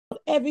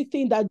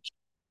everything that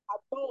Jesus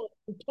had done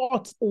and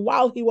taught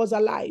while he was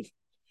alive.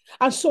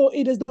 And so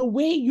it is the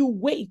way you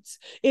wait.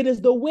 It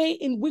is the way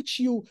in which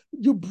you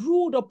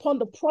brood upon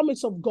the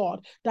promise of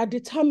God that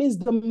determines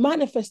the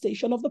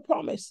manifestation of the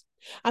promise.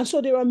 And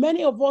so there are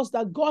many of us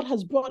that God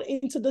has brought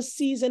into the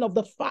season of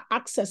the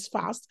access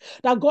fast,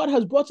 that God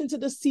has brought into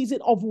the season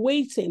of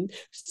waiting,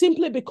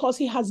 simply because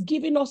he has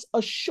given us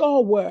a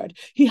sure word.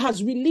 He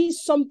has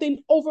released something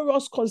over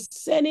us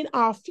concerning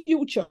our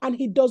future, and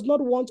he does not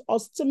want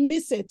us to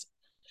miss it.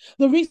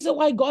 The reason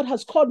why God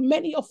has called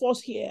many of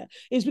us here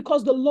is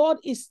because the Lord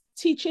is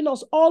teaching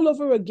us all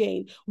over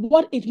again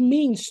what it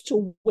means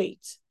to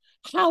wait,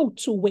 how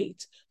to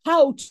wait,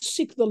 how to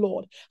seek the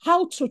Lord,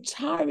 how to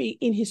tarry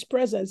in his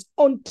presence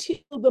until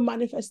the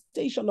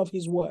manifestation of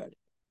his word.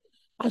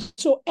 And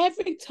so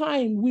every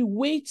time we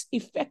wait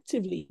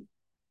effectively,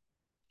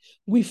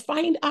 we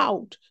find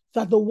out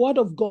that the word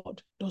of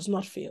God does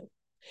not fail.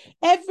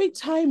 Every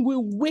time we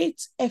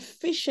wait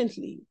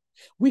efficiently,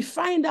 we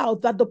find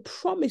out that the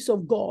promise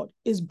of God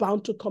is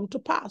bound to come to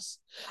pass.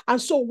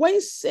 And so when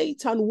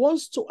Satan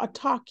wants to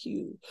attack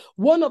you,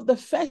 one of the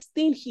first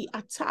things he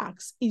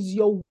attacks is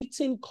your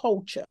waiting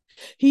culture.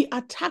 He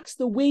attacks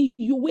the way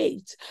you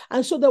wait.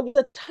 And so there was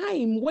a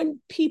time when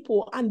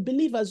people and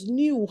believers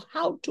knew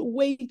how to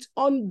wait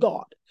on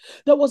God.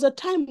 There was a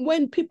time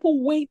when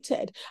people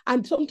waited,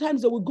 and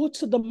sometimes they would go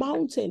to the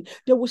mountain.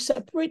 They would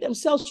separate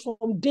themselves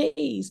from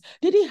days.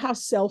 They didn't have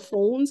cell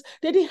phones.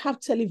 They didn't have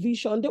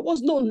television. There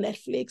was no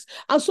Netflix.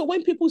 And so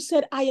when people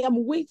said, I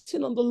am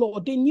waiting on the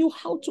Lord, they knew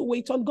how to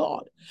wait on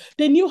God.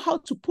 They knew how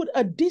to put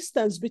a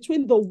distance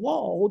between the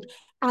world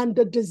and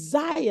the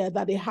desire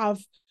that they have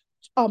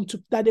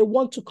that they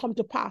want to come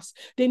to pass.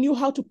 They knew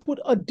how to put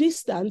a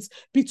distance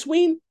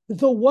between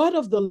the word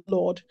of the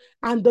Lord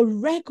and the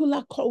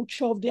regular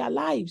culture of their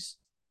lives.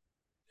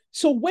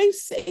 So when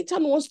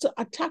Satan wants to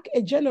attack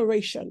a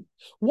generation,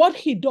 what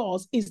he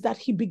does is that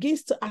he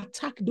begins to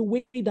attack the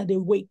way that they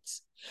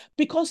wait,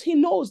 because he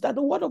knows that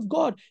the word of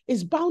God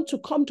is bound to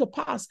come to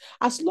pass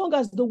as long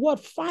as the word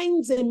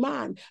finds a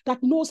man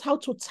that knows how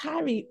to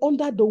tarry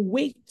under the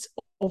weight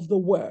of the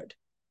word.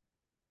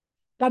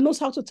 That knows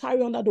how to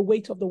tarry under the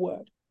weight of the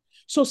word.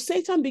 So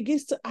Satan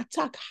begins to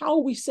attack how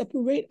we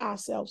separate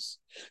ourselves.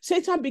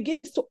 Satan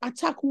begins to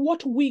attack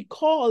what we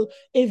call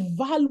a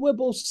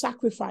valuable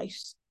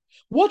sacrifice,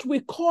 what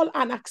we call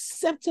an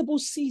acceptable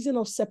season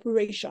of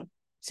separation.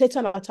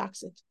 Satan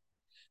attacks it.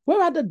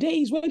 Where are the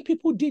days when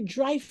people did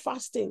dry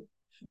fasting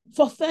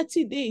for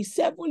 30 days,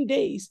 7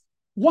 days,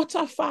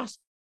 water fast,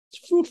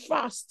 fruit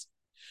fast?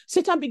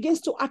 Satan begins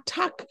to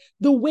attack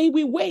the way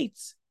we wait.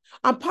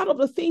 And part of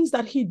the things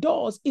that he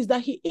does is that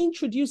he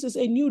introduces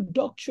a new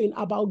doctrine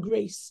about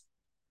grace.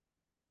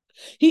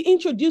 He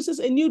introduces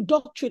a new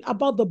doctrine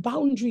about the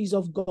boundaries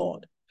of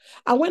God.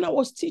 And when I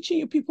was teaching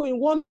you people in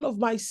one of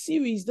my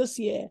series this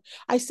year,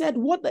 I said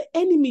what the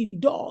enemy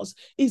does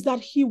is that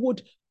he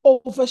would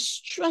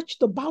overstretch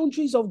the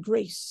boundaries of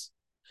grace.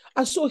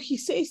 And so he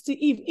says to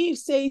Eve, Eve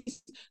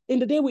says, in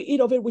the day we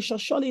eat of it, we shall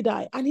surely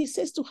die. And he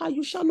says to her,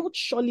 you shall not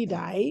surely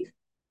die.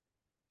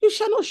 You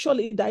shall not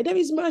surely die. There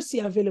is mercy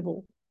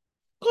available.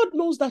 God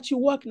knows that you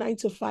work 9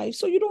 to 5,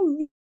 so you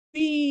don't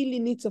really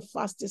need to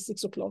fast till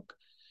 6 o'clock.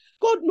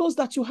 God knows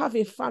that you have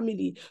a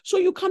family, so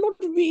you cannot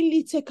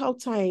really take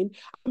out time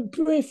and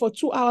pray for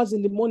 2 hours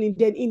in the morning,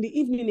 then in the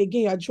evening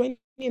again, you're joining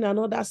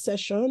another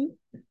session.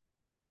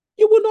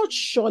 You will not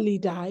surely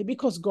die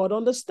because God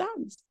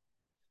understands.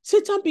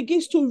 Satan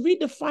begins to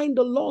redefine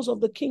the laws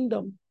of the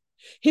kingdom.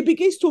 He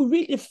begins to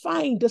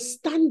redefine the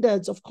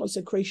standards of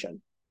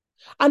consecration.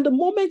 And the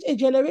moment a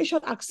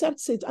generation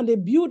accepts it and they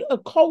build a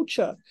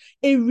culture,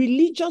 a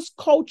religious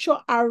culture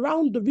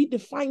around the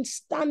redefined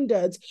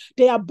standards,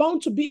 they are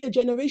bound to be a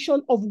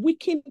generation of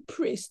wicked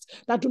priests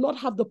that do not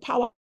have the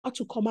power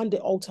to command the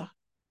altar.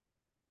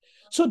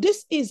 So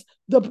this is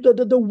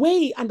the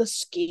way and the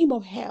scheme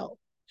of hell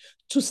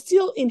to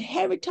steal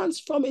inheritance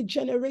from a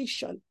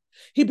generation.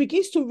 He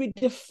begins to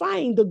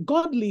redefine the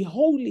godly,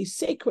 holy,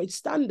 sacred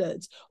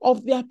standards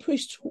of their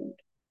priesthood,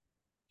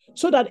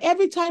 so that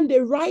every time they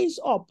rise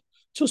up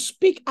to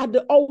speak at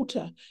the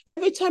altar,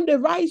 every time they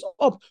rise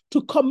up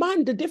to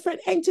command the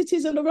different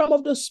entities in the realm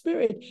of the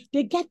spirit,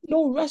 they get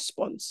no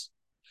response.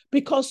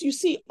 Because you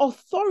see,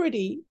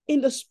 authority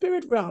in the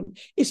spirit realm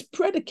is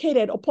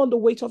predicated upon the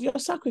weight of your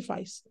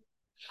sacrifice.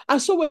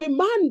 And so a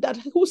man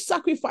whose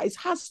sacrifice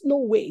has no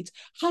weight,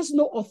 has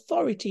no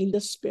authority in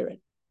the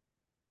spirit.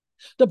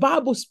 The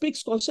Bible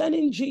speaks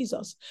concerning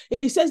Jesus.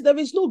 It says there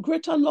is no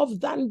greater love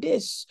than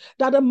this,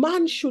 that a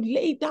man should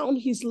lay down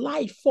his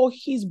life for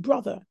his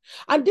brother.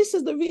 And this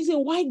is the reason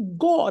why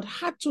God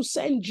had to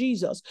send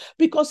Jesus.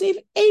 Because if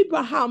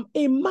Abraham,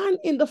 a man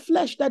in the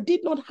flesh that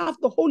did not have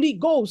the Holy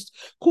Ghost,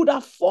 could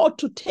afford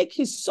to take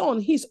his son,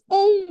 his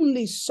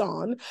only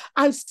son,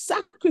 and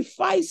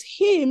sacrifice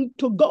him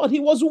to God, he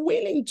was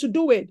willing to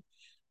do it.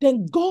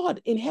 Then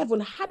God in heaven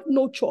had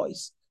no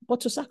choice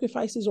but to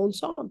sacrifice his own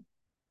son.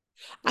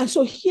 And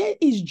so here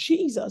is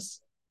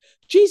Jesus.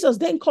 Jesus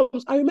then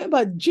comes. I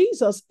remember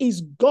Jesus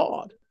is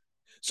God.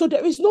 So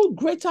there is no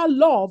greater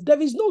love, there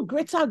is no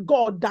greater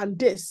God than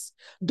this,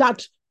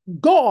 that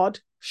God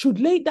should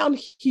lay down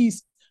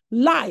his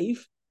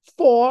life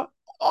for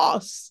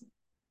us.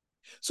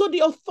 So the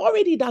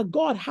authority that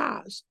God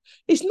has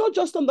is not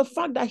just on the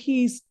fact that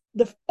he's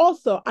the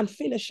author and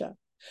finisher.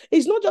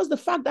 It's not just the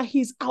fact that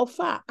he's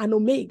Alpha and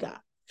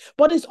Omega,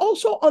 but it's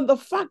also on the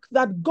fact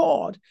that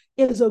God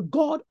is a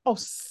God of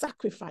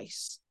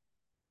sacrifice.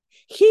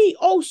 He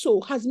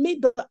also has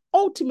made the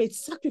ultimate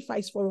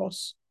sacrifice for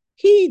us.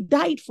 He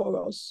died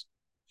for us.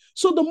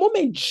 So the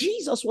moment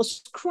Jesus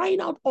was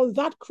crying out on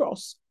that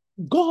cross,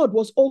 God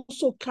was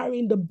also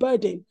carrying the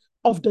burden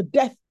of the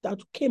death that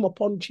came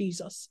upon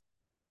Jesus.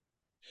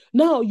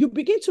 Now you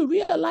begin to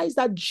realize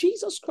that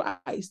Jesus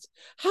Christ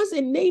has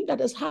a name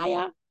that is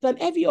higher than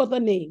every other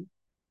name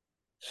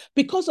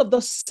because of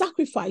the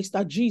sacrifice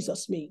that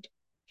Jesus made.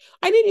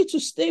 I need you to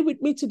stay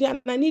with me today,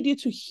 and I need you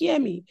to hear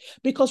me,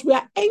 because we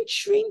are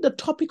entering the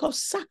topic of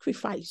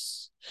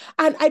sacrifice.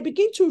 And I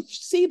begin to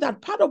see that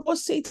part of what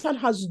Satan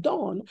has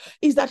done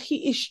is that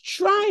he is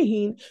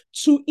trying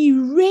to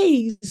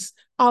erase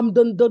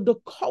the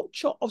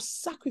culture of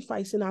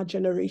sacrifice in our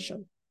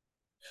generation.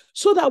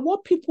 So that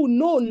what people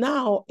know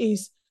now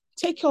is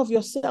take care of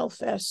yourself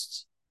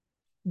first.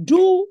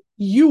 Do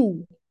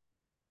you,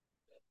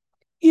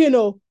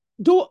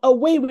 do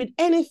away with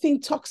anything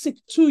toxic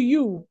to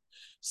you.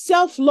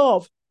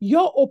 Self-love,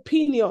 your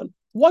opinion,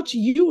 what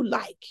you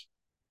like.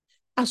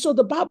 And so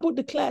the Bible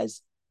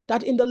declares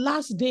that in the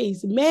last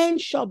days, men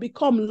shall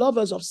become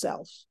lovers of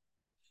self.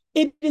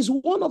 It is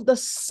one of the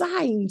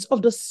signs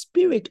of the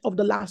spirit of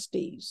the last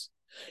days.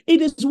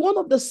 It is one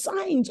of the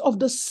signs of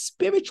the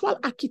spiritual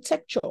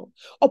architecture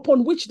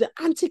upon which the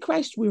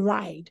Antichrist will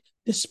ride,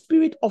 the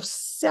spirit of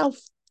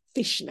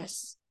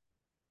selfishness,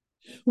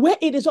 where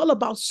it is all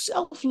about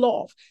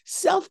self-love,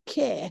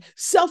 self-care,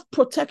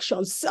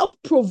 self-protection,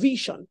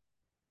 self-provision.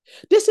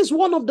 This is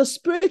one of the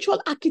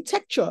spiritual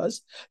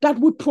architectures that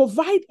will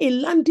provide a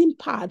landing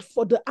pad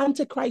for the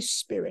Antichrist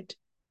spirit.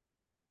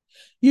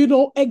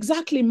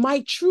 Exactly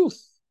my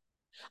truth.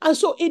 And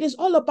so it is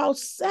all about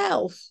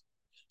self.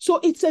 So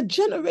it's a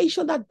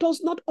generation that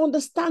does not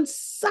understand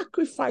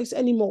sacrifice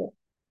anymore.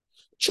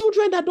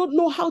 Children that don't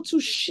know how to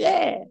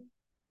share.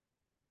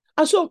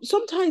 And so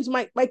sometimes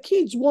my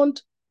kids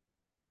want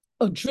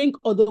a drink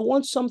or they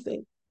want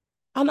something.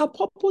 And I'll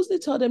purposely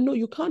tell them, no,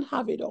 you can't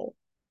have it all.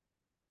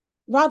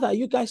 Rather,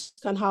 you guys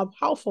can have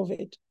half of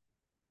it.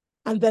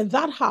 And then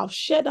that half,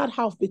 share that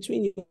half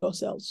between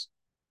yourselves.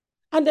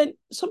 And then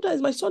sometimes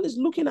my son is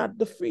looking at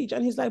the fridge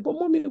and he's like, but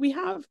mommy, we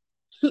have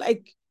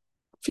like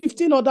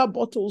 15 other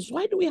bottles.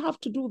 Why do we have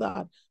to do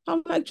that?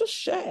 I'm like, just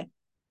share.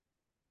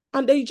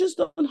 And then you just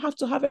don't have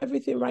to have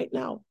everything right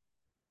now.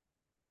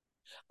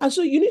 And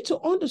so you need to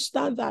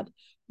understand that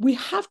we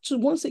have to,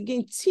 once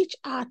again, teach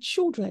our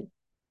children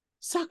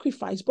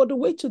sacrifice. But the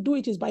way to do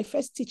it is by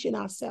first teaching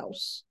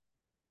ourselves.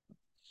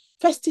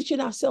 First teaching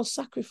ourselves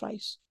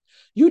sacrifice.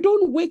 You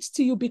don't wait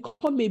till you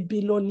become a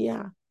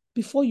billionaire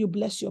before you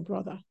bless your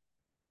brother.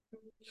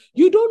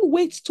 You don't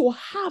wait to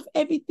have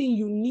everything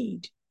you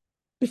need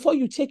before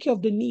you take care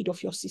of the need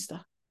of your sister.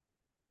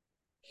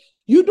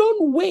 You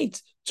don't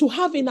wait to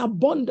have an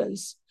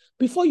abundance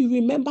before you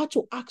remember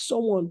to ask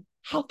someone,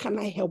 how can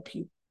I help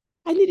you?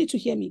 I need you to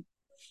hear me.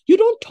 You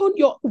don't turn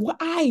your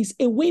eyes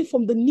away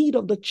from the need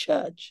of the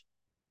church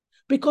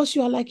because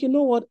you are like, you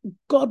know what?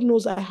 God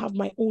knows I have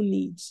my own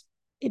needs.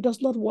 It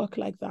does not work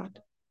like that.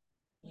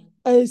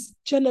 A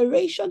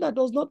generation that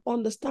does not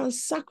understand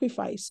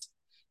sacrifice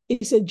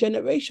is a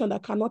generation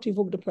that cannot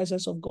evoke the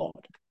presence of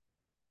God.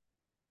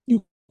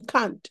 You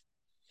can't.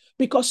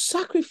 Because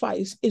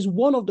sacrifice is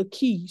one of the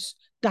keys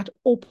that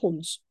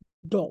opens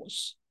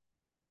doors.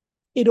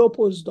 It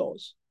opens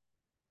doors.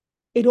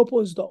 It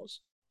opens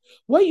doors.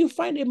 When you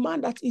find a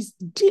man that is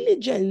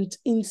diligent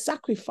in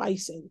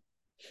sacrificing,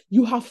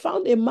 you have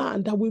found a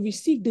man that will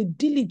receive the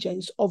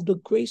diligence of the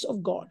grace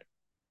of God,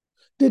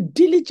 the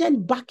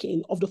diligent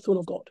backing of the throne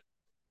of God,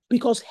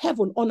 because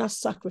heaven honors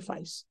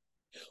sacrifice.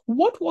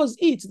 What was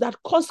it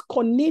that caused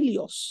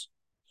Cornelius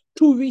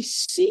to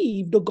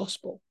receive the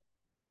gospel?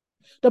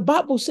 The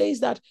Bible says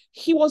that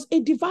he was a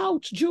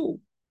devout Jew.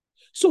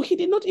 So he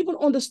did not even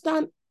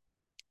understand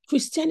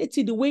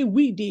Christianity the way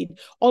we did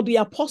or the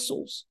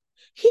apostles.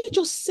 He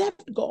just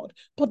served God.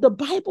 But the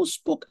Bible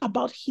spoke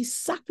about his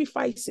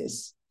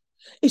sacrifices.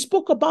 It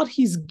spoke about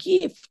his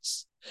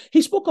gifts.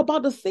 He spoke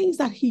about the things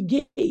that he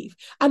gave.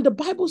 And the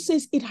Bible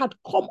says it had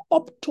come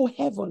up to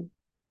heaven.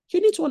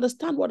 You need to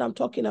understand what I'm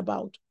talking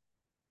about.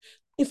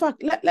 In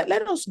fact,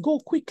 let us go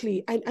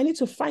quickly. I need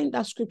to find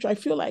that scripture. I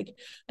feel like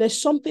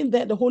there's something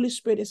there the Holy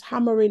Spirit is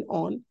hammering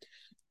on.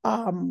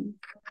 And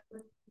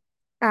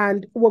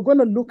we're going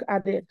to look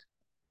at it.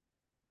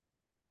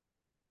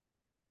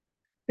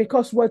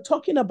 Because we're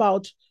talking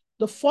about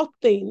the fourth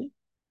thing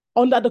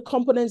under the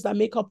components that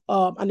make up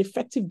an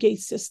effective gate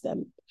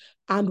system.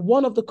 And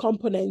one of the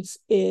components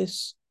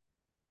is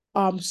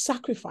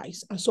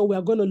sacrifice. And so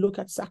we're going to look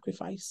at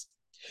sacrifice.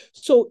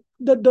 So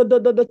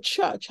the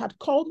church had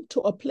come to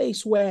a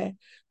place where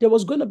there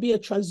was going to be a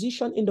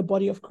transition in the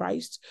body of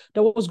Christ.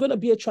 There was going to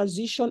be a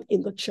transition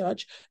in the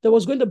church. There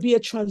was going to be a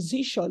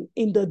transition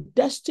in the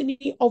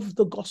destiny of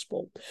the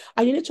gospel.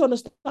 And you need to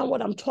understand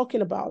what I'm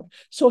talking about.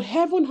 So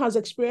heaven has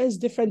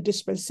experienced different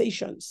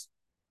dispensations.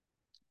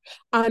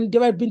 And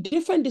there have been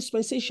different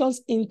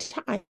dispensations in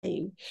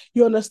time.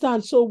 You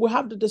understand? So we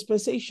have the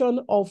dispensation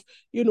of,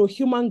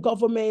 human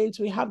government.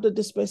 We have the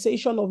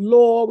dispensation of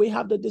law. We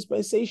have the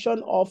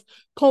dispensation of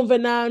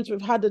covenant. We've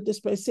had the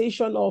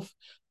dispensation of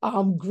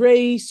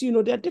grace. There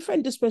are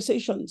different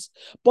dispensations.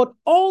 But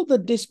all the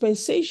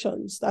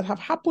dispensations that have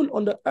happened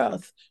on the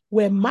earth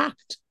were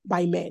marked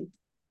by men.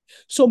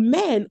 So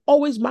men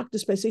always mark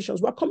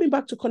dispensations. We're coming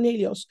back to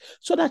Cornelius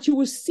so that you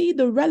will see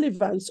the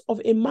relevance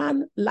of a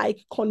man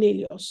like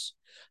Cornelius,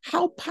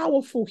 how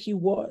powerful he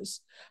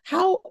was,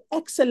 how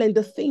excellent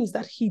the things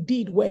that he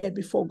did were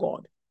before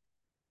God.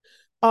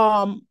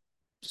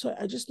 So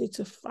I just need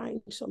to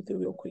find something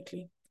real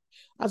quickly.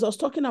 As I was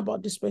talking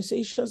about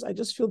dispensations, I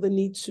just feel the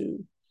need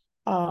to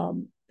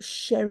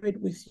share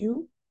it with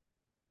you.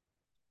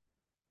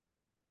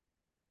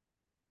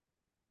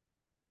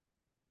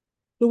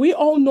 We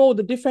all know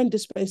the different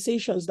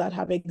dispensations that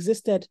have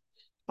existed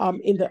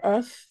in the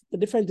earth, the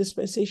different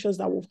dispensations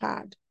that we've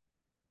had.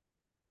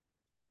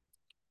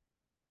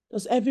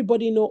 Does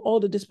everybody know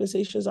all the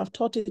dispensations? I've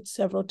taught it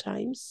several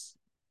times.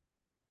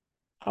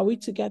 Are we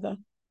together?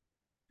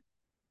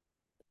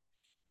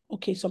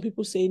 Okay, some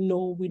people say,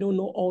 no, we don't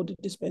know all the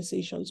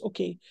dispensations.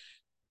 Okay,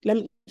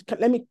 I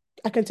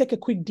can take a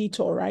quick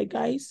detour, right,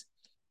 guys?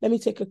 Let me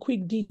take a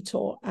quick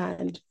detour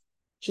and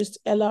just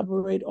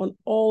elaborate on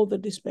all the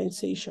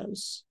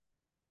dispensations.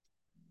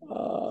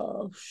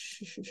 Why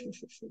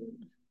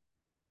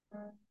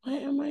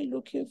am I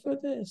looking for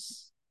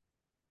this?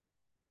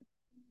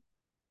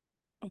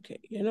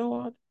 Okay, you know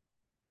what?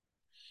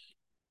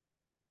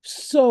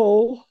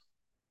 So,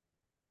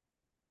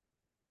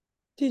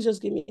 please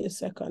just give me a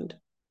second.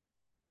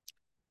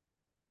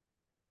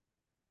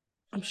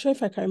 I'm sure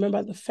if I can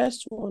remember the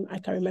first one, I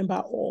can remember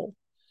all.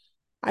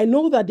 I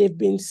know that there have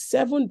been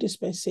 7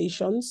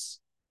 dispensations.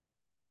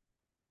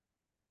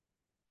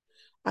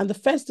 And the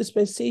first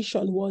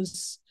dispensation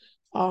was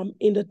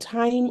in the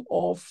time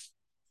of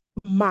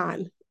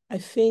man. I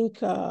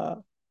think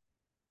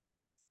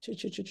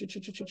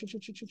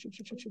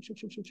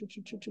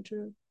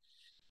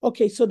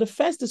okay, so the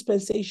first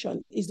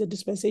dispensation is the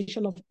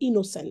dispensation of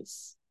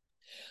innocence.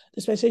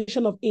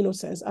 Dispensation of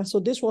innocence. And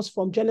so this was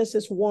from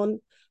Genesis 1,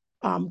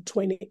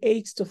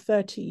 28 to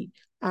 30,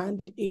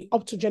 and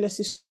up to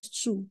Genesis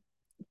 2,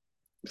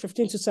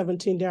 15 to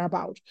 17,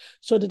 thereabout.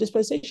 So the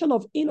dispensation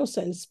of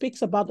innocence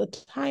speaks about the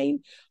time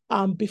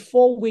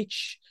before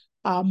which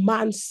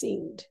man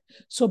sinned.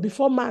 So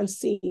before man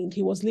sinned,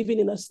 he was living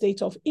in a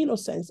state of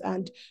innocence,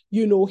 and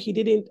he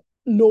didn't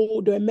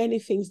know. There were many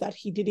things that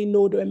he didn't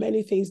know. There were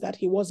many things that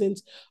he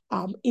wasn't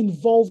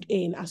involved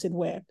in, as it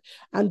were.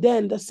 And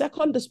then the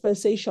second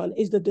dispensation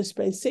is the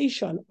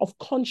dispensation of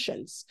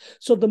conscience.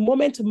 So the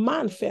moment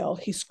man fell,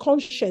 his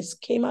conscience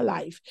came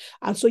alive.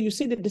 And so you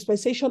see the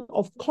dispensation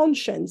of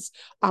conscience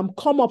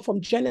come up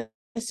from Genesis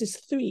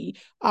 3,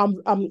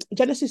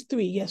 Genesis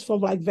 3, yes,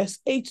 from like verse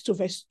 8 to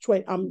verse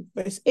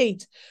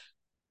 8.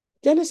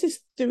 Genesis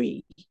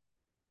 3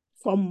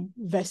 from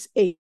verse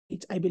 8,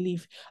 I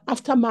believe,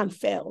 after man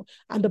fell.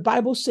 And the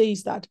Bible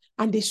says that,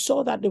 and they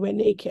saw that they were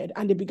naked,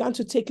 and they began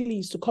to take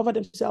leaves to cover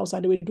themselves,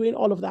 and they were doing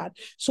all of that.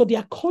 So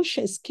their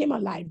conscience came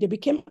alive. They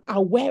became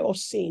aware of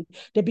sin.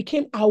 They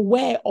became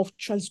aware of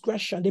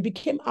transgression. They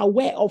became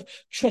aware of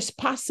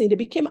trespassing. They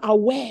became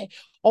aware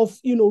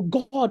of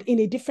God in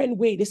a different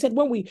way. They said,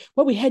 when we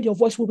heard your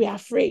voice, we were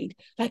afraid.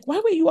 Like, why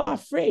were you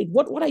afraid?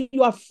 What are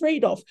you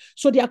afraid of?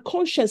 So their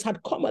conscience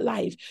had come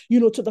alive,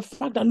 to the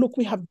fact that, look,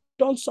 we have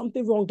done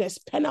something wrong. There's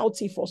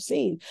penalty for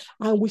sin.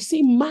 And we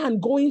see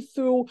man going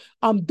through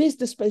this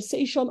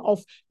dispensation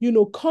of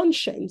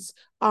conscience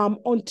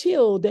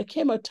until there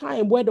came a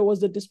time where there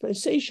was the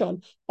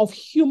dispensation of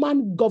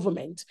human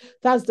government.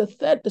 That's the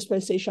third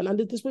dispensation. And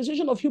the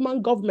dispensation of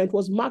human government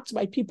was marked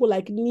by people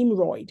like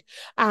Nimrod.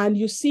 And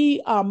you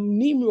see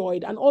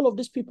Nimrod and all of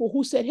these people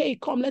who said, hey,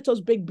 come, let us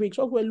bake bricks.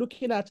 What we're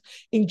looking at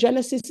in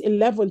Genesis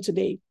 11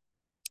 today,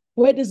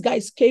 where these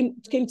guys came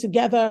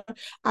together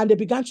and they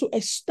began to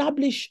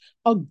establish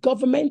a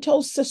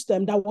governmental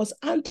system that was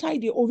anti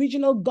the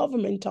original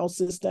governmental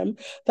system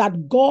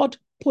that God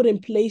put in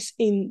place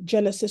in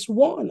Genesis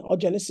 1 or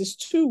Genesis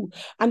 2.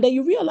 And then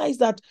you realize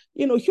that,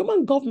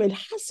 human government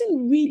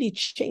hasn't really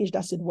changed,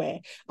 as it were.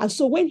 And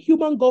so when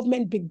human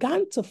government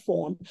began to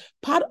form,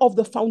 part of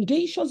the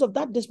foundations of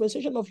that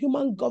dispensation of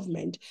human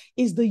government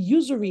is the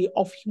usury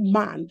of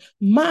man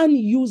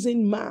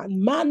using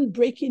man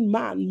breaking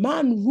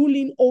man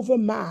ruling over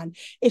man.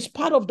 It's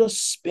part of the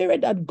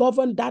spirit that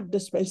governed that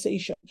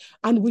dispensation.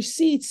 And we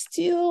see it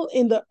still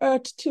in the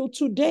earth till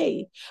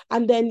today.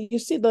 And then you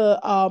see the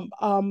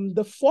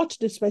fourth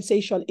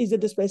dispensation is the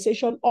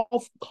dispensation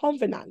of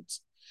covenant.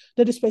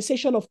 the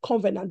dispensation of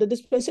covenant. The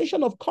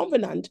dispensation of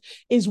covenant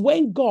is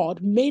when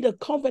God made a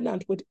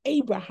covenant with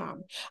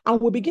Abraham. And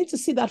we begin to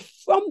see that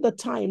from the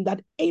time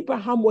that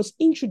Abraham was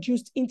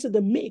introduced into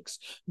the mix,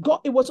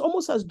 God, it was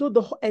almost as though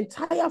the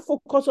entire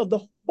focus of the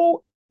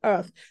whole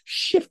earth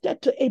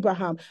shifted to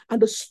Abraham, and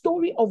the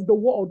story of the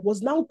world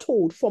was now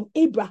told from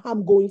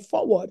Abraham going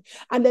forward.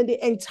 And then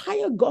the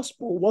entire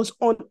gospel was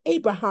on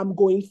Abraham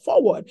going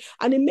forward.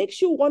 And it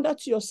makes you wonder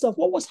to yourself,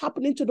 what was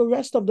happening to the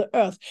rest of the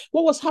earth?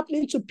 What was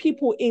happening to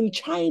people in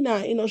China,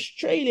 in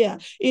Australia,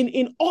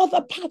 in other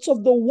parts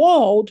of the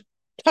world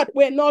that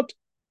were not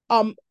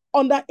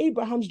under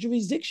Abraham's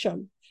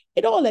jurisdiction?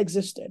 It all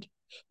existed.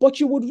 But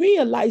you would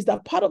realize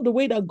that part of the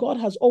way that God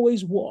has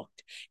always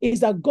worked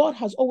is that God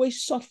has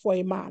always sought for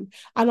a man.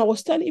 And I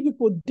was telling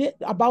people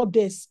about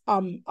this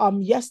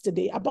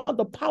yesterday, about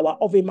the power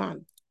of a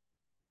man.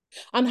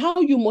 And how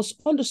you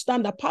must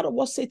understand that part of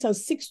what Satan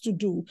seeks to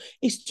do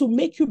is to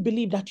make you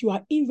believe that you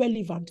are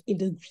irrelevant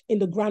in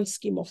the grand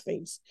scheme of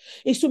things.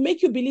 Is to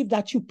make you believe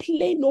that you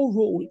play no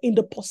role in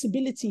the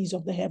possibilities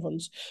of the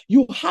heavens.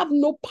 You have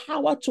no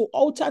power to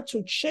alter,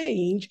 to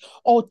change,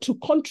 or to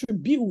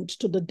contribute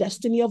to the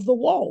destiny of the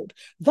world.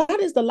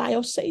 That is the lie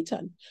of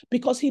Satan,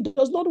 because he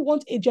does not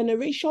want a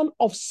generation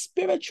of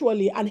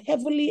spiritually and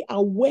heavily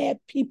aware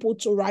people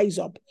to rise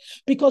up.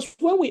 Because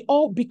when we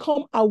all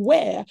become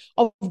aware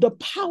of the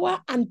power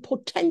and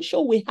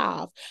potential we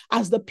have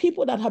as the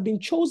people that have been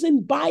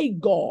chosen by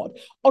God,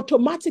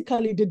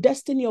 automatically the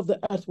destiny of the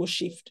earth will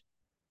shift.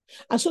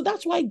 And so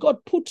that's why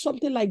God put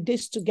something like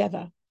this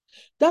together.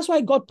 That's why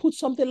God put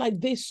something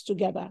like this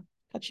together.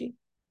 Kachi,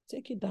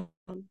 take it down,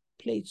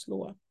 play it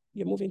slower.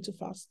 You're moving too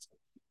fast.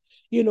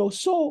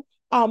 So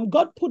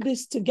God put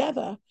this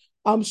together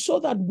so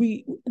that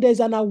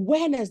there's an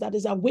awareness that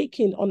is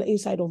awakened on the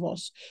inside of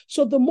us.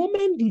 So the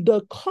moment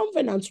the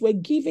covenants were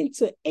given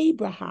to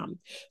Abraham,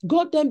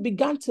 God then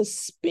began to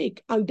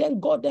speak, and then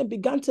God then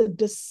began to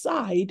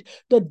decide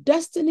the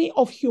destiny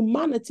of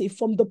humanity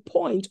from the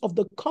point of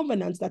the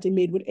covenants that he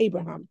made with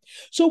Abraham.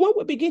 So when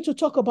we begin to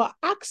talk about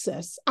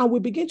access, and we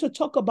begin to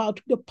talk about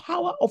the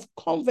power of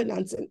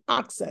covenants and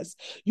access,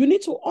 you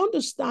need to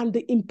understand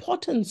the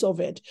importance of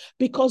it,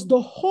 because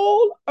the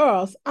whole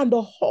earth and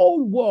the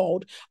whole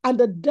world and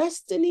the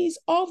destinies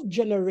of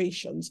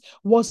generations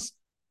was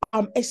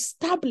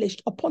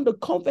established upon the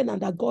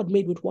covenant that God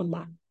made with one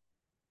man.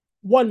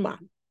 One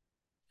man.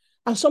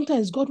 And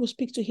sometimes God will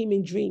speak to him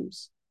in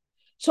dreams.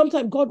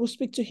 Sometimes God will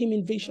speak to him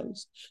in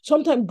visions.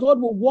 Sometimes God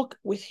will walk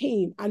with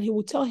him and he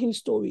will tell him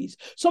stories.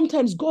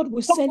 Sometimes God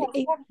will send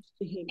angels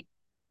to him.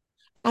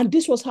 And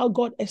this was how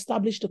God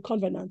established the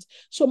covenant.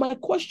 So my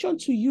question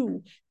to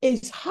you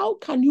is, how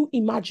can you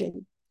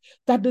imagine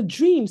that the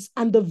dreams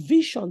and the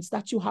visions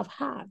that you have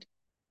had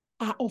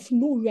are of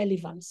no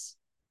relevance?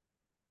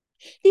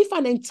 If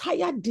an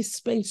entire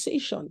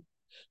dispensation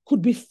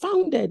could be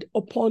founded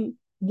upon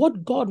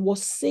what God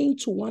was saying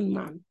to one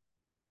man,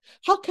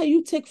 how can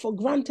you take for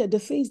granted the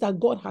things that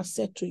God has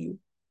said to you?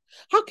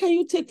 How can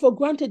you take for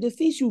granted the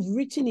things you've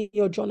written in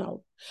your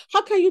journal?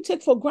 How can you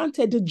take for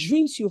granted the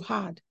dreams you've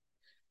had?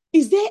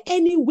 Is there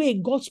any way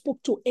God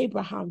spoke to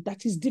Abraham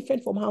that is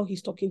different from how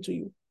he's talking to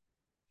you?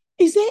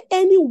 Is there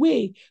any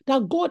way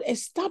that God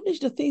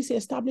established the things he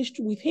established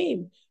with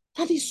him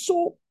that is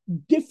so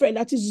different,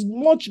 that is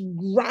much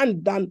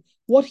grand than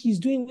what he's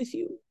doing with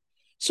you?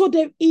 So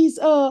there is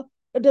a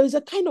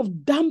kind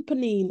of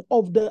dampening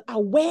of the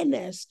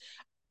awareness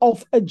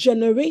of a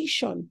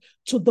generation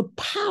to the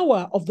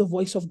power of the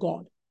voice of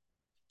God.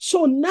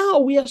 So now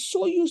we are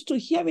so used to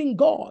hearing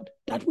God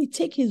that we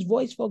take his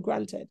voice for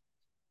granted.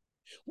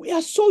 We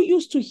are so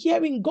used to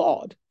hearing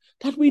God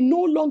that we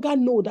no longer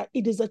know that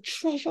it is a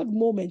treasured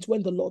moment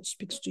when the Lord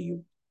speaks to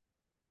you.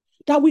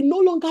 That we no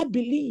longer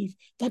believe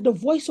that the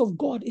voice of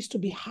God is to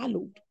be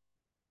hallowed.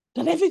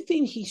 That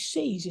everything he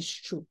says is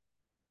true.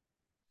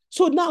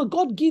 So now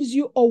God gives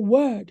you a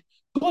word.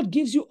 God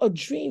gives you a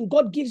dream.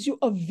 God gives you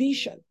a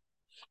vision.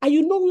 And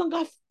you no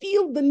longer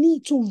feel the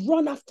need to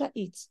run after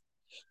it.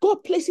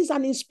 God places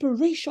an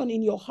inspiration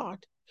in your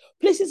heart,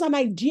 places an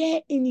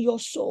idea in your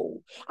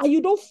soul, and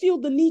you don't feel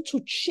the need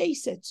to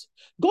chase it.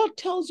 God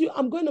tells you,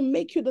 I'm going to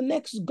make you the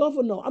next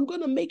governor. I'm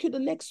going to make you the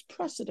next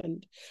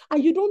president.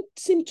 And you don't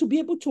seem to be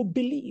able to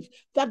believe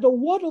that the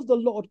word of the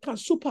Lord can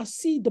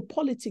supersede the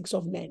politics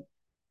of men.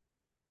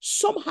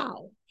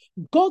 Somehow,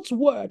 God's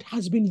word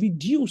has been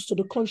reduced to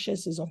the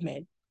consciences of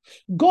men.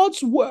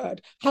 God's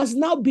word has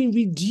now been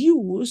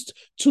reduced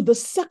to the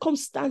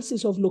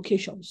circumstances of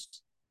locations.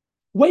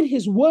 When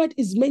his word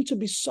is meant to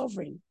be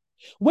sovereign,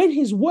 when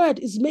his word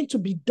is meant to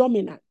be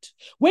dominant,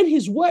 when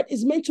his word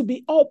is meant to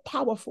be all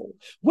powerful,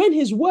 when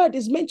his word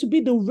is meant to be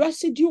the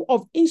residue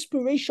of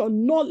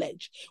inspiration,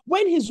 knowledge,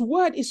 when his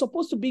word is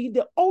supposed to be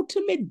the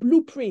ultimate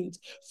blueprint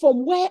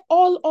from where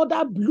all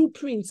other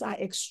blueprints are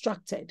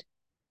extracted.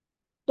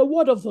 The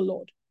word of the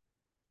Lord.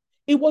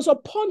 It was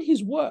upon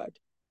his word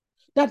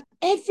that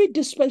every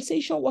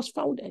dispensation was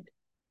founded.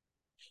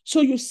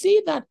 So you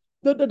see that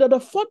the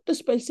fourth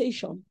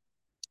dispensation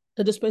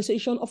the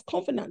dispensation of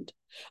covenant.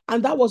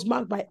 And that was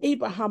marked by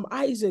Abraham,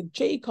 Isaac,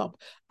 Jacob,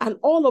 and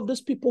all of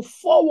those people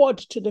forward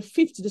to the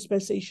fifth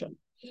dispensation,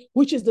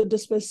 which is the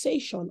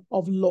dispensation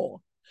of law.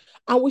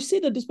 And we see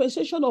the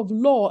dispensation of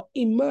law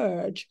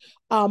emerge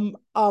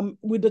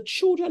with the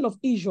children of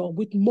Israel,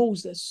 with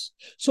Moses.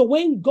 So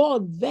when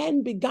God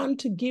then began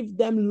to give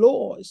them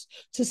laws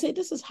to say,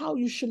 this is how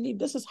you should live,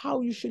 this is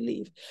how you should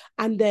live.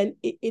 And then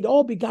it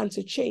all began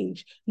to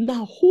change.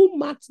 Now, who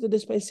marked the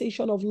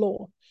dispensation of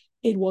law?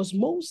 It was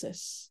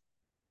Moses,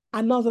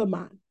 another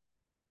man,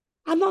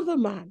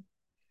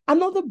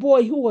 another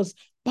boy who was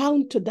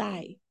bound to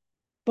die.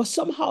 But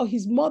somehow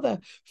his mother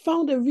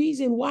found a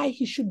reason why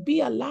he should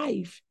be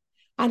alive.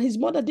 And his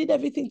mother did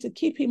everything to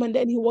keep him. And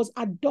then he was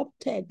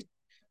adopted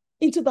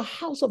into the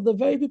house of the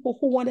very people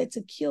who wanted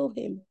to kill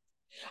him.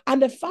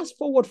 And then fast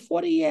forward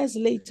 40 years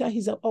later,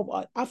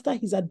 after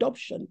his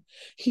adoption,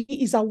 he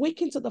is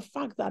awakened to the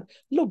fact that,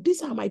 look,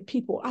 these are my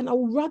people, and I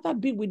would rather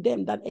be with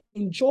them than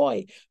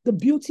enjoy the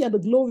beauty and the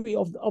glory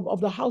of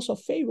the house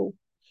of Pharaoh.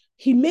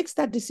 He makes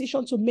that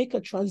decision to make a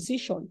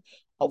transition,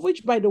 of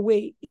which, by the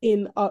way,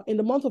 in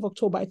the month of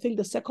October, I think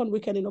the second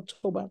weekend in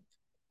October,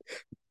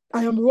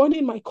 I am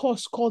running my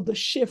course called The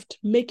Shift,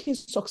 Making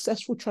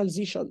Successful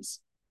Transitions.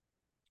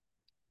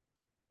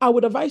 I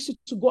would advise you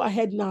to go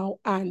ahead now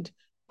and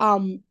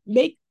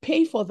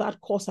pay for that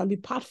course and be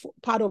part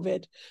of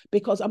it,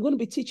 because I'm going to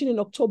be teaching in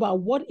October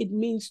what it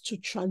means to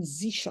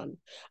transition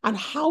and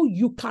how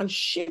you can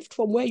shift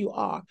from where you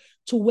are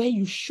to where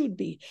you should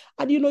be.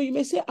 And you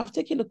may say, I've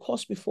taken the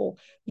course before.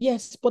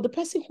 Yes, but the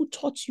person who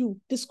taught you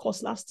this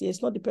course last year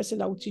is not the person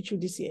that will teach you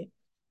this year.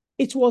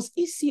 It was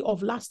Isi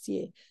of last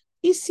year.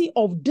 Isi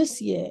of this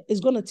year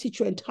is going to teach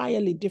you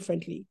entirely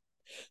differently.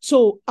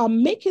 So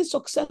making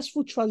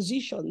successful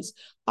transitions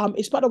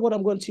is part of what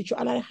I'm going to teach you.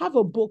 And I have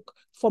a book,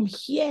 From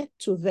Here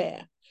to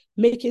There,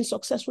 Making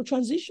Successful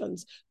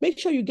Transitions. Make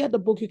sure you get the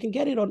book. You can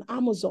get it on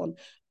Amazon.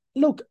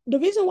 Look, the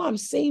reason why I'm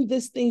saying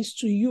these things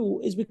to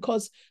you is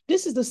because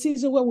this is the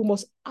season where we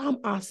must arm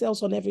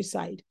ourselves on every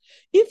side.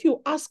 If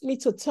you ask me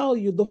to tell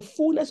you the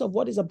fullness of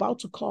what is about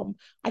to come,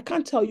 I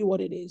can't tell you what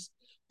it is.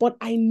 But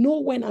I know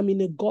when I'm in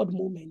a God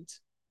moment.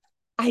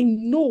 I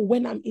know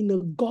when I'm in a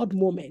God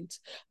moment.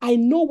 I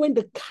know when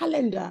the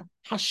calendar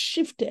has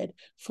shifted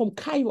from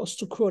Kairos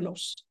to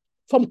Chronos,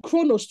 from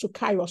Chronos to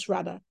Kairos,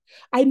 rather.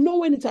 I know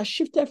when it has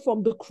shifted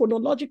from the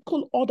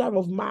chronological order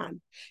of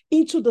man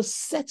into the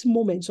set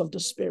moments of the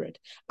Spirit.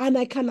 And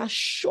I can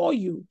assure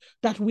you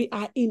that we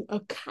are in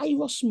a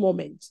Kairos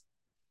moment.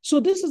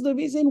 So this is the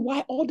reason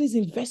why all these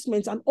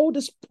investments and all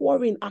this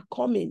pouring are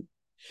coming.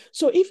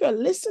 So if you're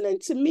listening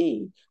to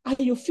me and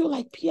you feel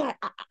like, Pia,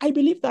 I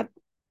believe that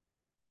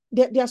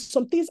there are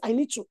some things I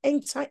need to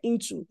enter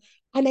into,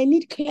 and I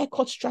need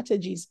clear-cut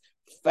strategies.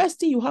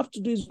 First thing you have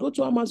to do is go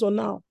to Amazon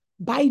now,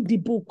 buy the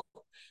book.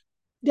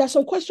 There are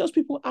some questions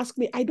people ask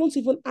me, I don't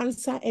even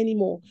answer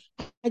anymore.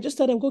 I just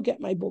tell them, go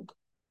get my book.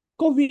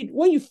 Go read.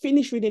 When you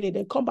finish reading it,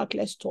 then come back,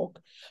 let's talk.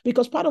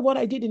 Because part of what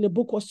I did in the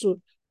book was to,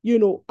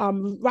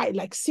 write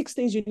like 6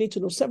 things you need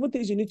to know, 7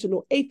 things you need to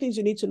know, 8 things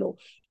you need to know,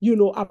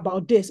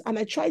 about this. And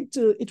I tried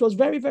to, it was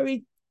very,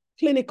 very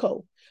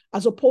clinical,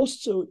 as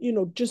opposed to,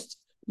 just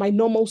my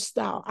normal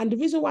style. And the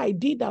reason why I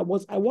did that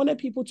was I wanted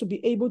people to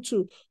be able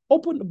to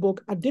open the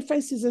book at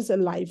different seasons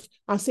in life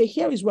and say,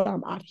 here is where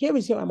I'm at. Here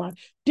I'm at.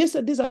 These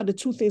are the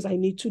 2 things I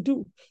need to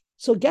do.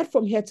 So get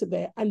from here to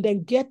there, and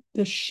then get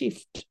the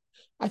shift.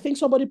 I think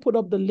somebody put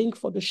up the link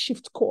for the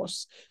shift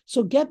course.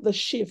 So get the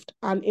shift.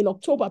 And in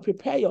October,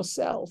 prepare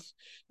yourself,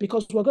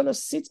 because we're going to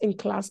sit in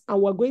class and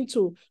we're going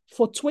to,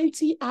 for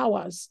 20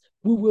 hours,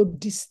 we will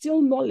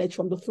distill knowledge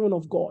from the throne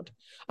of God.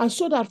 And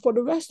so that for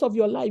the rest of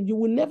your life, you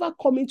will never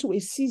come into a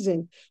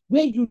season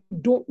where you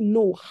don't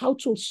know how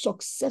to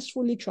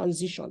successfully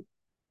transition.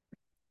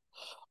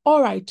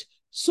 All right.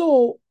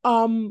 So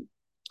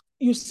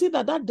you see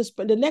that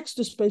the next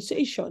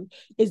dispensation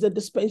is the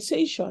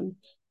dispensation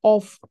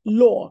of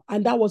law,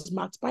 and that was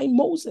marked by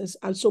Moses.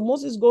 And so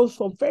Moses goes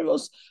from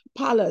Pharaoh's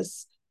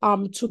palace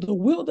to the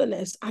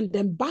wilderness and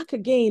then back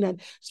again.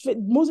 And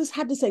Moses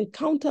had this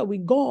encounter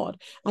with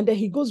God, and then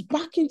he goes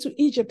back into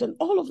Egypt, and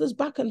all of this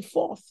back and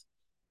forth.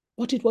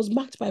 But it was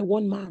marked by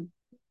one man.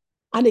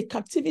 And a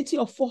captivity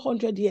of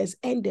 400 years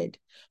ended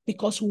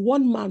because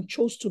one man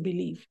chose to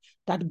believe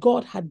that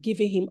God had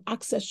given him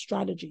access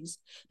strategies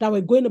that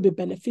were going to be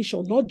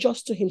beneficial, not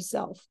just to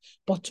himself,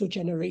 but to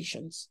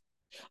generations.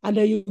 And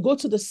then you go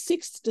to the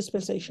 6th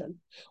dispensation,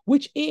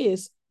 which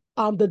is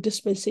the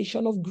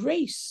dispensation of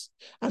grace.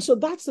 And so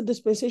that's the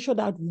dispensation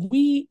that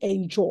we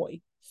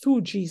enjoy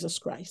through Jesus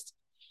Christ.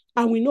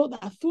 And we know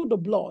that through the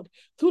blood,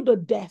 through the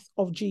death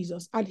of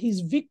Jesus and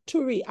his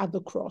victory at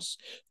the cross,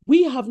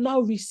 we have now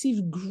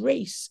received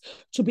grace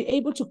to be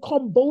able to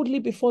come boldly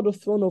before the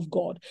throne of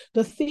God.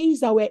 The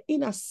things that were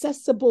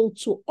inaccessible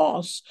to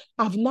us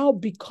have now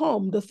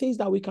become the things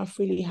that we can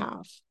freely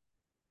have.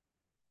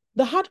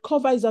 The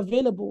hardcover is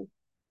available.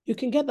 You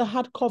can get the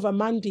hardcover,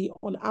 Mandy,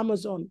 on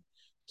Amazon.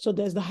 So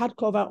there's the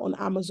hardcover on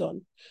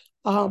Amazon.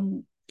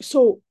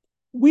 So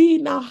we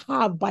now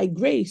have by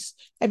grace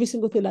every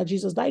single thing that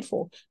Jesus died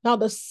for. Now,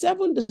 the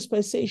seventh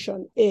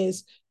dispensation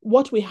is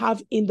what we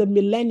have in the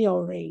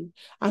millennial reign.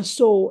 And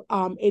so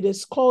it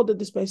is called the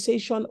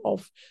dispensation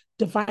of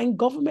divine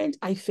government,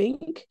 I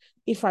think,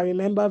 if I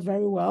remember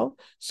very well.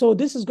 So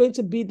this is going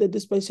to be the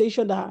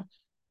dispensation that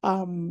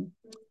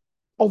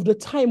of the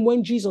time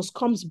when Jesus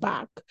comes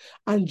back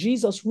and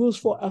Jesus rules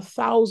for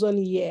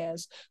 1,000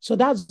 years. So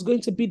that's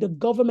going to be the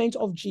government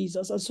of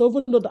Jesus. And so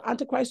even though the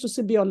Antichrist will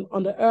still be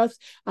on the earth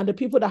and the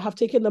people that have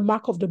taken the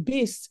mark of the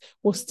beast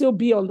will still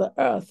be on the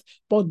earth,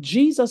 but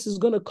Jesus is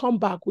going to come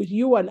back with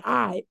you and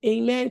I.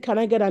 Amen. Can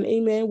I get an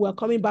amen? We're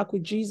coming back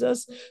with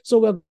Jesus. So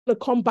we're going to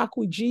come back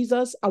with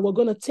Jesus and we're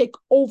going to take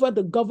over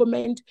the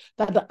government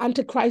that the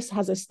Antichrist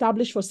has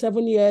established for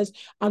 7 years,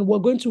 and we're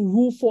going to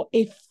rule for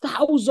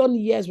 1,000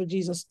 years with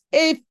Jesus.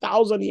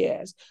 1,000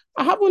 years.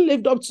 I haven't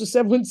lived up to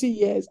 70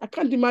 years. I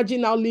can't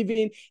imagine now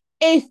living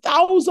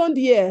 1,000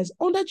 years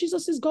under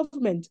Jesus's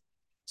government.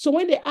 So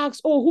when they ask,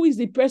 oh, who is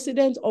the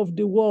president of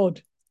the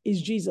world? Is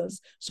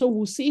Jesus. So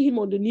we'll see him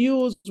on the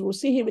news, we'll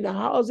see him in our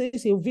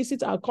houses, he'll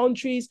visit our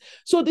countries.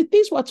 So the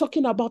things we're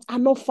talking about are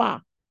not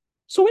far.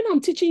 So when I'm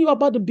teaching you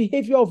about the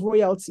behavior of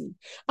royalty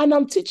and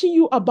I'm teaching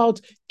you about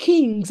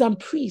kings and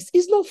priests,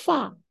 it's not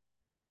far.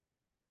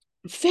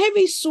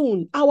 Very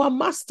soon, our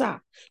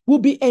master will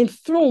be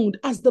enthroned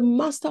as the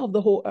master of the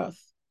whole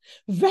earth.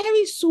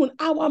 Very soon,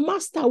 our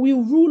master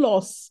will rule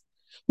us.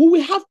 We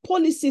will have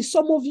policies.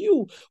 Some of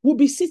you will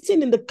be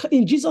sitting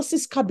in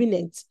Jesus's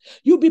cabinet.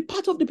 You'll be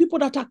part of the people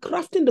that are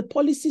crafting the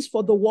policies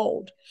for the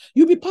world.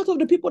 You'll be part of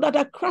the people that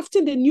are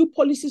crafting the new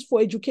policies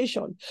for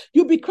education.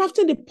 You'll be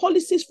crafting the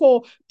policies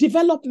for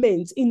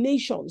development in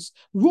nations,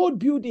 road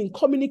building,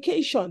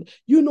 communication,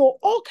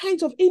 all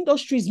kinds of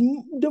industries.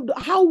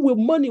 How will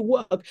money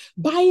work?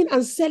 Buying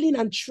and selling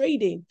and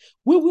trading.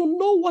 We will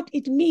know what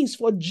it means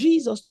for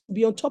Jesus to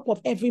be on top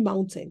of every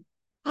mountain.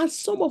 And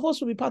some of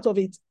us will be part of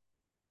it.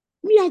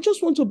 Me, I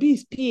just want to be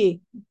his PA.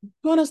 You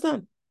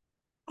understand?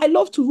 I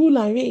love to rule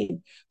and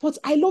reign, but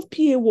I love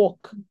PA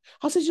work.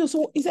 I said,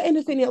 so is there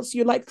anything else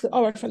you like?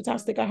 All right,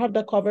 fantastic. I have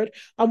that covered.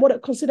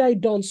 What consider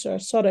it done, sir.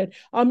 Sorted.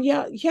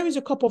 Yeah, here is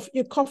a cup of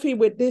your coffee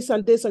with this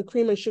and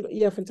cream and sugar.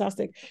 Yeah,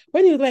 fantastic.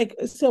 When you like,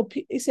 so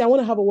see, I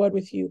want to have a word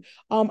with you.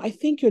 I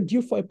think you're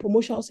due for a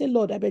promotion. I'll say,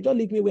 Lord, I bet don't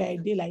leave me where I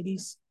did like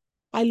this.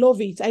 I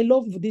love it. I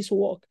love this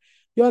work.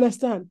 You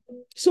understand?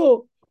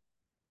 So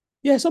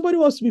yeah, somebody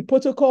wants to be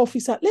protocol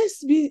officer.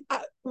 Let's be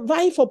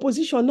vying for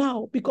position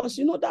now, because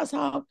that's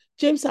how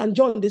James and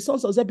John, the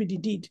sons of Zebedee,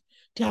 did.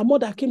 Their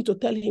mother came to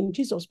tell him,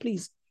 Jesus,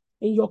 please,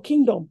 in your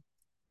kingdom,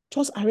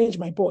 just arrange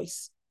my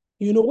boys.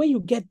 When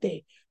you get there,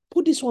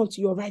 put this one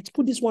to your right,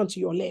 put this one to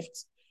your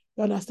left.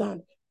 You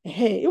understand?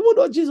 Hey, even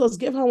though Jesus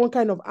gave her one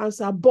kind of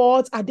answer,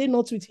 but are they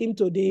not with him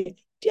today?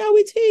 They are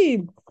with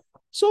him.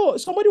 So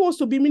somebody wants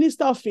to be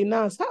minister of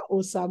finance.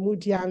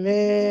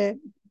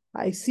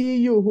 I see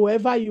you,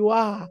 whoever you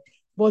are.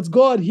 But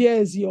God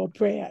hears your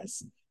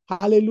prayers.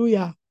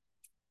 Hallelujah.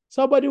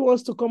 Somebody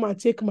wants to come and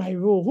take my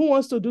role. Who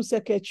wants to do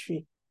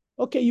secretary?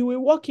 Okay, you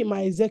will work in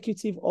my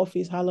executive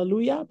office.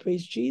 Hallelujah.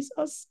 Praise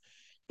Jesus.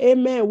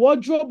 Amen.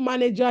 Wardrobe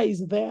manager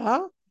is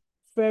there.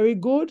 Very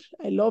good.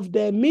 I love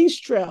the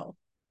minstrel.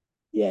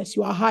 Yes,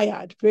 you are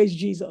hired. Praise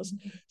Jesus.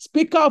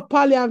 Speaker of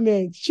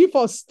Parliament, Chief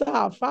of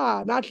Staff.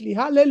 Natalie.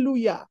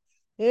 Hallelujah.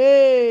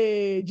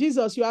 Hey,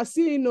 Jesus, you are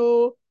seeing,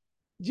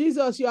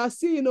 Jesus, you are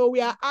seeing, we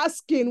are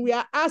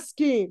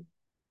asking.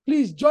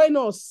 Please join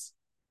us.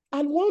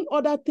 And one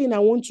other thing I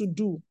want to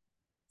do.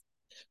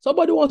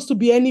 Somebody wants to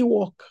be any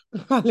work.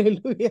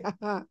 Hallelujah.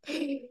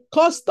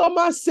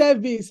 Customer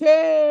service.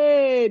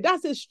 Hey,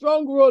 that's a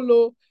strong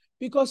role,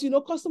 because,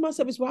 customer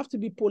service will have to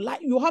be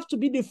polite. You have to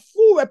be the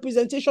full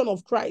representation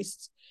of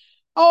Christ.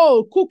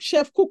 Oh,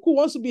 chef cook who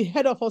wants to be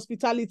head of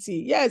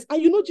hospitality. Yes,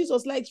 and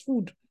Jesus likes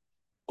food.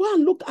 Go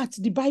and look at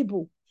the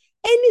Bible.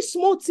 Any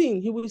small thing,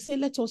 he will say,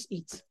 let us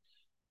eat.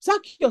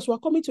 Zacchaeus, we're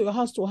coming to your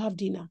house to have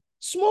dinner.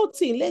 Small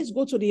thing, let's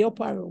go to the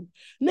upper room.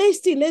 Next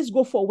thing, let's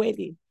go for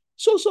wedding.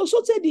 So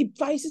say the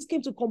Pharisees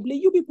came to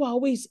complain, you people are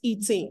always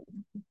eating.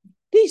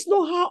 This is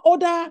not how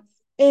other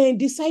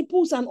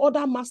disciples and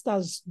other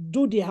masters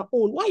do their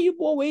own. Why are you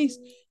always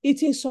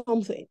eating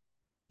something?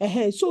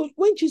 So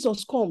when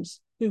Jesus comes,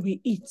 we will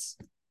eat.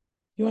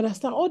 You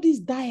understand? All these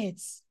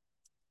diets.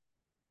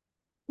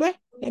 Well,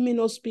 let me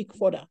not speak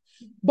further.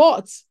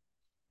 But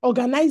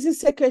organizing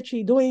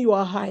secretary, when you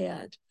are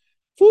hired.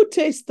 Food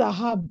taster,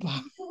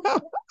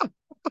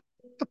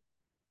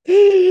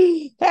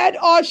 head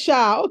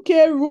usher.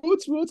 Okay,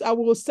 Ruth, I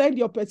will send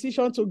your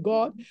petition to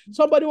God.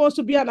 Somebody wants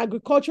to be an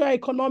agricultural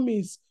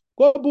economist.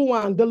 Go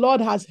Buwan, the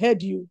Lord has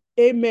heard you.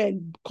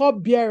 Amen.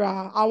 Cup bearer,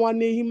 our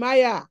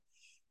Nehemiah.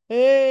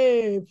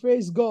 Hey,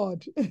 praise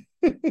God.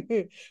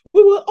 We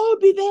will all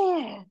be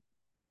there.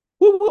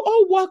 We will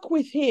all work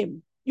with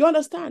him. You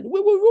understand?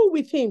 We will rule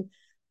with him.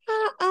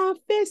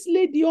 First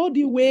lady all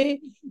the way.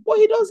 But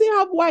he doesn't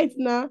have wife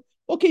now.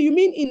 Okay, you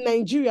mean in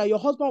Nigeria, your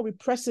husband will be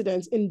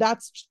president in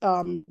that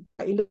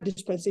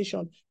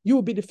dispensation. You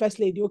will be the first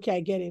lady. Okay, I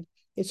get it.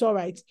 It's all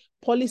right.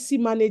 Policy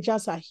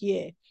managers are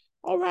here.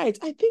 all right,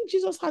 I think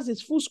Jesus has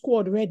his full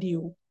squad ready.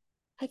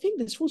 I think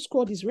this full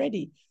squad is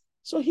ready.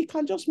 So he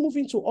can just move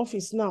into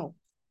office now.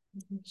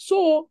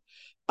 So,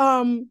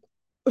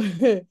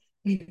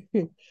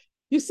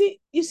 you see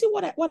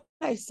what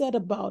I said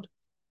about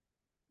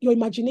your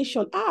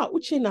imagination.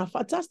 Uchenna,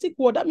 fantastic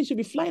word. That means you'll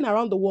be flying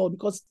around the world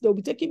because they'll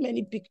be taking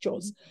many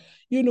pictures,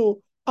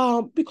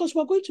 because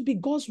we're going to be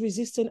God's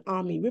resisting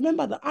army.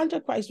 Remember, the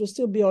Antichrist will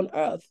still be on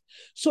earth.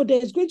 So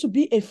there's going to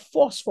be a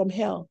force from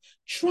hell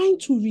trying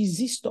to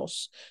resist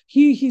us.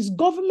 His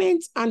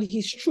government and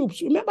his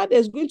troops. Remember,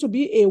 there's going to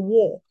be a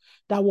war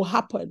that will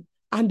happen.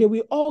 And they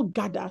will all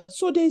gather.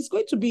 So there's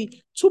going to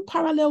be two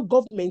parallel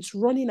governments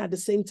running at the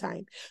same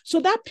time. So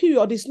that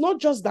period is not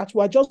just that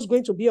we're just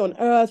going to be on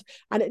earth,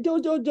 and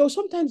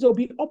sometimes there'll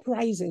be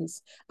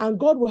uprisings, and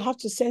God will have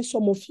to send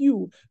some of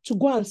you to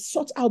go and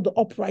sort out the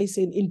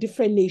uprising in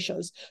different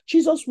nations.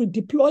 Jesus will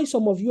deploy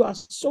some of you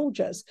as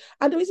soldiers.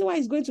 And the reason why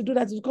he's going to do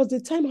that is because the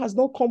time has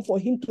not come for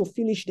him to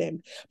finish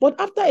them. But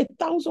after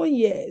 1,000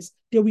 years,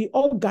 they will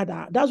all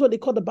gather. That's what they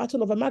call the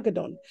Battle of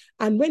Armageddon.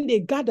 And when they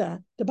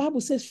gather, the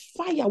Bible says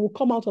fire will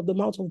come out of the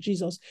mouth of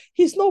Jesus.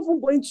 He's not even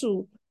going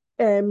to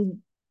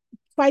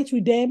fight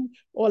with them,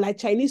 or like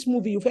Chinese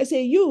movie. You first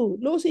say, you,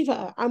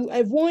 Lucifer,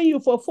 I've warned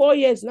you for 4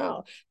 years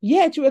now.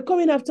 Yet you were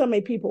coming after my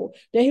people.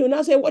 Then he will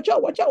now say, watch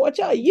out, watch out, watch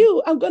out.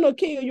 You, I'm going to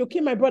kill you. You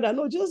kill my brother.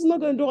 No, Jesus is not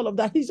going to do all of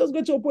that. He's just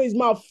going to open his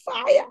mouth,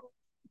 fire.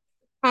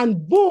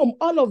 And boom,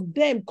 all of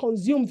them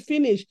consume,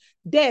 finish,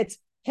 death,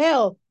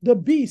 hell, the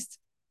beast.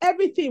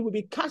 Everything will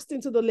be cast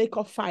into the lake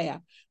of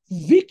fire.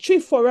 Victory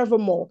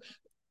forevermore.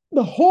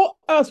 The whole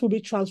earth will be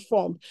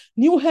transformed.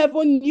 New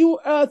heaven, new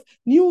earth,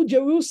 new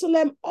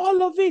Jerusalem,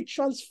 all of it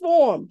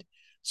transformed.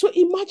 So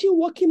imagine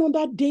working on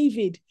that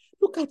David.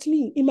 Look at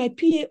me in my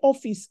PA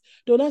office.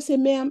 Don't I say,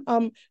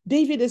 ma'am,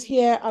 David is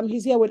here.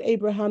 He's here with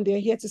Abraham. They're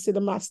here to see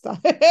the master.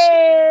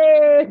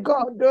 Hey,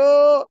 God,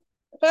 oh.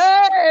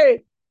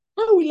 Hey,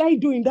 how will I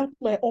do in that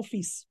my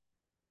office?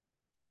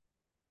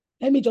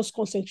 Let me just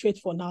concentrate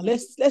for now.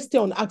 Let's stay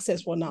on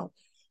access for now.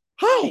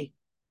 Hi,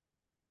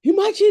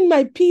 imagine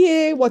my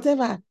PA,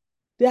 whatever.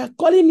 They are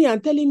calling me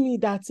and telling me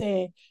that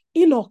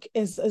Enoch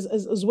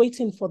is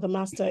waiting for the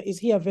master. Is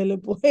he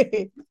available?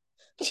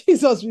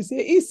 Jesus will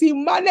say, Isi,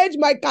 manage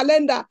my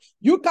calendar.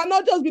 You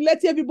cannot just be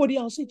letting everybody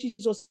else say,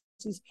 Jesus,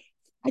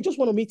 I just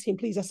want to meet him.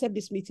 Please accept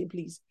this meeting,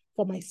 please,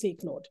 for my sake,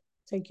 Lord.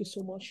 Thank you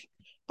so much.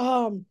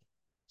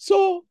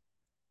 So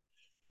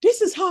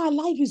this is how our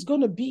life is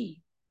going to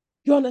be.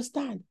 You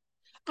understand?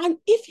 And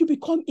if you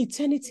become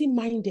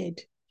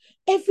eternity-minded,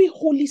 every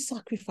holy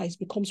sacrifice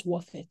becomes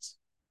worth it.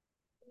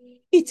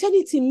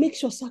 Eternity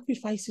makes your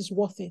sacrifices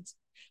worth it.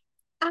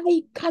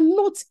 I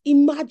cannot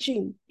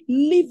imagine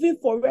living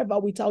forever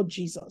without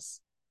Jesus.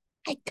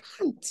 I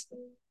can't.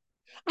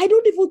 I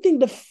don't even think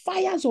the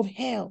fires of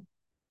hell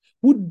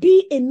would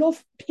be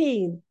enough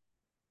pain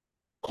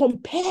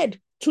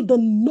compared to the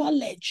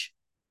knowledge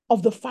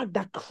of the fact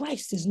that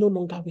Christ is no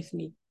longer with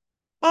me.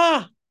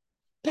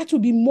 That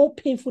would be more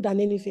painful than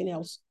anything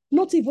else.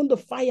 Not even the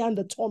fire and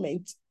the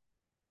torment.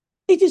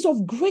 It is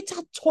of greater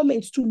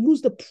torment to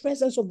lose the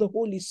presence of the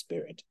Holy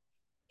Spirit.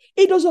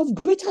 It is of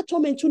greater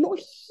torment to not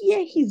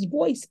hear his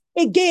voice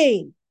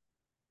again,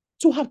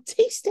 to have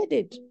tasted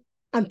it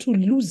and to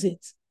lose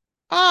it.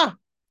 I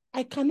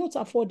cannot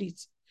afford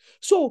it.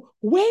 So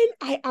when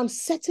I am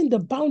setting the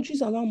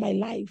boundaries around my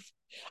life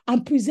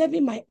and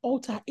preserving my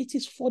altar, it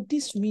is for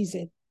this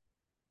reason.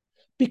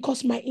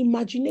 Because my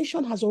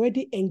imagination has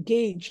already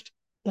engaged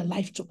the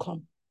life to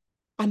come.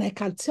 And I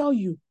can tell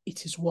you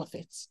it is worth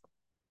it.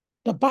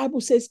 The Bible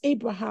says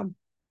Abraham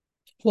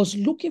was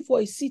looking for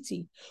a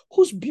city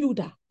whose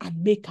builder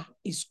and maker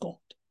is God.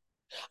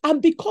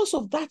 And because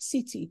of that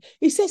city,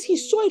 he says he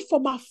saw it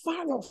from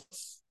afar off,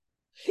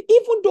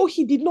 even though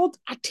he did not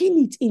attain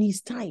it in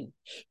his time.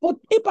 But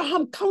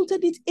Abraham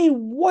counted it a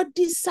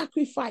worthy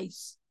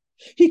sacrifice.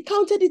 He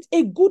counted it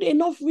a good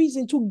enough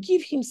reason to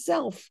give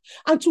himself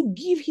and to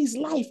give his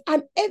life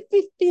and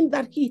everything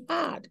that he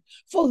had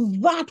for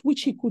that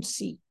which he could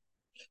see.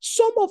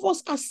 Some of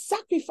us are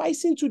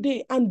sacrificing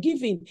today and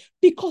giving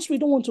because we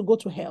don't want to go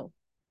to hell.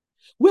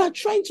 We are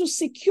trying to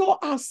secure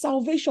our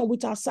salvation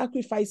with our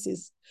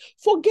sacrifices,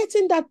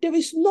 forgetting that there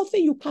is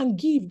nothing you can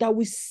give that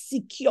will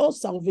secure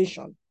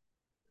salvation.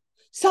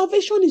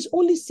 Salvation is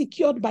only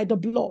secured by the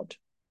blood,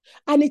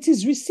 and it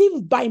is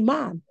received by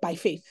man by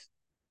faith.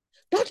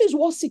 That is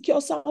what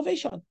secures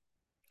salvation.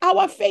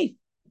 Our faith,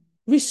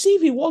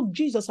 receiving what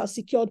Jesus has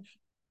secured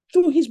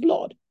through his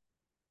blood.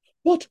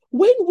 But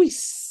when we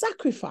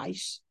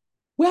sacrifice,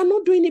 we are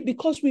not doing it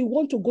because we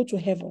want to go to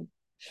heaven.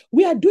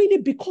 We are doing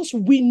it because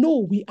we know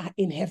we are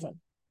in heaven.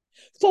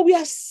 For we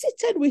are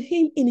seated with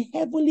him in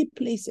heavenly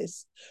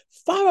places,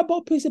 far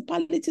above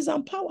principalities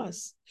and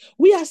powers.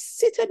 We are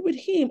seated with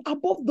him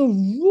above the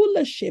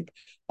rulership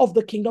of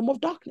the kingdom of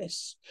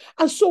darkness.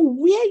 And so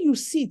where you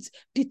sit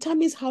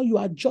determines how you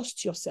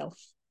adjust yourself.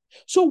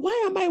 So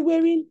why am I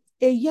wearing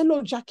a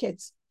yellow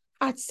jacket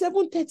at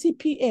 7:30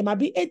 p.m.,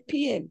 maybe 8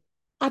 p.m.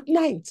 at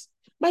night?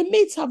 My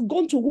mates have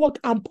gone to work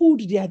and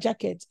pulled their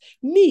jackets.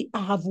 Me, I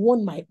have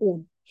worn my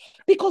own.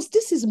 Because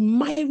this is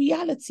my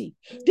reality.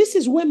 This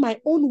is where my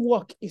own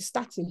work is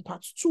starting,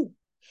 part 2.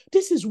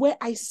 This is where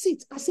I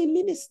sit as a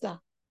minister.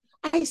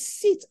 I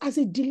sit as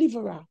a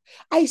deliverer.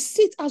 I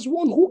sit as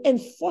one who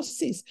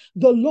enforces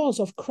the laws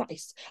of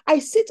Christ. I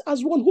sit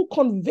as one who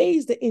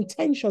conveys the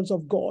intentions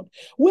of God.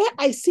 Where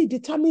I sit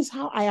determines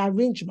how I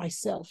arrange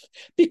myself.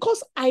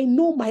 Because I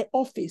know my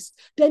office,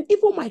 then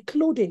even my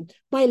clothing,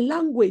 my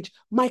language,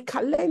 my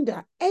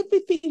calendar,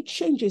 everything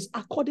changes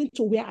according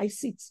to where I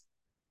sit.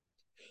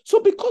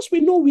 So because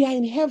we know we are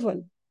in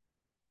heaven,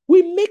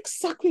 we make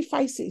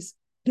sacrifices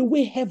the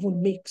way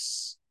heaven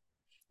makes.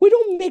 We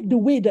don't make the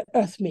way the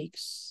earth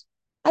makes.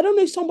 I don't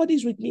know if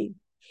somebody's with me.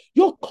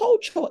 Your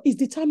culture is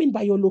determined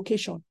by your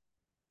location.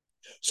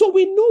 So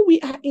we know we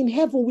are in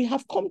heaven. We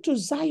have come to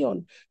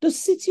Zion, the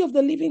city of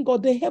the living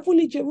God, the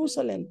heavenly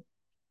Jerusalem.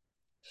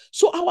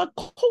 So our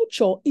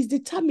culture is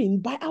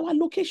determined by our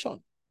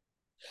location.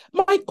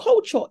 My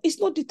culture is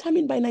not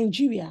determined by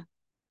Nigeria.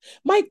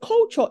 My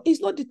culture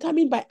is not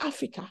determined by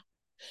Africa.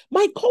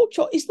 My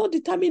culture is not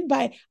determined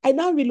by, I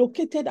now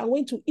relocated and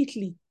went to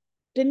Italy.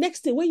 The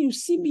next day, when you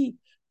see me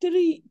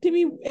three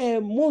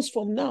months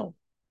from now,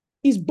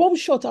 is bomb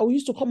shot. I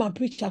used to come and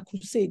preach a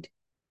crusade.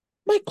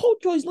 My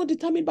culture is not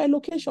determined by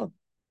location.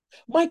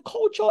 My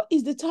culture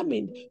is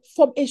determined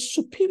from a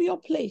superior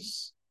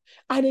place,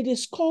 and it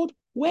is called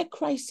where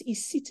Christ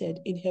is seated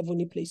in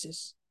heavenly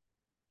places.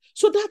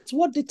 So that's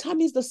what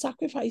determines the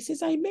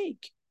sacrifices I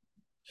make.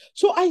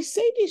 So I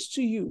say this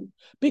to you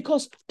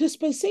because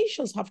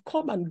dispensations have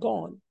come and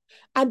gone,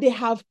 and they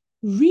have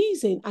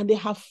risen and they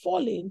have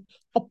fallen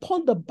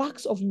upon the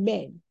backs of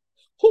men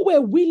who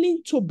were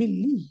willing to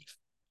believe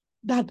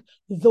that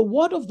the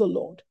word of the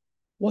Lord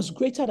was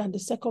greater than the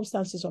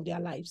circumstances of their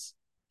lives.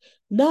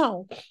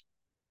 Now,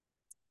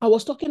 I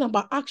was talking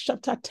about Acts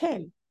chapter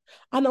 10,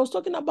 and I was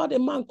talking about a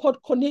man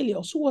called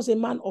Cornelius, who was a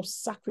man of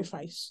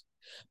sacrifice.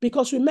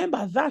 Because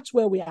remember, that's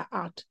where we are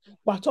at.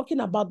 We're talking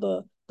about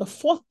the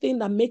fourth thing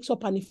that makes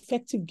up an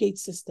effective gate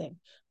system,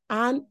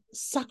 and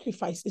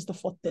sacrifice is the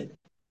fourth thing.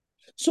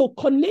 So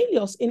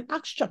Cornelius in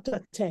Acts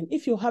chapter 10,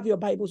 if you have your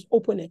Bibles,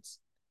 open it.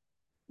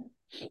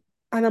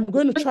 And I'm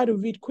going to try to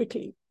read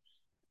quickly.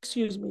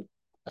 Excuse me.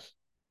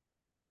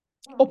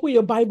 Open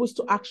your Bibles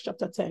to Acts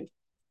chapter 10.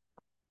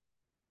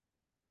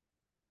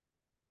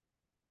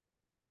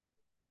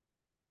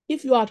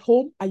 If you're at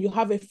home and you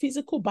have a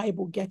physical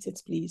Bible, get it,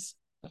 please.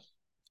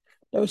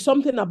 There is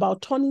something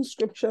about turning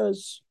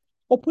scriptures,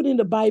 opening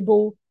the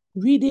Bible,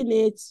 reading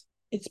it.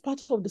 It's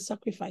part of the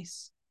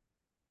sacrifice.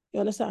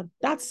 You understand?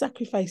 That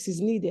sacrifice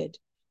is needed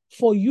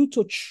for you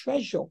to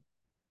treasure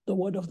the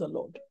word of the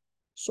Lord.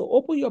 So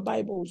open your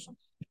Bibles.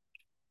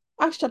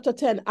 Acts chapter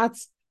 10, at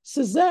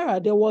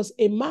Caesarea, there was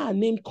a man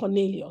named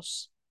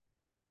Cornelius,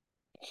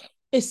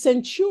 a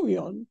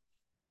centurion.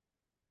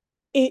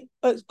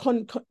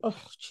 Oh,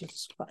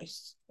 Jesus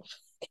Christ.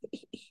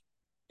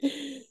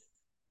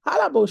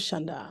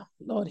 Halaboshanda,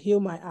 Lord, heal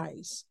my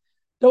eyes.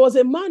 There was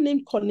a man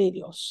named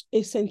Cornelius,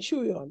 a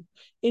centurion,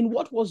 in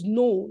what was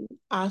known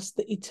as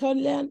the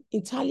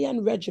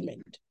Italian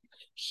regiment.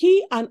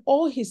 He and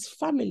all his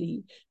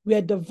family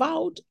were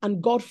devout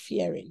and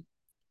God-fearing.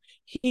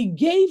 He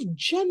gave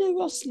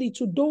generously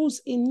to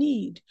those in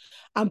need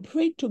and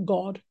prayed to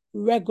God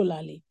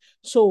regularly.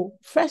 So,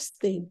 first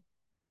thing,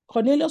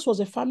 Cornelius was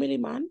a family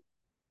man.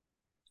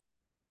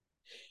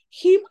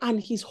 Him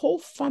and his whole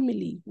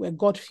family were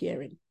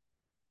God-fearing.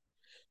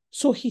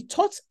 So he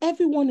taught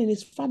everyone in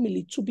his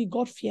family to be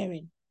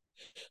God-fearing.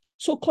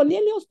 So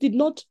Cornelius did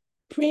not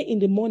pray in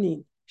the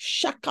morning,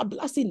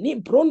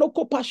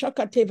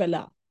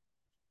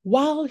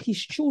 while his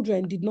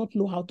children did not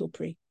know how to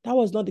pray. That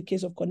was not the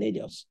case of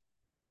Cornelius.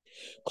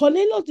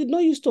 Cornelius did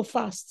not used to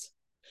fast,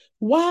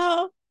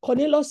 while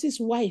Cornelius's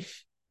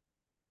wife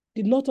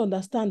did not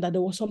understand that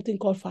there was something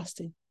called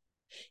fasting.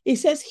 It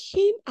says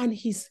him and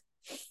his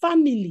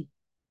family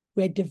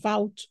were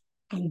devout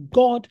and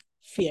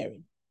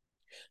God-fearing.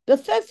 The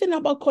third thing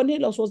about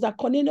Cornelius was that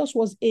Cornelius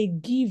was a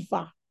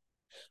giver.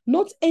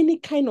 Not any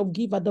kind of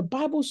giver. The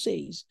Bible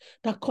says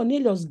that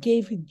Cornelius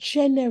gave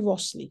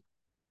generously.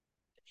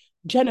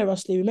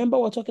 Generously. Remember,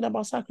 we're talking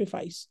about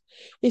sacrifice.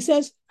 It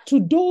says, to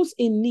those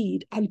in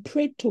need, and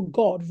prayed to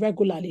God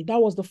regularly.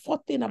 That was the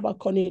fourth thing about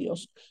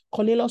Cornelius.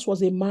 Cornelius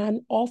was a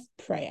man of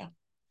prayer.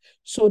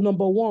 So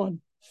number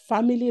one,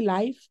 family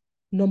life.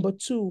 Number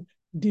two,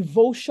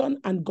 devotion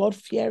and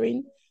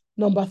God-fearing.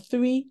 Number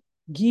three,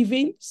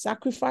 giving,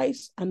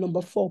 sacrifice. And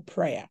number four,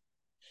 prayer.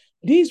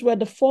 These were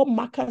the four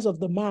markers of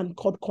the man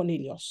called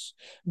Cornelius.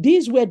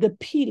 These were the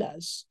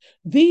pillars.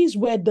 These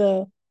were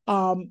the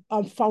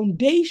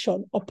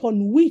foundation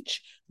upon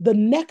which the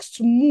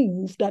next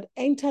move that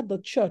entered the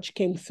church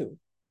came through.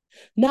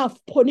 Now,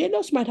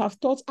 Cornelius might have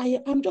thought,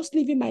 I'm just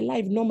living my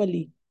life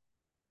normally.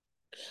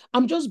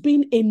 I'm just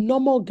being a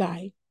normal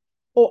guy.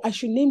 Or I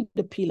should name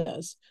the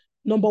pillars.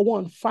 Number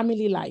one,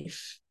 family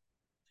life.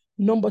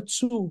 Number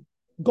two,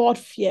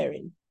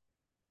 God-fearing.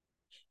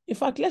 In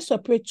fact, let's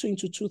separate two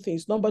into two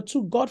things. Number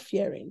two,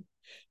 God-fearing.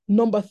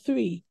 Number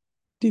three,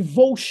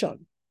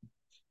 devotion.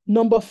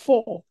 Number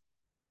four,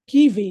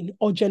 giving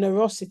or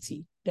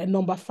generosity. Then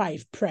number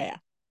 5, prayer.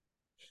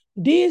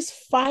 These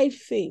 5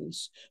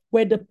 things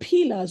were the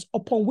pillars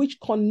upon which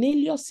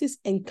Cornelius's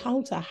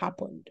encounter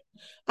happened.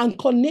 And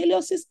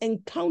Cornelius's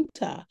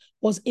encounter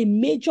was a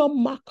major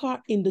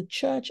marker in the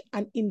church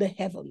and in the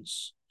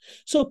heavens.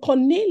 So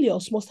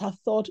Cornelius must have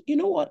thought, you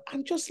know what,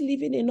 I'm just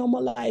living a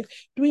normal life,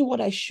 doing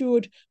what I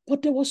should.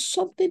 But there was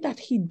something that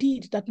he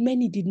did that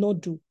many did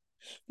not do.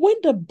 When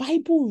the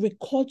Bible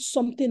records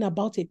something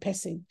about a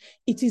person,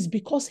 it is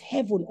because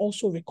heaven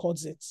also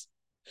records it.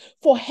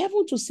 For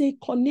heaven to say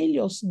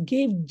Cornelius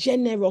gave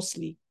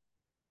generously.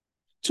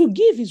 To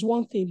give is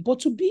one thing, but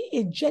to be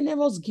a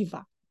generous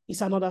giver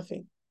is another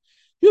thing.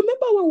 You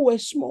remember when we were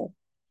small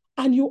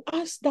and you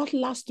asked that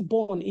last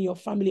born in your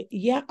family,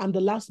 yeah, I'm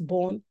the last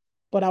born,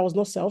 but I was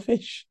not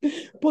selfish.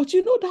 But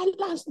you know that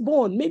last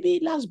born, maybe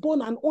last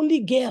born and only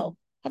girl.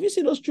 Have you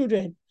seen those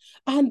children?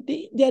 And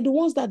they're the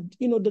ones that,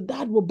 the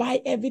dad will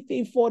buy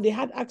everything for. They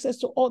had access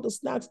to all the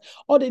snacks.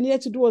 All they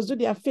needed to do was do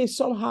their face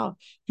somehow,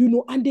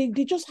 and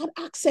they just had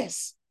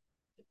access.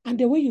 And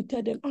the way you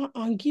tell them,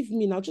 give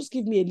me now, just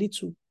give me a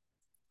little.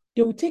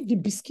 They will take the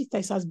biscuit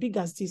that's as big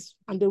as this,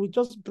 and they will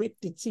just break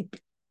the tip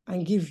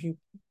and give you.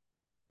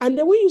 And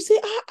then when you say,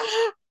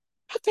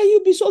 how can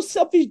you be so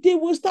selfish? They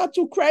will start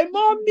to cry,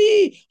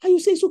 Mommy. And you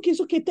say, it's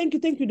okay, thank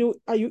you.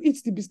 And you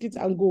eat the biscuit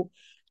and go.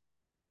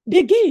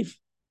 They gave,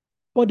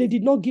 but they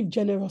did not give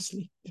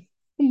generously.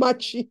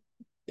 Machi.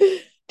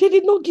 They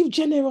did not give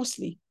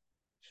generously.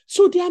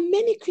 So there are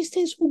many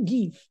Christians who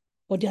give,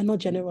 but they are not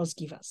generous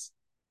givers.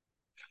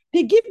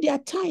 They give their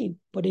time,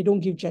 but they don't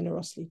give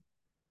generously.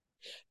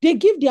 They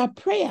give their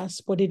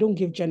prayers, but they don't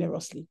give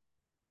generously.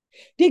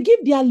 They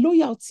give their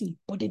loyalty,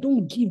 but they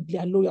don't give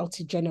their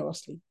loyalty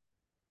generously.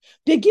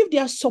 They give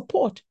their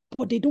support,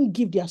 but they don't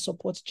give their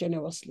support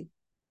generously.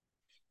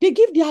 They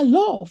give their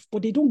love,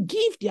 but they don't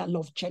give their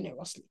love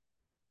generously.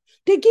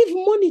 They give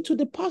money to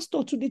the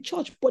pastor, to the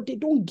church, but they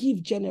don't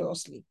give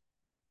generously.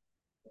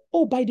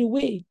 Oh, by the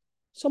way,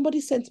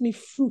 somebody sent me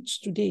fruits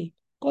today.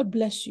 God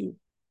bless you.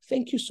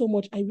 Thank you so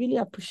much. I really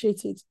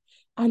appreciate it.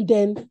 And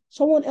then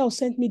someone else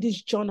sent me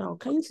this journal.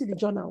 Can you see the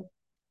journal?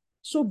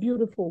 So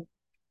beautiful.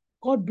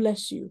 God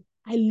bless you.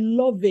 I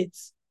love it.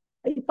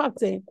 In fact,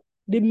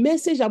 the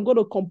message I'm going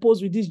to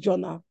compose with this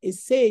journal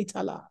is say it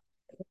aloud.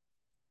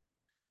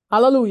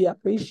 Hallelujah.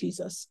 Praise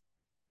Jesus.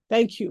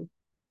 Thank you.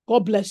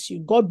 God bless you.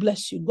 God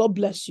bless you. God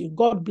bless you.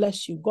 God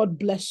bless you. God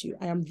bless you.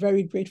 I am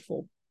very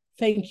grateful.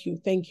 Thank you.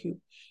 Thank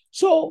you.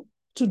 So,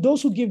 to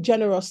those who give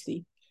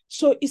generously.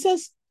 So it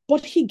says,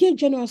 but he gave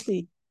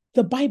generously.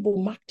 The Bible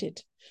marked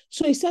it.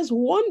 So it says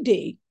one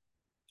day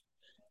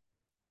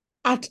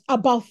at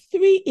about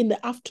 3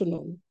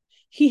 p.m,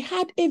 he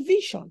had a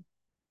vision.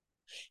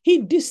 He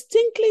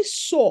distinctly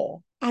saw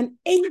an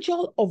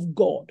angel of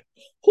God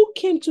who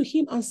came to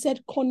him and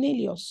said,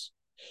 Cornelius.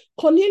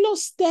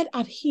 Cornelius stared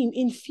at him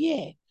in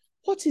fear.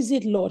 What is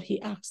it, Lord?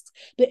 He asked.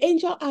 The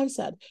angel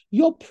answered,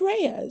 your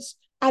prayers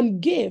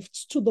and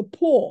gifts to the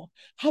poor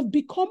have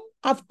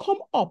come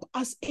up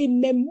as a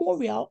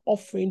memorial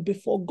offering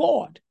before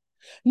God.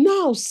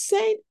 Now,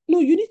 no,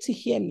 you need to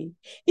hear me.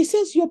 It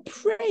says your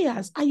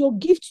prayers and your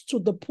gifts to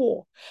the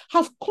poor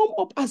have come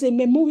up as a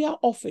memorial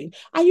offering.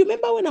 And you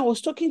remember when I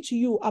was talking to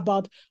you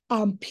about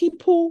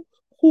people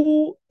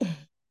who,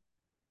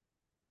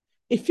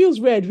 it feels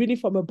weird reading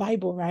from a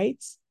Bible,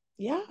 right?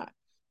 Yeah,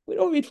 we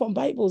don't read from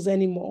Bibles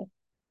anymore,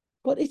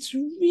 but it's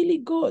really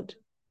good,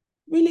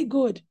 really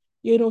good.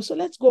 So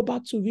let's go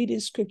back to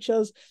reading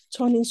scriptures,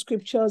 turning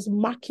scriptures,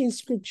 marking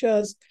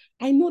scriptures.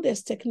 I know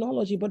there's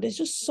technology, but there's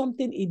just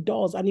something it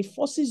does, and it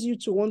forces you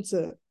to want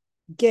to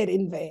get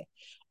in there.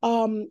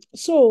 It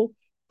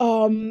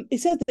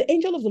says the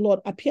angel of the Lord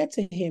appeared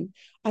to him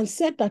and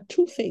said that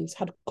 2 things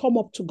had come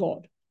up to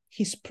God: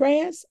 his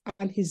prayers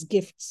and his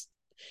gifts.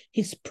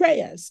 His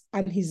prayers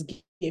and his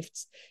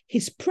gifts.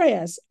 His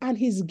prayers and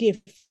his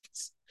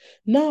gifts.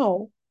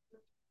 Now,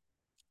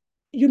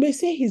 you may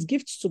say his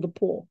gifts to the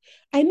poor.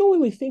 I know when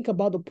we think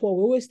about the poor,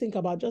 we always think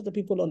about just the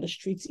people on the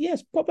streets.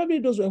 Yes, probably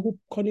those were who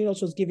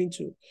Cornelius was giving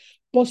to.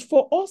 But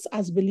for us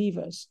as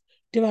believers,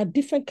 there are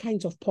different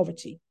kinds of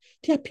poverty.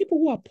 There are people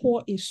who are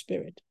poor in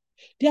spirit.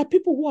 There are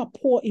people who are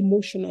poor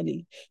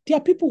emotionally. There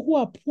are people who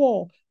are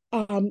poor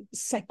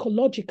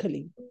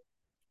psychologically.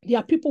 There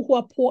are people who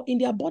are poor in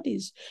their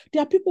bodies.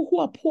 There are people who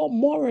are poor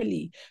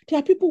morally. There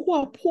are people who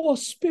are poor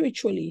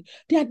spiritually.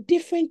 There are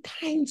different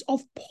kinds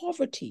of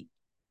poverty.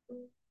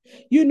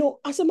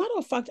 As a matter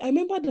of fact, I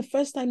remember the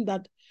first time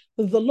that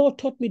the Lord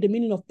taught me the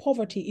meaning of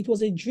poverty. It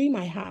was a dream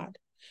I had.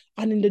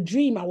 And in the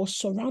dream, I was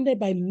surrounded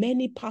by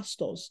many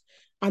pastors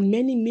and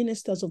many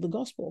ministers of the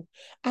gospel.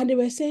 And they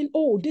were saying,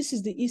 oh, this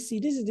is the Isi,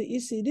 this is the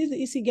Isi, this is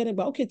the Isi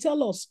Igenegba. Okay,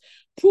 tell us,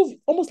 prove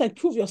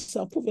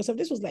yourself.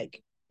 This was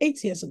like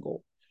 8 years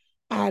ago,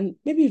 and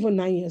maybe even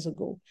 9 years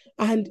ago.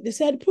 And they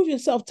said, prove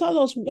yourself, tell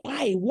us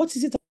why, what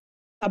is it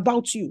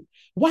about you?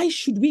 Why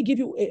should we give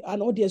you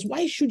an audience?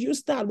 Why should you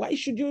stand? Why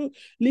should you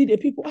lead a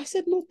people? I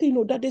said, nothing,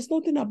 no, that there's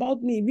nothing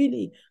about me,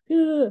 really.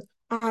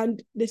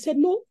 And they said,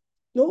 no,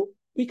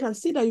 we can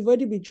see that you've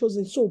already been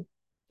chosen. So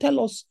tell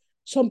us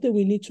something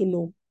we need to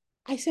know.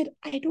 I said,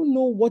 I don't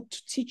know what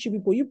to teach you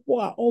people. You people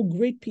are all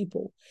great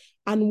people.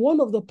 And one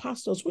of the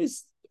pastors, who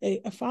is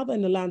a father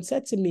in the land,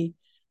 said to me,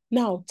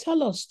 now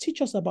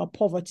teach us about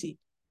poverty.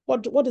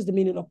 What is the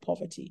meaning of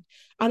poverty?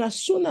 And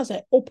as soon as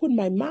I opened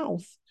my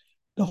mouth,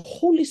 the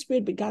Holy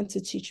Spirit began to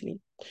teach me.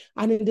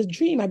 And in the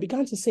dream, I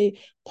began to say,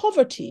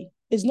 poverty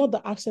is not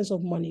the absence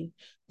of money.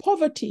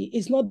 Poverty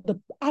is not the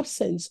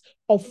absence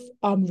of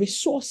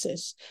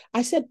resources.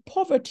 I said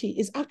poverty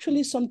is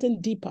actually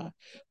something deeper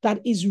that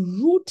is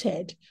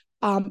rooted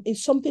in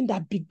something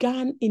that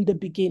began in the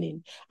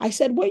beginning. I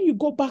said, when you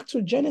go back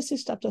to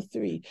Genesis chapter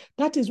 3,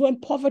 that is when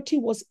poverty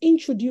was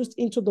introduced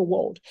into the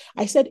world.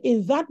 I said,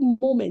 in that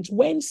moment,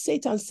 when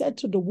Satan said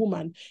to the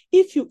woman,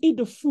 if you eat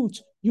the fruit,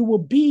 you will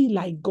be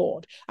like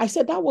God. I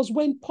said that was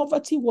when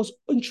poverty was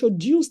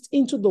introduced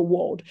into the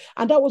world.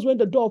 And that was when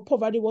the door of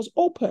poverty was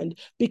opened,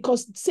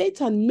 because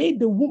Satan made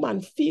the woman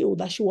feel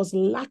that she was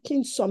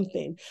lacking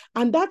something.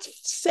 And that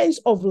sense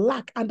of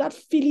lack and that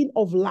feeling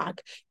of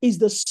lack is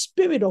the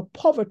spirit of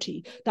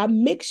poverty that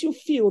makes you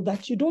feel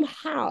that you don't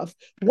have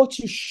what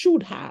you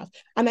should have.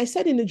 And I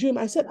said in the dream,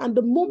 I said, and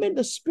the moment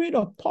the spirit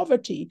of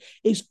poverty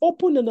is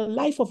opened in the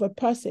life of a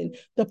person,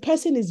 the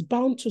person is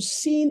bound to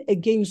sin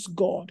against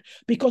God,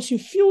 because you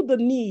feel the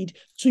need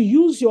to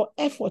use your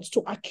efforts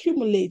to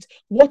accumulate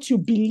what you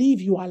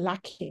believe you are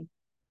lacking.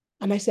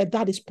 And I said,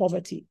 that is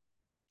poverty.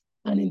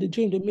 And in the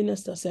dream, the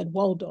minister said,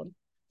 well done.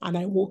 And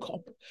I woke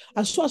up.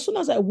 And so as soon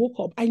as I woke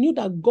up, I knew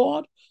that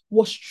God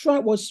was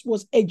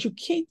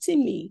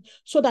educating me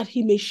so that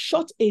he may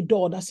shut a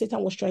door that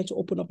Satan was trying to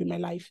open up in my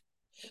life.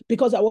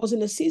 Because I was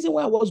in a season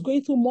where I was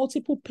going through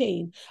multiple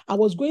pain. I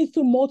was going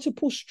through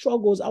multiple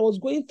struggles. I was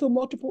going through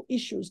multiple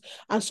issues.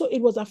 And so it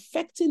was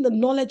affecting the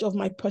knowledge of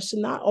my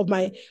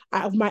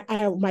of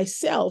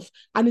myself.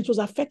 And it was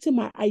affecting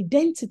my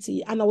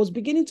identity. And I was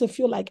beginning to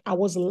feel like I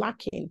was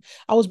lacking.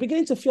 I was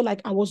beginning to feel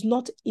like I was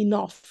not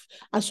enough.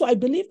 And so I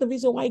believe the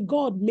reason why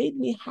God made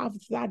me have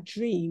that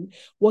dream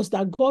was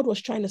that God was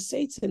trying to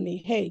say to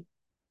me, hey,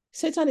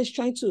 Satan is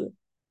trying to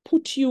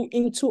put you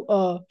into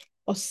a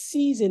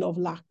season of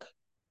lack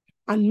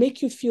and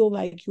make you feel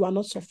like you are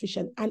not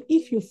sufficient. And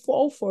if you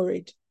fall for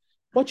it,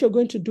 what you're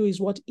going to do is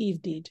what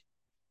Eve did.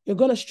 You're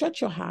going to stretch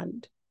your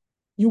hand.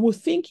 You will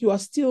think you are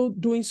still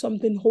doing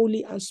something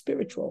holy and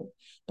spiritual,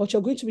 but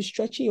you're going to be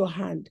stretching your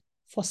hand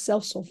for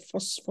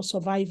for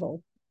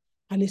survival.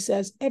 And it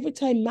says, every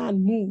time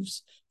man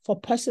moves for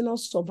personal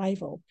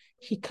survival,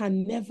 he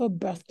can never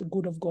birth the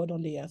good of God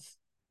on the earth.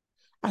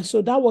 And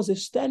so that was a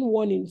stern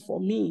warning for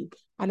me.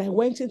 And I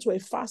went into a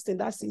fast in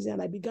that season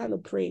and I began to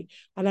pray.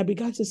 And I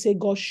began to say,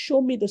 God,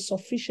 show me the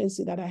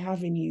sufficiency that I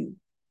have in you,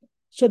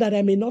 so that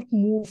I may not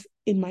move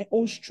in my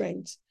own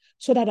strength,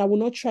 so that I will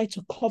not try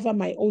to cover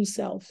my own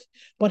self,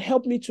 but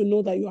help me to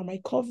know that you are my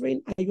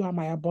covering and you are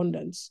my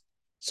abundance.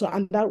 So,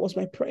 and that was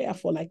my prayer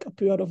for like a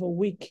period of a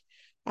week,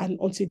 and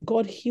until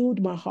God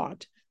healed my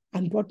heart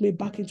and brought me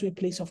back into a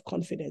place of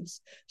confidence.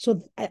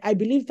 So I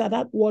believe that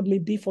that word may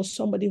be for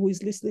somebody who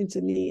is listening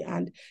to me,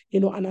 and,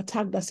 an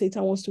attack that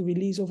Satan wants to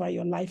release over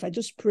your life. I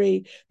just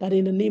pray that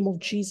in the name of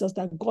Jesus,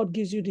 that God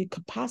gives you the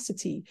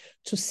capacity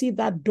to see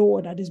that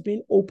door that is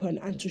being opened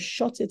and to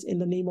shut it in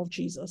the name of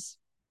Jesus.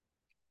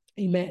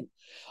 Amen.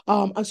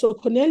 And so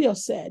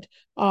Cornelius said,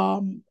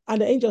 and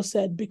the angel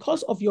said,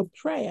 because of your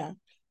prayer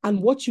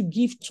and what you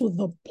give to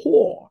the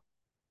poor,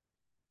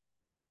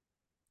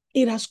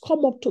 it has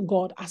come up to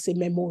God as a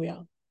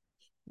memorial.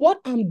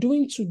 What I'm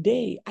doing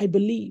today, I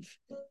believe,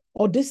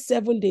 or this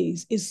 7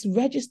 days, is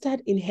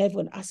registered in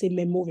heaven as a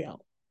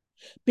memorial,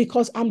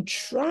 because I'm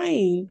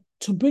trying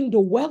to bring the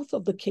wealth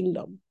of the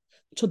kingdom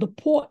to the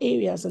poor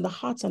areas in the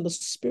hearts and the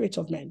spirit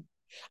of men.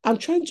 I'm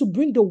trying to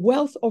bring the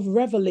wealth of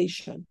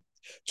revelation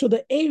to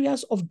the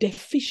areas of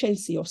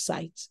deficiency of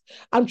sight.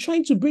 I'm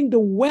trying to bring the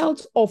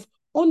wealth of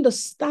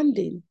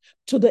understanding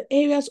to the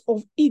areas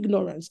of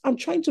ignorance. I'm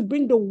trying to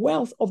bring the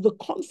wealth of the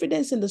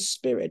confidence in the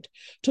spirit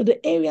to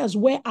the areas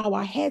where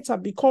our heads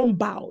have become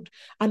bowed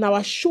and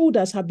our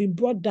shoulders have been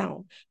brought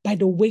down by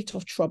the weight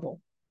of trouble.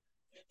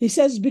 He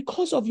says,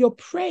 because of your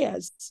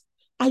prayers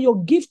and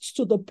your gifts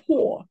to the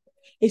poor,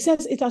 he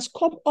says it has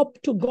come up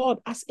to God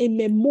as a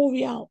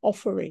memorial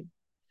offering.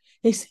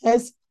 He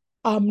says,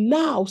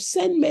 now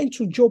send men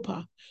to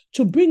Joppa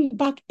to bring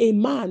back a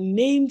man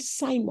named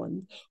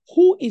Simon,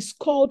 who is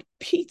called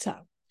Peter.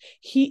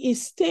 He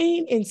is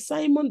staying in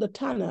Simon the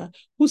tanner,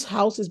 whose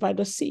house is by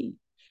the sea.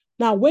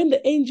 Now, when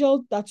the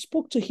angel that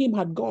spoke to him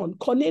had gone,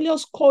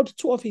 Cornelius called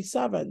 2 of his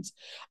servants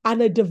and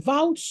a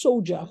devout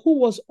soldier who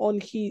was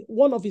on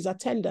one of his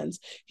attendants.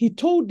 He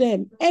told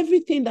them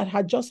everything that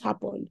had just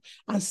happened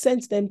and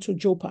sent them to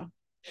Joppa.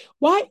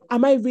 Why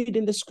am I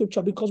reading the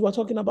scripture? Because we're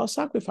talking about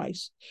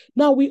sacrifice.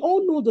 Now, we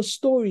all know the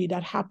story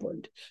that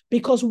happened,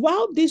 because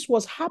while this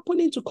was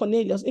happening to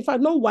Cornelius, if I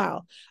know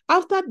while,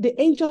 after the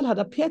angel had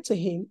appeared to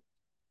him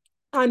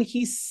and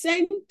he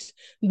sent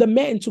the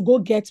men to go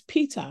get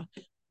Peter,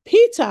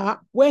 Peter,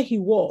 where he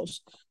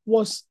was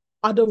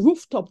at the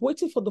rooftop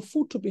waiting for the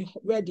food to be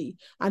ready,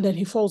 and then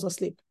he falls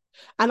asleep.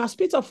 And as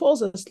Peter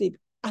falls asleep,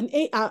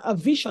 a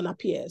vision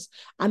appears.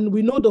 And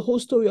we know the whole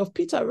story of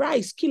Peter,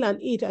 rise, kill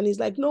and eat. And he's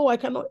like, no, I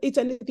cannot eat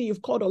anything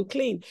you've called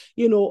unclean.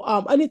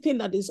 Anything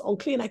that is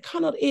unclean, I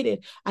cannot eat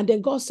it. And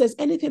then God says,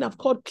 anything I've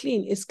called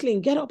clean is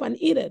clean. Get up and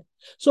eat it.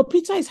 So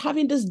Peter is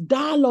having this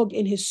dialogue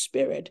in his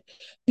spirit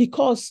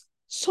because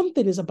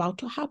something is about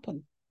to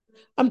happen.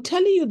 I'm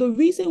telling you, the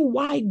reason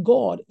why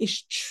God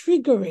is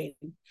triggering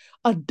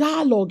a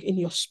dialogue in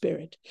your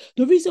spirit,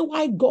 the reason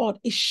why God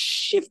is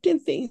shifting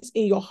things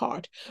in your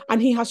heart,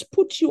 and he has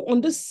put you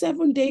on this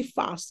 7-day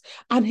fast,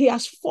 and he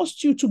has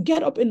forced you to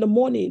get up in the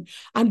morning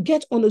and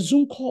get on a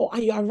Zoom call,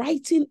 and you are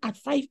writing at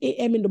 5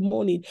 a.m. in the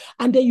morning,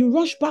 and then you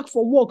rush back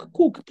from work,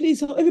 cook,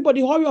 please,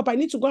 everybody hurry up, I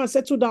need to go and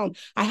settle down,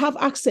 I have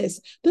access.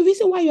 The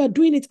reason why you are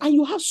doing it, and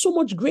you have so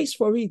much grace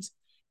for it,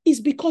 is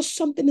because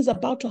something is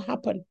about to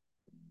happen.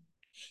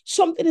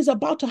 Something is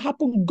about to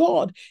happen.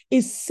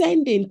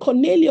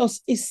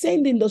 Cornelius is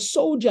sending the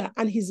soldier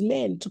and his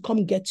men to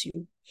come get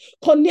you.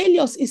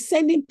 Cornelius is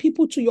sending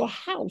people to your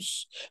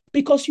house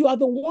because you are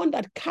the one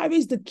that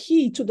carries the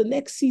key to the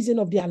next season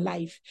of their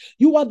life.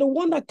 You are the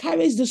one that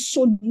carries the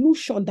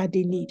solution that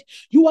they need.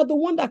 You are the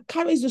one that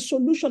carries the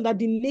solution that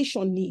the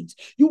nation needs.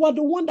 You are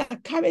the one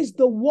that carries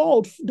the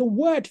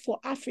word for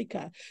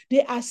Africa.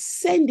 They are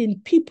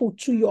sending people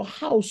to your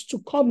house to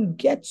come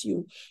get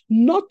you,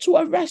 not to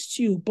arrest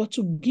you, but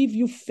to give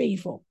you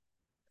favor.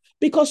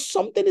 Because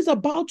something is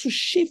about to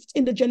shift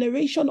in the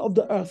generation of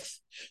the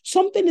earth.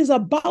 Something is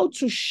about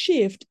to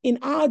shift in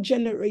our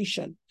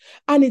generation.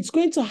 And it's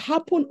going to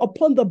happen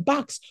upon the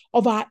backs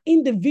of our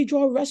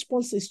individual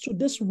responses to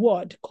this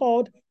word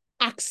called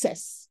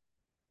access.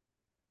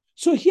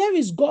 So here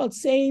is God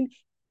saying,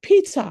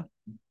 Peter,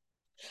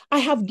 I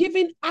have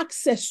given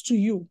access to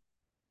you.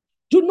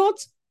 Do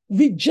not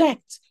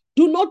reject,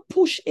 do not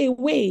push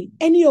away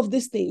any of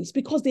these things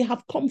because they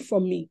have come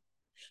from me.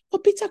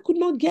 But Peter could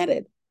not get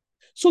it.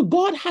 So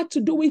God had to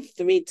do it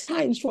 3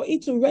 times for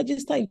it to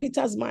register in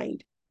Peter's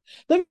mind.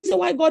 The reason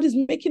why God is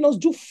making us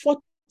do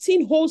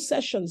 14 whole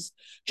sessions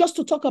just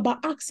to talk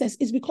about access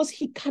is because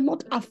he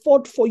cannot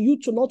afford for you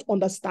to not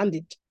understand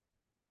it.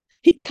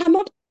 He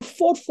cannot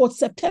afford for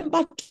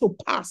September to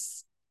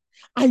pass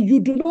and you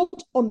do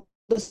not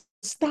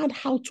understand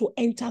how to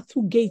enter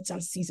through gates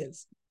and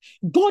seasons.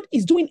 God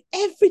is doing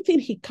everything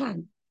he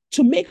can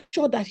to make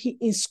sure that he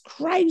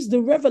inscribes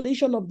the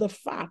revelation of the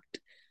fact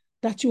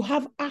that you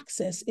have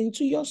access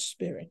into your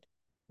spirit.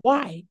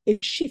 Why? A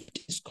shift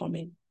is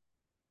coming.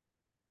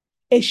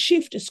 A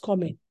shift is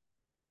coming.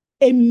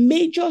 A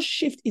major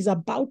shift is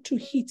about to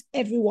hit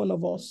every one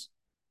of us.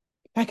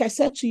 Like I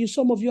said to you,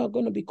 some of you are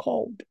going to be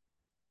called.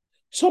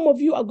 Some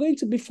of you are going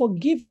to be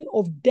forgiven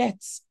of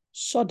debts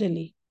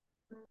suddenly.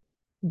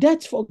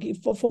 Debts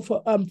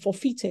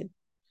forfeited.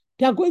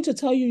 They are going to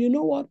tell you, you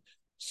know what?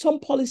 Some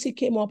policy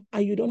came up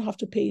and you don't have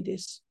to pay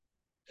this.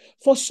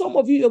 For some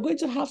of you, you're going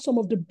to have some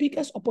of the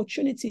biggest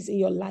opportunities in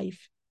your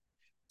life.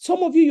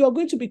 Some of you, you're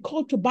going to be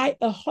called to buy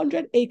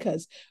 100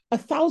 acres,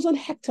 1,000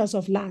 hectares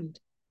of land.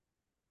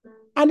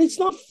 And it's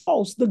not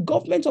false. The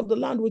government of the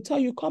land will tell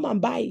you, come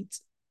and buy it.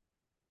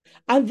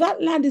 And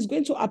that land is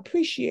going to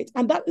appreciate,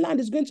 and that land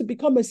is going to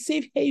become a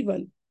safe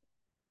haven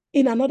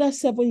in another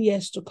 7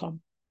 years to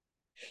come.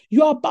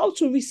 You're about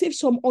to receive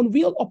some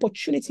unreal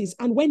opportunities.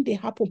 And when they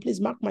happen, please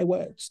mark my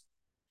words.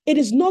 It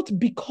is not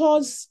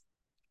because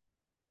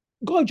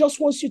God just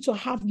wants you to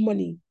have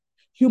money.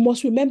 You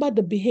must remember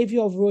the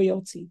behavior of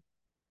royalty.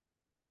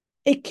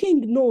 A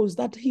king knows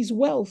that his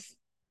wealth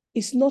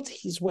is not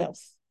his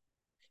wealth.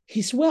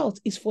 His wealth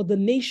is for the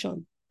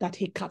nation that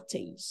he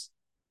captains.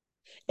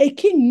 A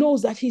king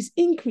knows that his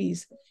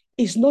increase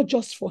is not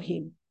just for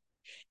him.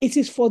 It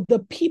is for the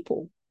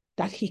people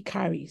that he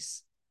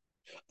carries.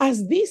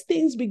 As these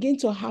things begin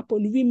to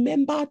happen,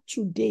 remember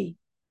today.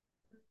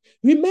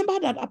 Remember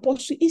that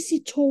Apostle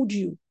Isi told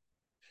you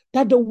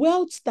that the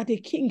wealth that a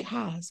king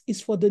has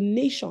is for the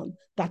nation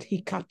that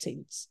he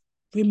captains.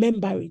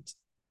 Remember it.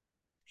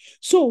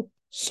 So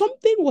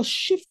something was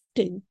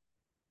shifting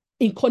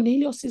in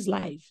Cornelius's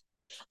life,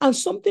 and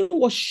something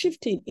was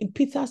shifting in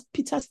Peter's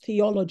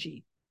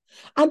theology.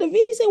 And the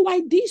reason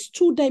why these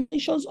 2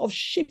 dimensions of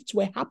shifts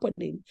were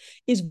happening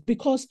is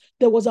because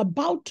there was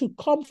about to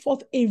come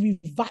forth a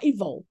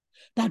revival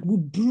that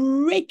would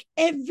break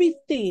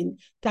everything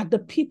that the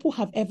people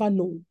have ever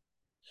known.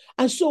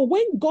 And so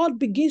when God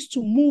begins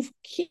to move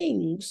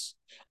kings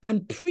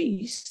and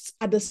priests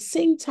at the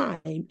same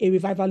time, a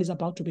revival is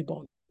about to be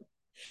born.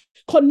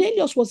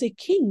 Cornelius was a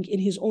king in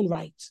his own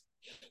right.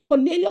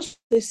 Cornelius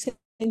was a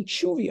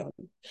centurion,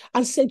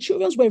 and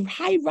centurions were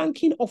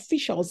high-ranking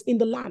officials in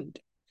the land.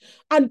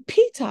 And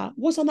Peter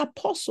was an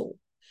apostle,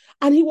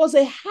 and he was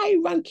a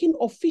high-ranking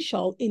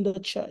official in the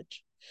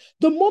church.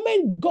 The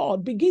moment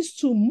God begins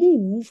to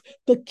move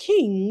the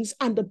kings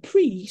and the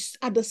priests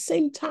at the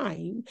same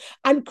time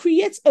and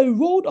creates a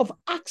road of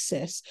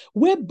access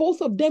where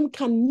both of them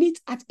can meet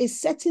at a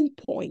certain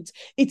point,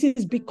 it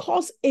is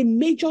because a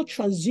major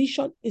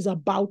transition is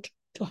about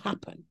to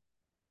happen.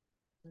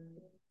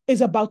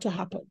 Is about to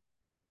happen.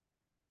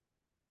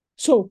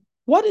 So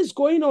what is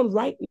going on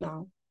right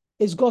now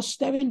is God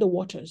stirring the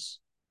waters.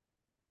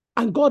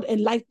 and God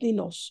enlightening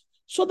us,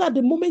 so that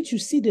the moment you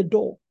see the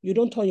door, you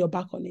don't turn your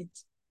back on it.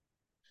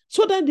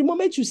 So that the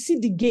moment you see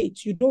the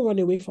gate, you don't run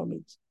away from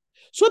it.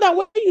 So that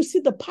when you see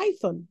the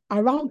python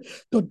around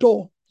the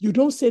door, you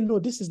don't say, no,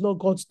 this is not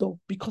God's door,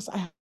 because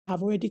I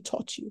have already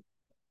taught you.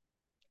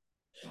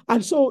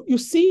 And so you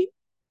see,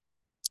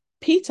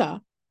 Peter,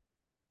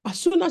 as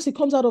soon as he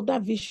comes out of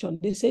that vision,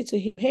 they say to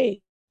him,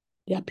 hey,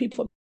 there are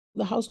people from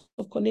the house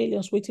of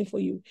Cornelius waiting for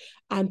you.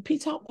 And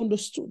Peter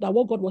understood that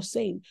what God was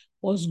saying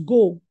was,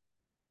 go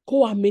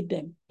and meet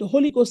them. The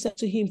Holy Ghost said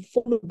to him,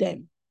 follow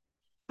them.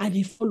 And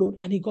he followed,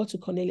 and he got to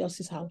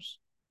Cornelius' house.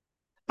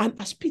 And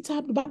as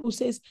Peter, the Bible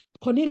says,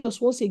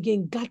 Cornelius once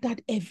again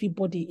gathered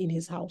everybody in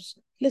his house.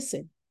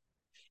 Listen,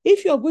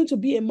 if you're going to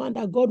be a man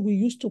that God will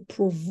use to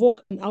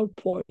provoke an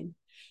outpouring,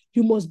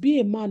 you must be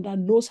a man that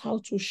knows how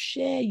to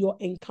share your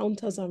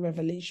encounters and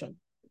revelation.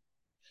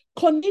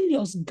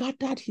 Cornelius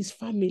gathered his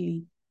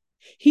family.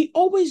 He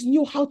always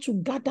knew how to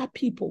gather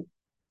people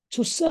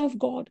to serve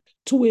God,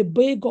 to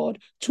obey God,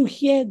 to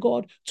hear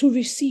God, to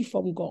receive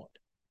from God.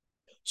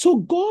 So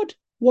God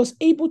was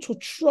able to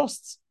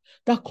trust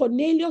that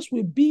Cornelius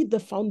will be the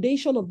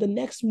foundation of the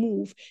next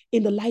move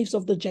in the lives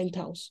of the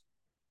Gentiles,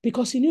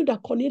 because he knew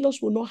that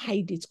Cornelius will not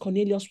hide it,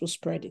 Cornelius will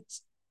spread it.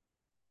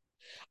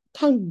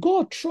 Can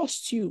God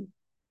trust you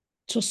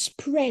to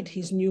spread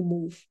his new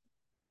move?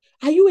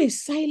 Are you a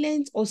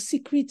silent or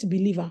secret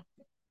believer?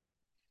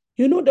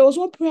 You know, there was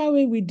one prayer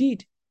we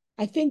did,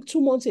 I think 2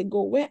 months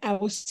ago, where I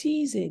was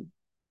teasing.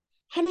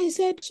 And I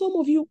said, some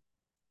of you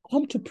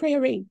come to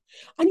prayer rain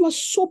and you are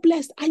so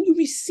blessed and you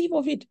receive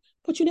of it,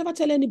 but you never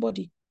tell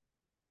anybody.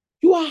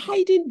 You are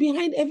hiding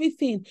behind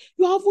everything.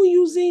 You are even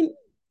using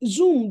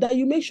Zoom that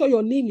you make sure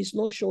your name is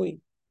not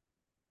showing.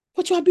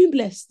 But you are being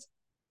blessed.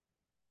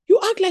 You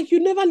act like you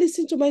never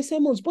listen to my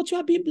sermons, but you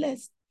are being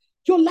blessed.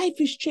 Your life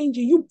is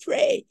changing. You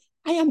pray.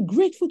 I am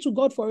grateful to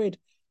God for it.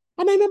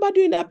 And I remember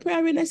doing that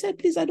prayer and I said,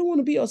 please, I don't want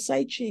to be your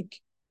side chick.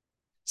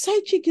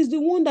 Side chick is the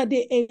one that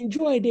they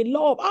enjoy, they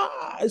love,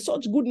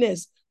 such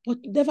goodness, but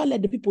never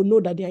let the people know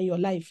that they are in your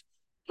life.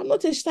 I'm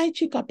not a side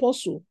chick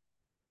apostle.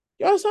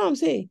 You understand what I'm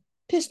saying?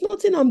 There's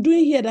nothing I'm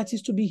doing here that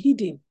is to be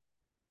hidden.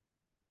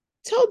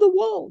 Tell the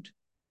world.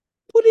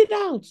 Put it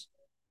out.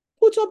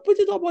 Put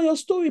it up on your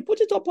story.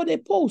 Put it up on a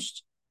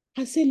post.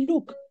 And say,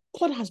 look,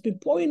 God has been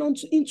pouring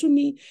into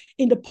me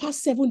in the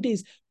past 7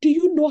 days. Do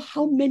you know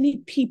how many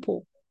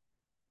people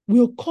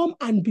will come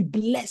and be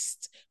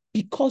blessed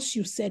because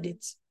you said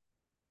it?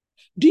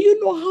 Do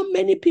you know how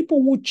many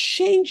people will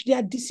change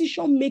their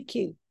decision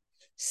making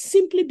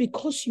simply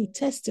because you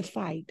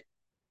testified?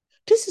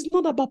 This is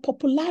not about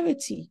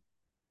popularity.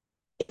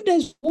 If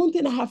there's one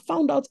thing I have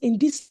found out in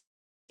this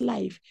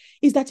life,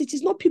 is that it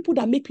is not people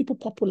that make people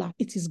popular,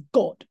 it is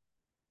God.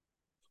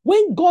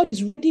 When God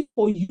is ready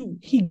for you,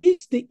 he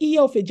gives the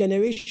ear of a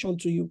generation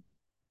to you.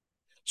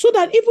 So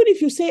that even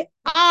if you say,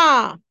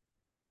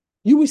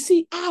 you will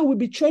see, will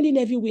be trending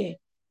everywhere.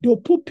 They'll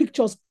put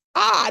pictures,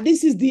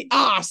 this is the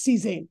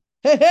season.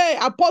 Hey,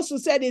 Apostle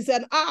said it's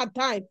an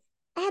time.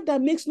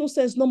 That makes no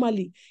sense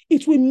normally.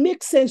 It will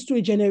make sense to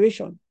a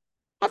generation.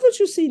 Haven't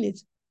you seen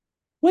it?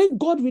 When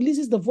God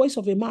releases the voice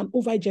of a man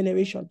over a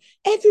generation,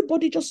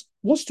 everybody just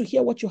wants to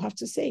hear what you have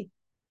to say.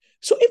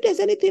 So if there's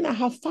anything I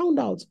have found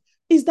out,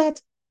 is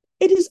that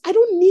I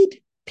don't need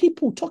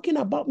people talking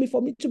about me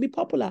for me to be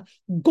popular.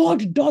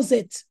 God does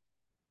it.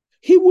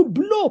 He will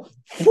blow,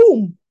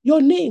 boom,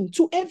 your name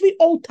to every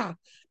altar,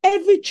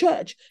 every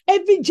church,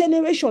 every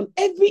generation,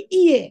 every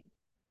ear.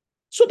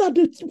 So that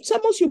the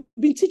sermons you've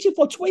been teaching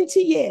for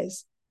 20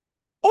 years,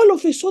 all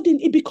of a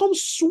sudden it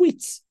becomes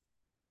sweet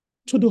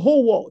to the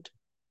whole world.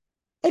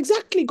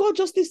 Exactly. God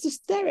just needs to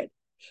stir it.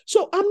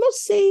 So I'm not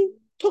saying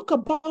talk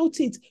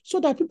about it so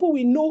that people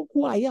will know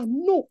who I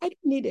am. No, I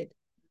don't need it.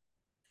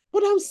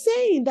 But I'm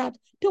saying that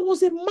there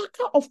was a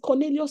marker of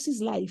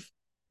Cornelius's life.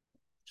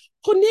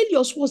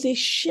 Cornelius was a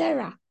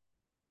sharer.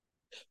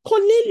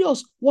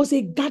 Cornelius was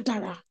a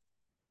gatherer.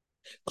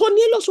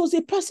 Cornelius was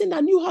a person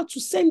that knew how to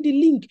send the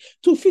link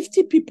to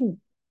 50 people.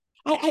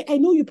 I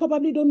know you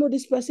probably don't know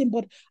this person,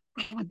 but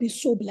I have been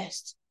so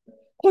blessed.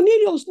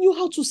 Cornelius knew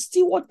how to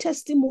steward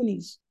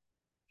testimonies.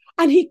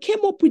 And he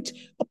came up with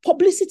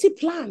publicity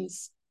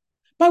plans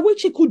by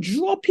which he could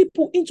draw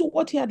people into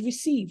what he had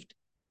received.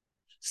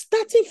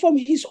 Starting from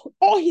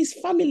all his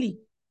family.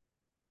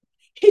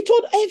 He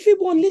told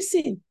everyone,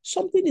 listen,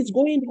 something is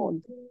going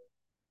on.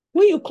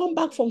 When you come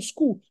back from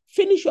school,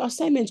 finish your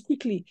assignments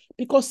quickly,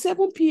 because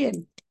 7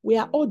 p.m., we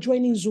are all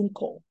joining Zoom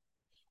call.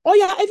 Oh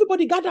yeah,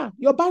 everybody gather,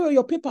 your biro,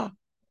 your paper.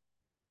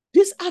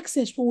 This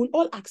access, we will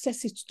all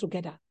access it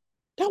together.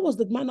 That was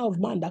the manner of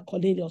man that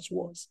Cornelius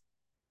was.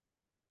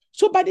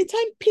 So by the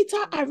time Peter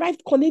arrived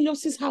at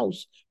Cornelius'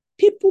 house,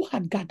 people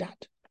had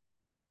gathered.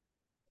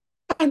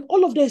 And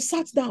all of them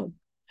sat down.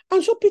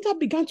 And so Peter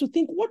began to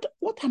think,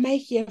 what am I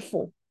here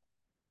for?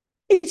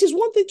 It is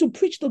one thing to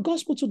preach the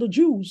gospel to the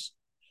Jews,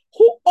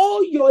 who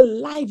all your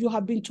life you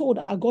have been told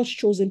are God's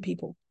chosen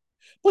people.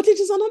 But it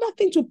is another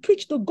thing to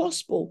preach the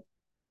gospel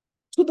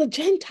to the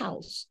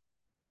Gentiles.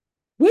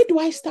 Where do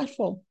I start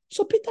from?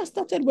 So Peter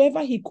started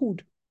wherever he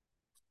could.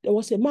 there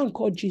was a man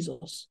called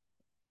Jesus.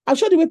 I'm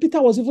sure the way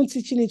Peter was even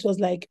teaching it was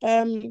like,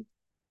 yeah,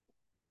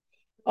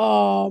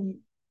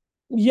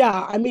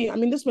 I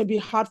mean, this may be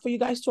hard for you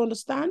guys to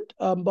understand,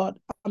 but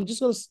I'm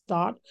just gonna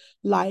start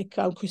like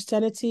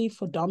Christianity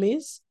for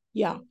Dummies.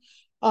 Yeah.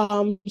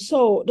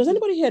 So does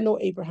anybody here know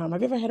Abraham?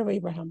 Have you ever heard of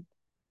Abraham?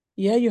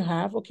 Yeah, you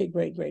have. Okay,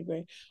 great, great,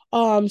 great.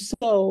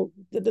 So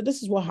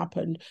this is what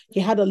happened. He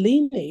had a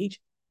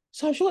lineage.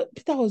 So I'm sure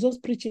Peter was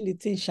just preaching the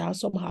thing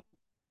somehow.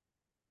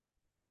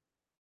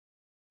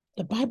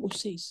 The Bible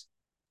says,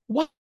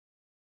 while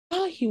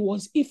he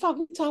was, in fact,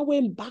 Peter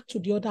went back to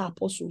the other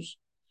apostles.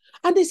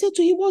 And they said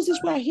to him, what's this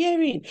we're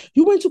hearing?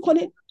 You went to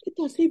connect.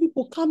 Peter said,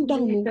 people, calm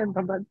down.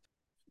 No?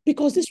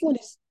 Because this one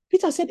is,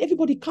 Peter said,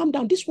 everybody calm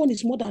down. This one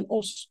is more than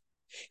us.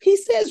 He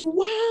says,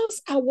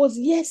 whilst I was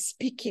yet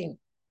speaking,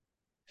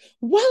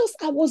 whilst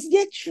I was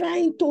yet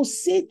trying to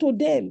say to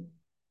them,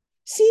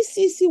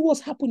 see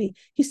what's happening.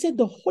 He said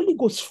the Holy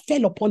Ghost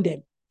fell upon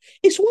them.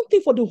 It's one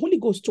thing for the Holy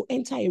Ghost to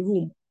enter a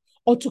room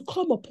or to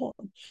come upon,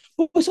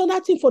 but it's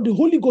another thing for the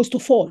Holy Ghost to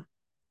fall.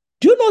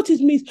 Do you know what it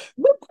means?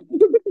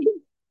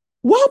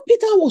 While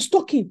Peter was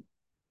talking,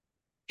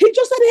 he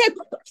just said,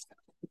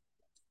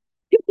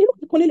 he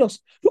looked at Cornelius,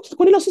 looked at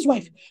Cornelius'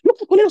 wife,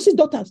 looked at Cornelius'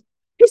 daughters.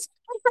 He said,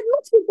 I had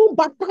not even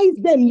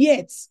baptized them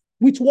yet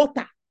with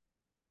water.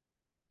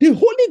 The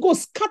Holy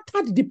Ghost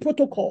scattered the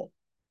protocol.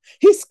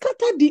 He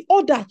scattered the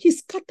order. He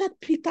scattered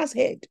Peter's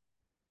head.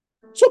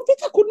 So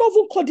Peter could not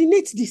even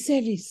coordinate the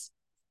service.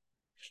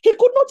 He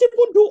could not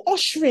even do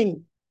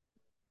ushering.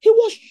 He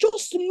was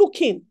just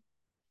looking.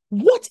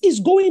 What is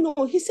going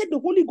on? He said the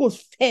Holy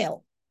Ghost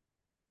fell.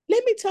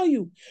 Let me tell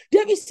you,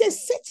 there is a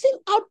certain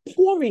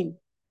outpouring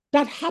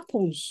that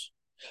happens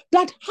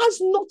that has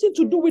nothing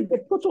to do with the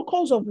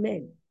protocols of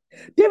men.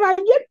 There are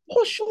yet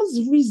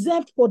portions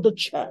reserved for the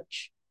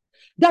church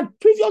that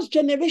previous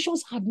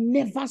generations have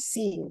never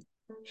seen.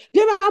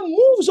 There are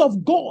moves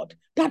of God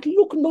that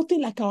look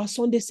nothing like our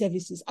Sunday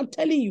services. I'm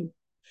telling you.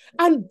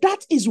 And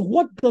that is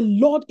what the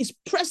Lord is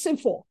pressing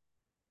for.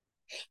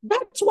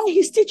 That's why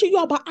he's teaching you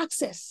about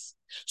access.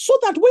 So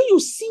that when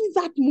you see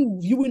that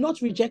move, you will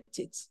not reject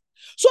it.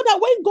 So that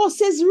when God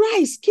says,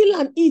 rise, kill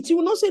and eat, you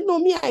will not say, no,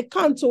 me, I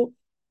can't. So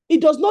it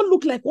does not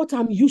look like what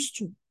I'm used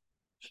to.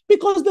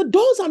 Because the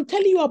doors I'm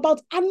telling you about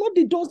are not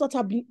the doors that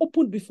have been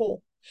opened before.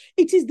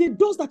 It is the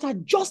doors that are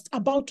just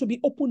about to be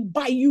opened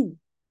by you.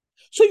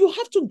 So you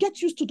have to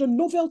get used to the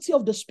novelty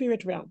of the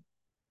spirit realm.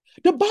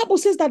 The Bible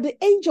says that the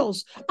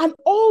angels and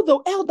all the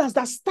elders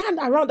that stand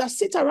around, that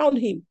sit around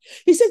him,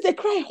 he says they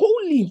cry,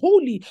 holy,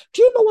 holy.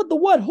 Do you know what the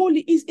word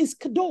holy is? It's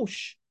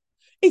kadosh.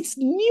 It's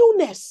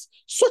newness,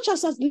 such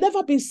as has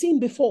never been seen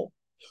before.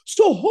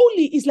 So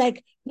holy is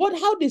like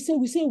how they say,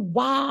 we say,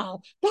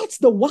 wow. That's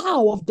the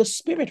wow of the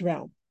spirit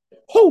realm.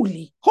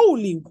 Holy,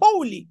 holy,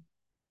 holy.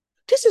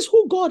 This is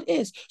who God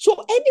is.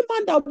 So any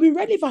man that will be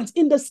relevant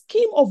in the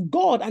scheme of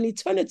God and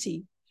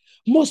eternity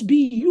must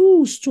be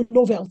used to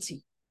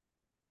novelty.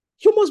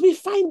 You must be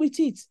fine with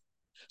it.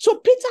 So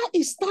Peter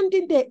is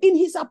standing there in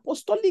his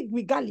apostolic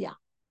regalia,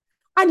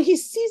 and he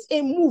sees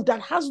a move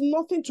that has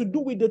nothing to do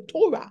with the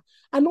Torah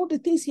and all the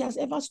things he has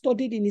ever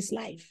studied in his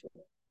life.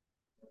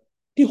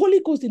 The Holy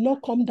Ghost did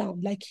not come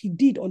down like he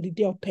did on the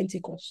day of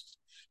Pentecost,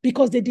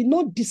 because they did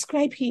not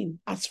describe him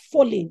as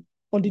falling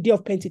on the day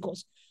of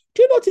Pentecost.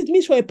 Do you know what it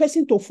means for a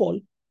person to fall?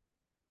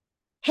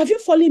 Have you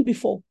fallen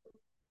before?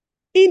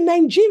 In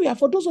Nigeria,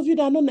 for those of you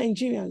that are not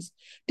Nigerians,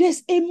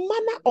 there's a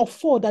manner of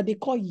fall that they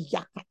call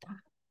yakata.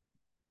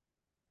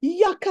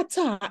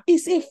 Yakata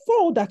is a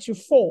fall that you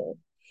fall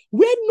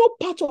where no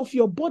part of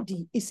your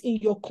body is in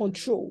your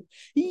control.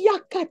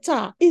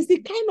 Yakata is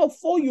the kind of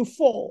fall you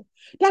fall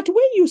that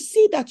when you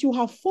see that you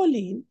have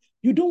fallen,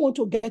 you don't want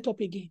to get up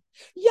again.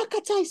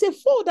 Yakata is a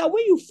fall that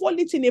when you fall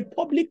it in a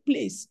public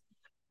place,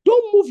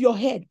 don't move your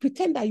head,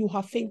 pretend that you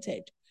have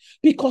fainted,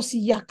 because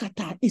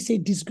yakata is a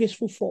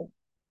disgraceful fall.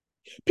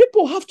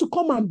 People have to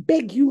come and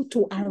beg you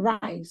to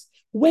arise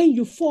when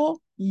you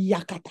fall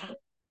yakata.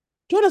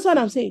 Do you understand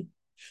what I'm saying?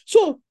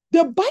 So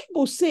the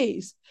Bible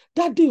says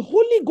that the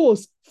Holy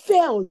Ghost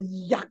fell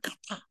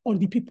yakata on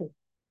the people.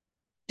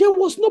 There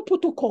was no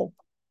protocol.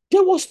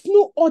 There was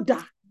no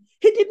order.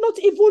 He did not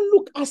even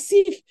look as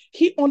if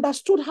he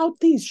understood how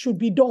things should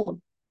be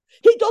done.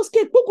 He just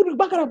came.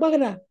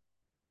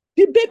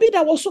 The baby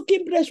that was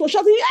sucking breast was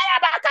shouting,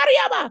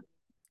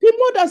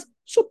 the mothers.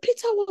 So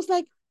Peter was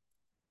like,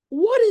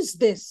 what is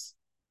this?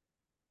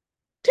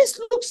 This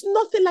looks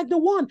nothing like the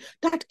one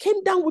that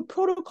came down with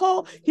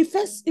protocol. He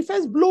first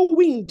blow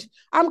wind.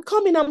 I'm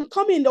coming.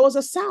 There was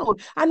a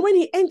sound. And when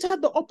he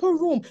entered the upper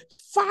room,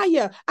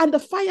 fire, and the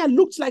fire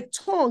looked like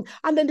tongue.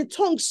 And then the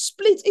tongue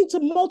split into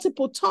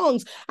multiple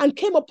tongues and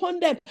came upon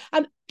them.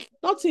 And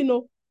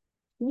nothing,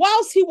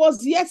 whilst he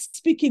was yet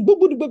speaking,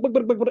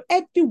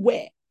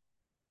 everywhere.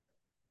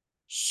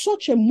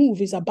 Such a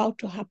move is about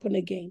to happen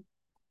again.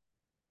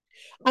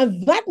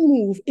 And that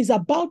move is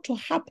about to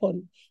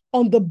happen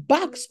on the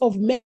backs of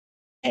men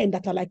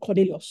that are like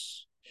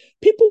Cornelius.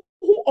 People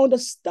who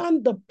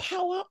understand the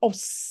power of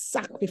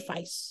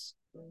sacrifice.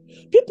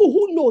 People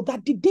who know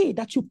that the day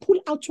that you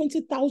pull out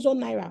 20,000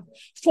 naira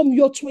from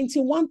your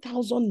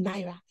 21,000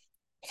 naira,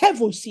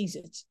 heaven sees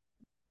it.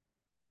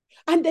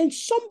 And then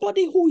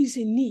somebody who is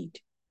in need,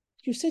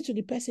 you say to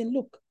the person,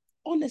 look,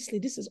 honestly,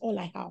 this is all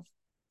I have.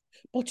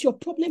 But your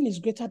problem is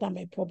greater than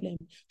my problem.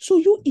 So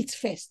you eat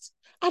first.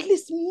 At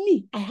least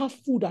me, I have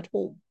food at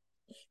home.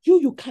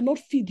 You cannot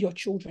feed your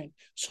children.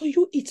 So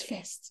you eat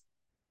first.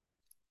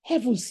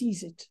 Heaven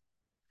sees it.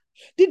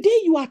 The day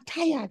you are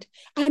tired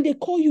and they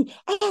call you,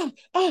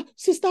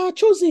 Sister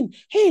Chosen,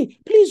 hey,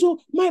 please, oh,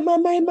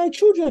 my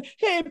children,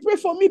 hey, pray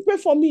for me, pray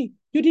for me.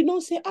 You did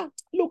not say,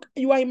 look,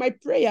 you are in my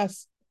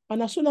prayers.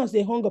 And as soon as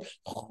they hung up,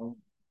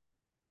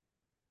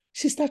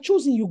 Sister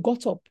Chosen, you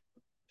got up.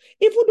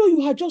 Even though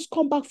you had just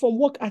come back from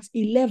work at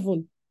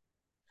 11,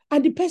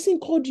 and the person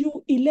called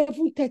you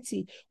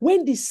 11:30,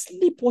 when the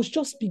sleep was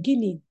just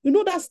beginning, you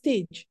know that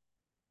stage?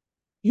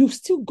 You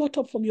still got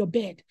up from your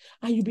bed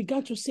and you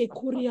began to say, Hey,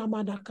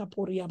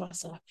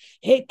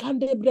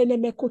 Kandebrene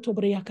Mekoto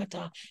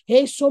Briakata,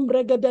 Hey,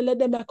 Sombregadele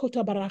de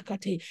Makota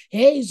Barakate,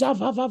 Hey,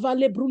 Zavava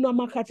Lebruna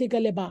Makate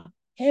Galeba.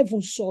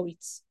 Heaven saw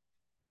it.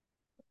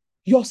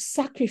 Your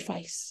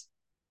sacrifice.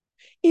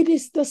 It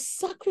is the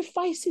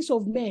sacrifices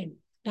of men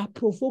that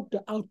provoke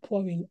the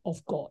outpouring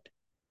of God.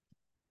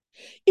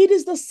 It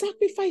is the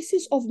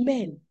sacrifices of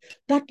men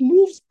that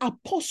moves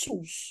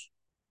apostles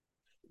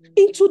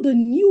into the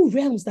new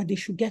realms that they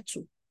should get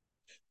to.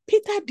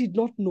 Peter did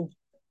not know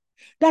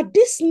that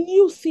this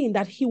new thing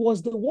that he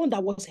was the one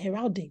that was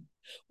heralding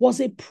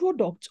was a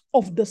product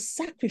of the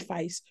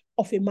sacrifice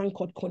of a man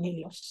called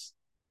Cornelius.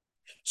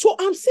 So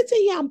I'm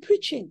sitting here, I'm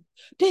preaching.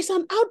 There's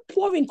an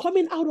outpouring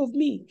coming out of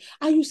me.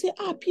 And you say,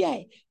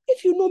 Pierre,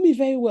 if you know me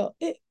very well,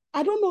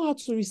 I don't know how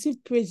to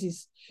receive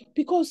praises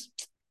because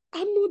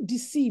I'm not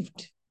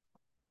deceived.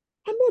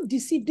 I'm not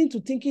deceived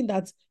into thinking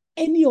that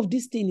any of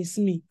this thing is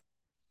me.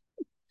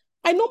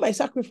 I know my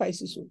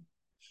sacrifices,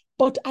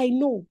 but I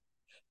know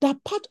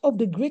that part of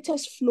the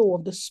greatest flow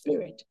of the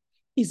Spirit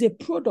is a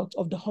product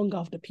of the hunger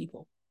of the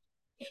people.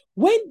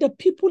 When the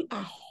people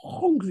are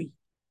hungry,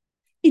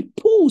 it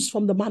pulls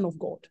from the man of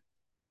God.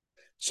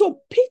 So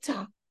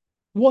Peter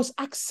was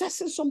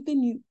accessing something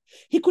new.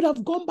 He could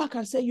have gone back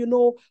and said, in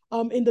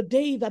the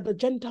day that the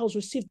Gentiles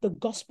received the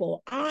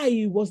gospel,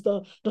 I was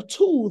the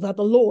tool that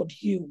the Lord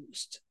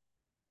used.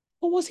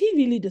 But was he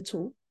really the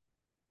tool?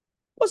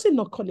 Was it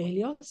not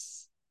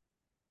Cornelius?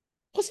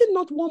 Was it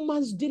not one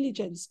man's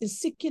diligence in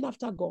seeking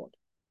after God?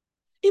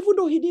 Even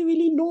though he didn't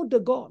really know the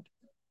God,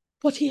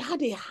 but he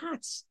had a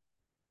heart.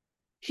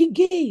 He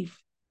gave.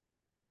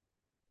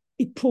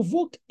 It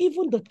provoked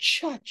even the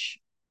church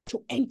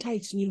to enter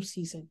its new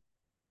season.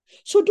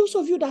 So those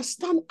of you that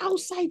stand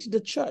outside the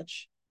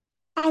church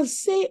and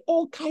say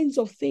all kinds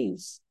of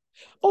things,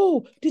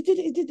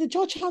 the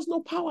church has no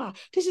power.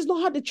 This is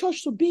not how the church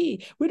should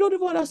be. We don't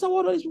even understand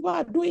what all these people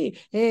are doing.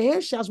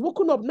 She has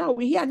woken up now.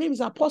 We hear her name is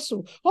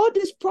Apostle. All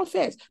these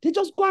prophets, they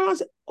just go around and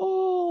say,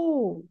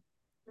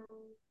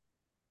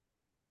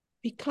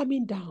 be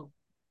coming down.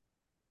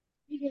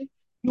 You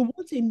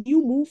want a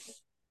new move?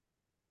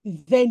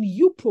 Then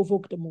you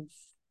provoke the move.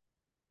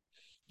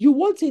 You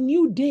want a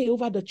new day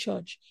over the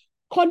church?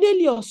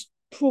 Cornelius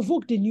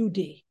provoked the new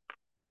day.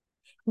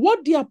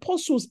 What the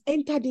apostles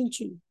entered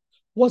into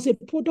was a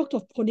product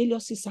of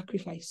Cornelius'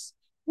 sacrifice.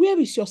 Where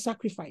is your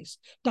sacrifice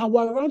that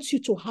warrants you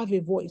to have a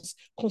voice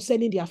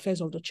concerning the affairs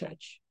of the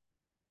church?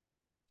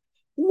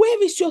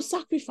 Where is your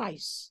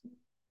sacrifice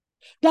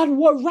that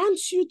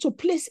warrants you to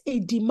place a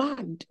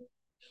demand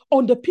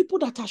on the people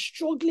that are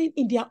struggling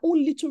in their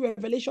own little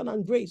revelation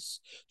and grace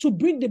to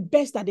bring the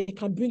best that they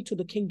can bring to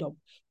the kingdom?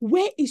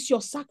 Where is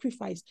your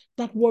sacrifice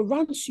that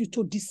warrants you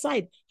to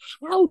decide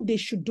how they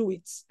should do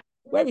it?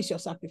 Where is your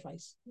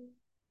sacrifice?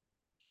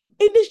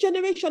 In this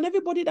generation,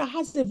 everybody that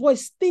has a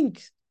voice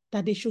thinks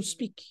that they should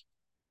speak.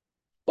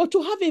 But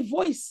to have a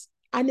voice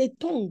and a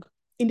tongue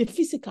in the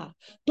physical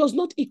does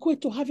not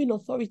equate to having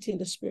authority in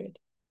the spirit.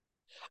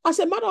 As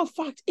a matter of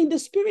fact, in the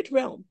spirit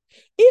realm,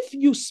 if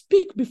you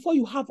speak before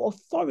you have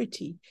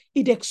authority,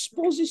 it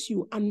exposes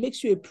you and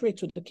makes you a prey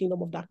to the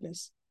kingdom of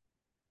darkness.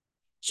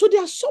 So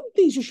there are some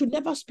things you should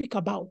never speak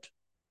about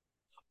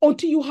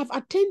until you have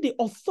attained the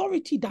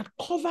authority that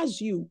covers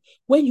you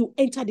when you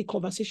enter the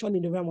conversation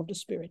in the realm of the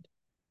spirit.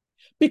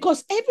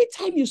 Because every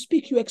time you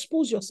speak, you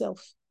expose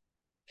yourself.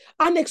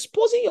 And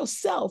exposing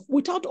yourself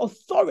without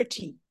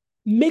authority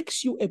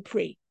makes you a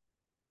prey.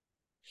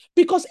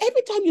 Because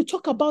every time you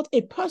talk about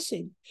a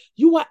person,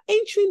 you are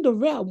entering the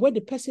realm where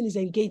the person is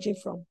engaging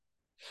from.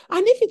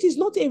 And if it is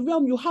not a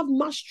realm you have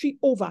mastery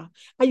over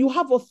and you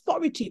have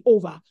authority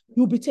over,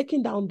 you'll be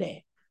taken down there.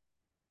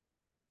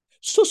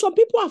 So some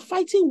people are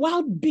fighting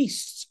wild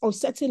beasts on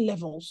certain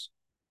levels.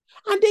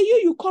 And then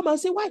you come and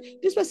say, why?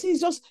 This person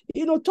is just,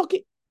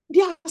 talking. They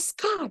are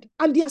scarred,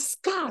 and their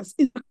scars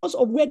is because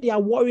of where they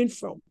are warring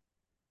from.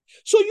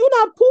 So you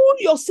now pull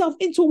yourself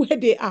into where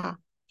they are,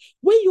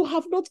 when you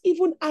have not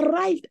even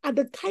arrived at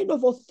the kind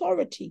of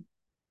authority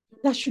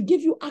that should give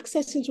you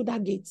access into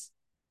that gate.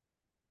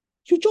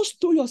 You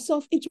just throw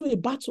yourself into a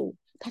battle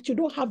that you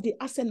don't have the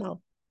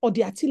arsenal or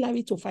the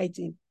artillery to fight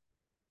in.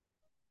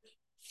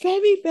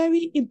 Very,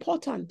 very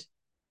important.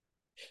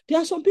 There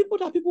are some people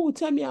that people will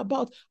tell me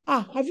about,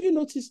 have you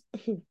noticed?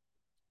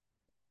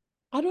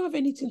 I don't have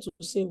anything to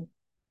say.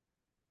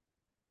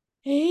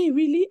 Hey,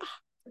 really?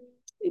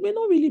 It may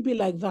not really be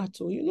like that.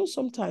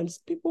 Sometimes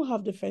people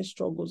have different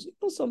struggles.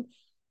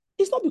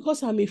 It's not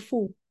because I'm a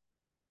fool.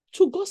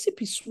 To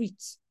gossip is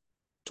sweet.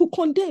 To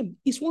condemn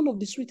is one of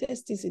the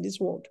sweetest things in this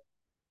world.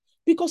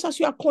 Because as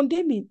you are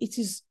condemning, it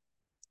is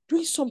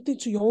doing something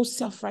to your own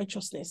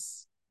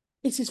self-righteousness.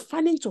 It is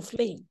fanning to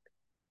flame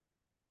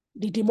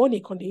the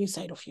demonic on the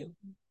inside of you.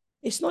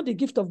 It's not the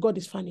gift of God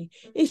is fanning.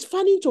 It's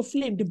fanning to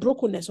flame the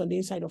brokenness on the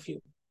inside of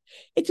you.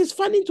 It is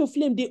fanning to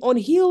flame the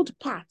unhealed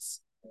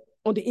parts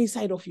on the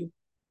inside of you.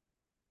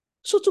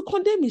 So to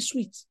condemn is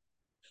sweet.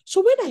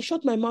 So when I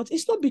shut my mouth,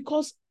 it's not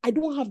because I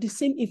don't have the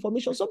same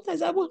information.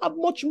 Sometimes I will have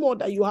much more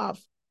than you have.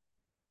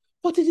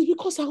 But it is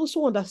because I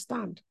also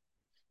understand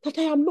that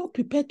I am not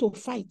prepared to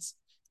fight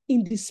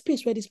in the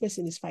space where this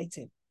person is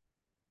fighting.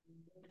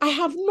 I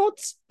have not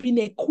been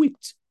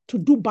equipped to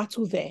do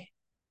battle there.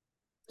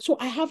 So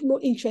I have no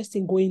interest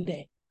in going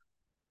there.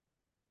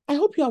 I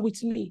hope you are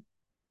with me.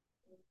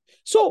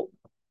 So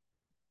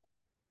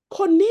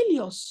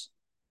Cornelius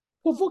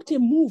provoked a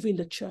move in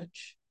the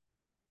church.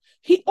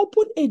 He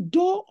opened a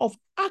door of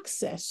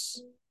access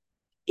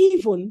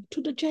even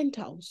to the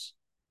Gentiles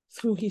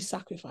through his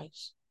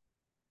sacrifice.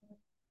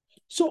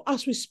 So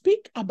as we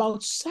speak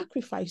about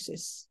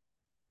sacrifices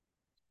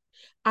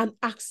and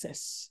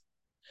access,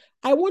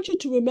 I want you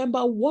to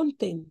remember one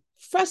thing.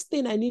 First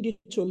thing I need you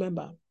to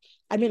remember,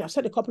 I've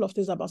said a couple of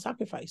things about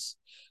sacrifice,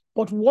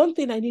 but one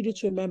thing I need you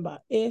to remember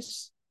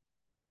is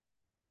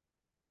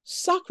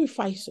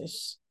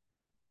sacrifices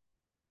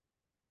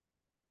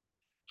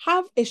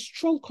have a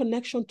strong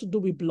connection to do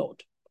with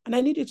blood. And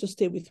I need you to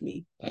stay with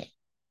me.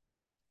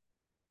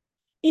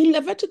 In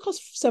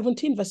Leviticus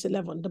 17, verse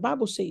 11, the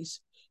Bible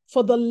says,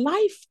 "For the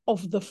life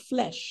of the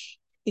flesh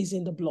is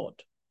in the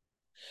blood,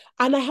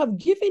 and I have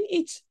given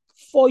it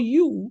for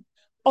you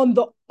on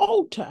the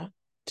altar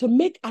to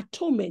make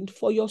atonement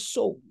for your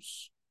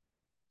souls.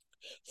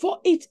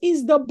 For it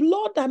is the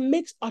blood that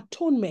makes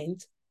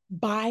atonement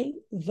by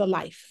the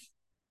life."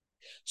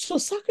 So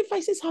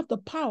sacrifices have the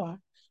power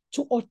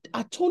to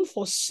atone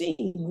for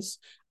sins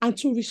and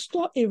to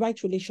restore a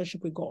right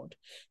relationship with God.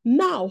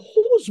 Now,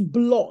 whose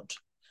blood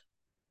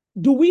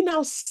do we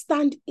now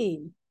stand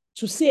in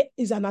to say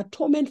is an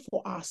atonement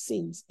for our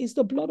sins? It's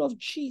the blood of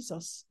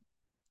Jesus.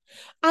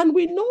 And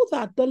we know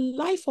that the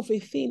life of a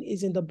thing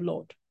is in the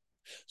blood.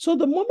 So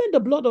the moment the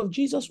blood of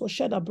Jesus was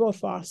shed abroad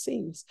for our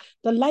sins,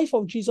 the life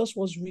of Jesus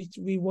was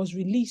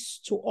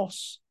released to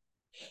us.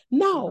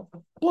 Now,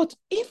 but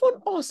even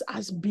us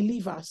as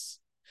believers,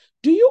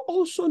 do you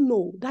also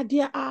know that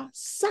there are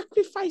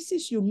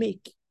sacrifices you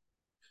make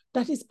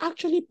that is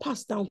actually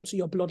passed down to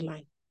your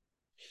bloodline?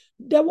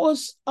 It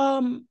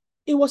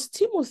was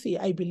Timothy,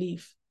 I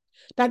believe,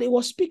 that it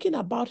was speaking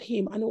about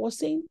him, and it was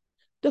saying,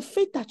 the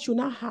faith that you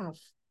now have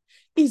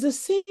is the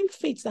same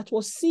faith that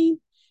was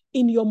seen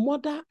in your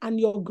mother and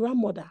your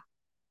grandmother,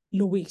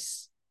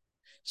 Louise.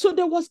 So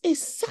there was a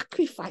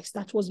sacrifice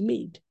that was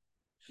made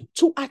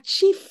to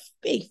achieve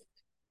faith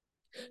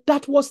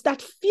that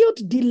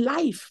filled the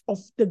life of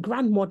the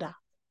grandmother.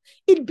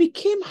 It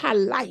became her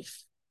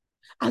life.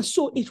 And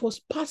so it was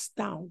passed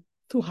down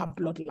through her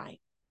bloodline.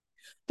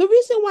 The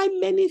reason why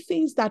many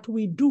things that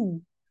we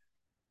do,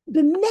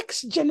 the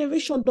next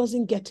generation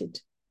doesn't get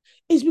it,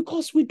 is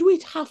because we do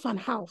it half and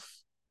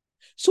half.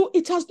 So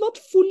it has not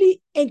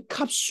fully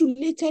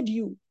encapsulated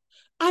you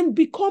and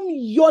become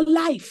your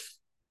life.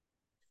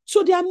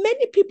 So there are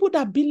many people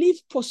that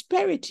believe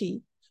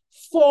prosperity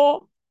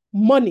for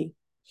money,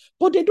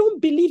 but they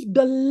don't believe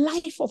the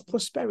life of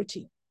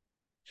prosperity.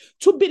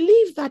 To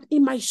believe that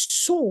in my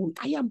soul,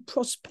 I am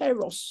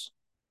prosperous.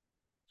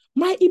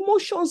 My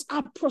emotions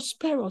are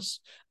prosperous.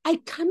 I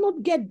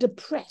cannot get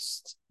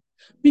depressed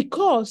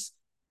because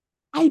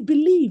I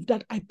believe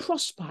that I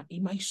prosper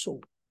in my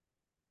soul.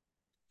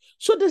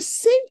 So the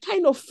same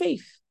kind of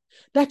faith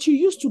that you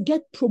use to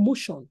get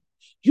promotion,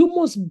 you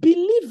must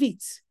believe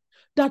it,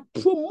 that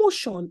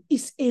promotion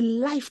is a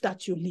life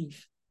that you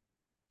live.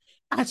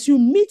 As you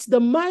meet the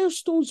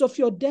milestones of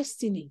your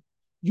destiny,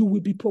 you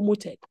will be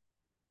promoted.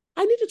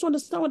 I need you to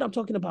understand what I'm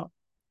talking about.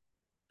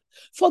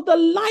 For the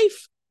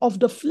life of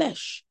the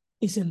flesh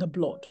is in the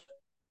blood.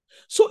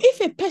 So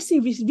if a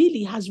person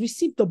really has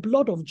received the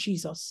blood of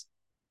Jesus,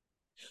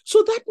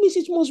 so that means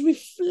it must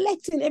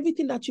reflect in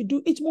everything that you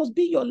do. It must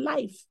be your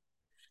life.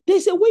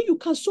 There's a way you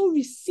can so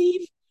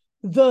receive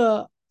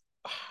the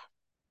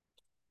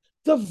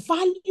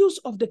values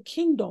of the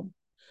kingdom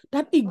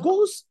that it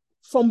goes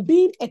from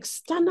being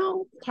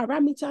external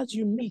parameters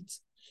you meet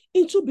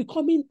into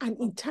becoming an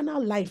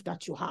internal life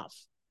that you have.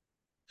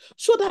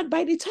 So that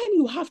by the time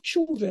you have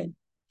children,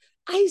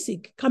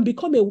 Isaac can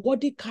become a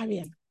worthy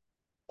carrier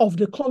of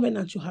the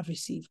covenant you have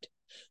received.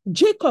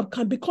 Jacob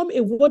can become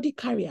a worthy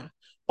carrier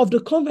of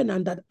the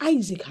covenant that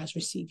Isaac has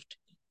received.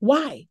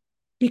 Why?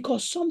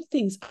 Because some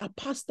things are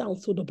passed down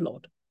through the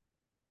blood.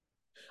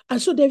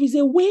 And so there is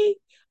a way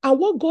And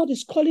what God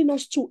is calling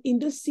us to in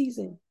this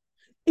season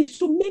is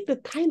to make the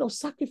kind of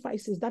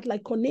sacrifices that,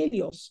 like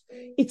Cornelius,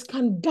 it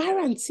can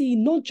guarantee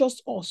not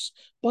just us,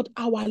 but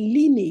our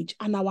lineage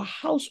and our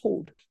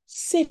household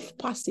safe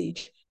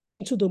passage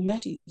into the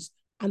mercies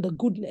and the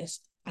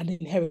goodness and the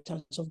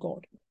inheritance of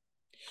God.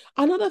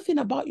 Another thing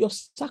about your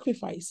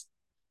sacrifice,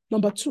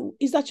 number 2,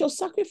 is that your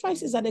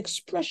sacrifice is an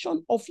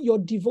expression of your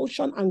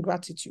devotion and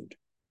gratitude.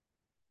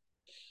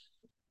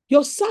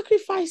 Your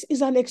sacrifice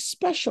is an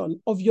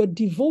expression of your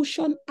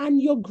devotion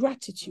and your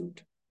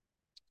gratitude.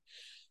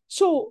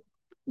 So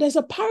there's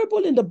a parable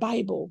in the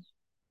Bible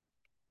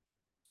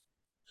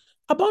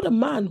about a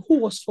man who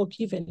was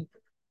forgiven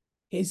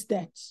his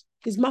debt.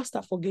 His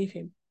master forgave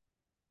him.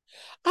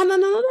 And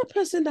another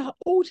person that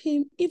owed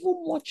him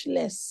even much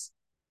less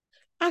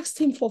asked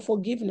him for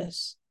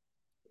forgiveness.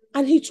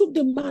 And he took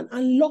the man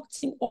and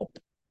locked him up.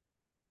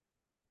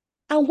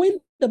 And when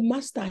the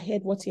master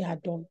heard what he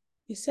had done,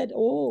 he said,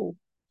 oh,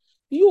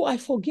 I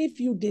forgave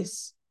you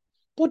this.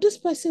 But this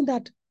person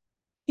that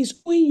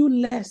is owing you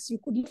less, you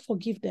couldn't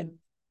forgive them.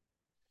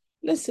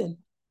 Listen,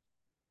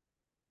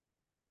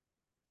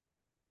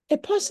 a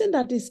person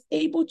that is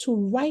able to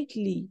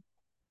rightly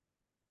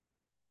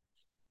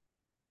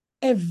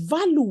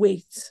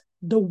evaluate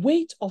the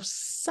weight of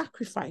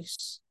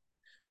sacrifice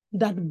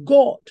that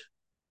God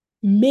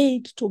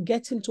made to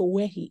get him to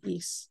where he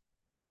is,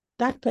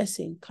 that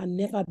person can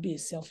never be a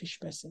selfish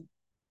person.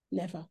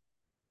 Never.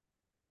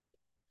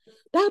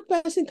 That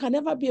person can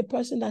never be a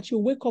person that you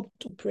wake up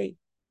to pray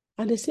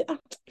and they say,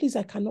 please,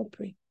 I cannot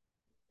pray.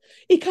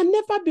 It can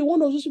never be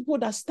one of those people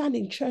that stand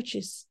in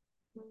churches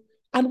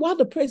and while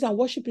the praise and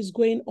worship is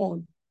going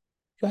on,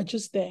 you are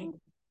just there.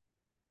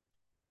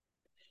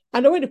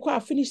 And when the choir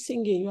finish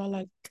singing, you are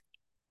like,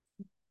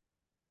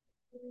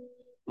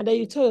 and then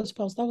you tell your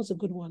spouse, that was a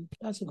good one.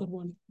 That's a good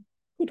one.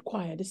 Good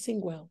choir, they sing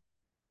well.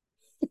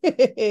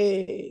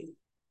 You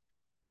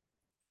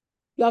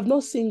have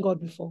not seen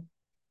God before.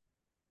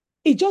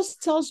 It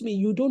just tells me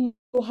you don't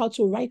know how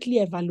to rightly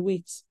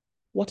evaluate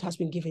what has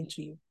been given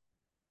to you.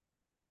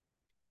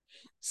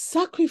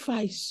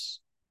 Sacrifice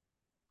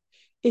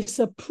is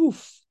a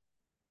proof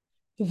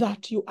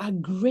that you are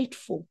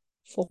grateful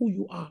for who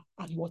you are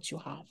and what you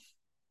have.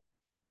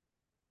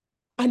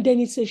 And then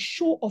it's a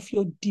show of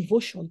your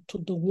devotion to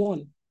the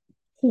one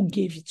who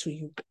gave it to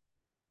you.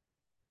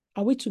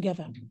 Are we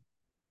together?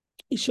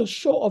 It's a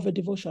show of a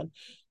devotion.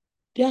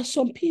 There are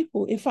some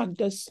people, in fact,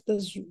 there's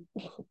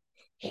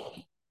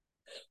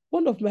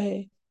one of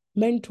my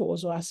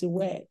mentors, or as it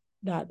were,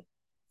 that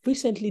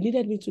recently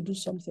needed me to do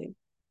something.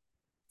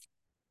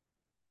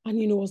 And,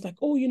 was like,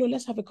 oh,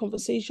 let's have a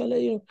conversation.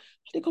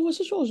 The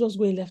conversation was just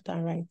going left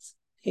and right.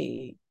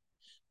 Hey,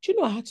 do you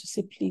know I had to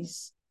say,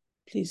 please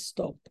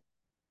stop.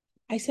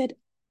 I said,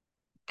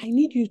 I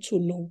need you to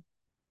know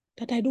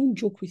that I don't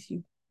joke with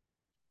you.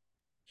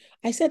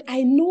 I said,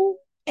 I know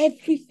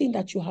everything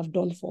that you have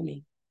done for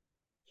me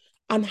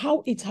and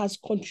how it has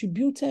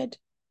contributed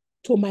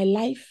to my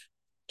life,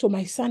 to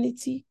my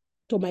sanity,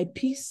 to my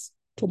peace,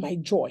 to my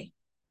joy.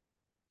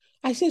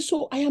 I said,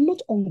 so I am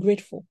not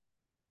ungrateful.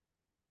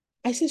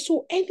 I said,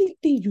 so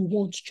anything you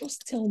want,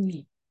 just tell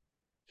me.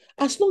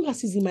 As long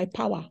as it's in my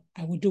power,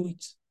 I will do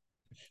it.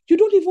 You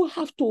don't even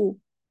have to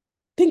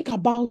think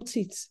about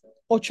it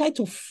or try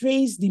to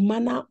phrase the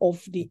manner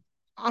of the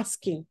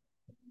asking.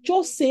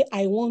 Just say,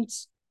 I want.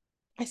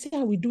 I say,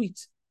 I will do it.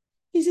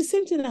 It's the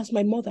same thing as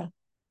my mother.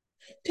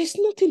 There's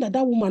nothing that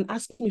woman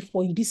asked me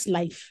for in this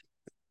life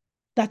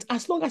that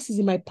as long as it's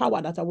in my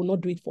power that I will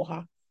not do it for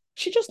her.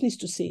 She just needs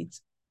to say it.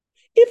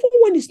 Even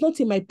when it's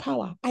not in my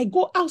power, I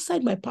go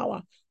outside my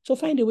power to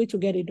find a way to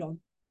get it done.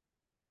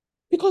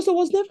 Because there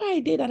was never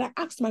a day that I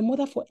asked my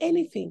mother for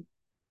anything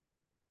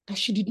that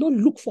she did not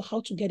look for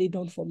how to get it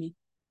done for me.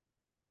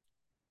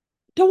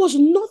 There was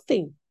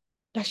nothing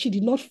that she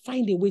did not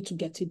find a way to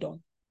get it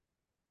done.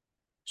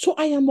 So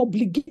I am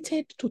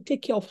obligated to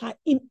take care of her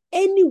in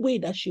any way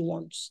that she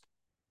wants.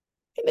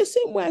 In the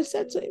same way I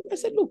said to him, I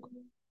said, look,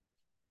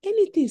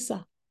 anything,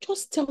 sir,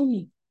 just tell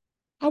me.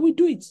 I will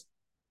do it.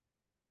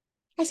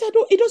 I said,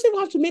 it doesn't even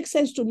have to make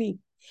sense to me.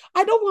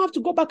 I don't have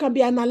to go back and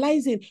be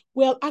analyzing.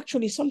 Well,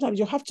 actually, sometimes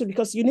you have to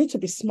because you need to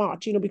be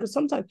smart, because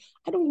sometimes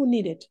I don't even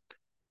need it.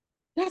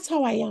 That's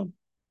how I am.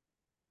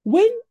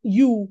 When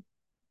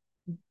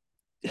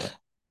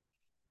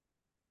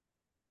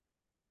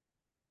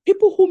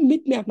people who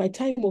meet me at my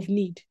time of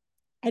need,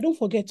 I don't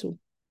forget to.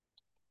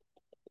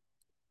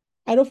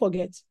 I don't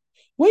forget.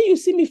 When you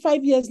see me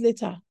 5 years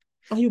later,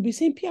 and you'll be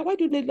saying, Pia, why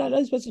do they let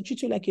this person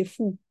treat you like a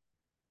fool?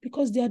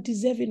 Because they are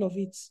deserving of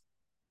it.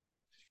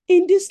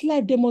 In this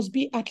life, there must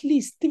be at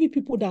least 3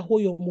 people that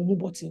hold your mumu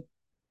button.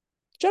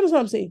 Do you understand what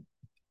I'm saying?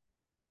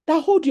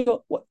 That hold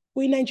your,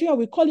 in Nigeria,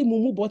 we call it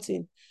mumu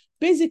button.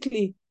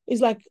 Basically, it's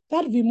like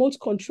that remote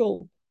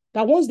control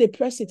that once they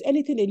press it,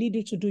 anything they need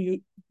you to do,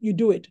 you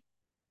do it.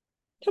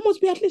 There must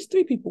be at least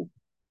 3 people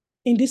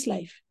in this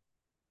life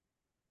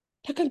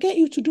that can get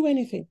you to do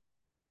anything.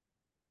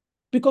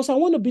 Because I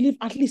want to believe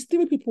at least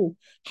 3 people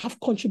have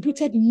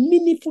contributed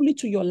meaningfully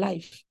to your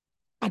life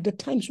at the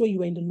times when you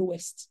were in the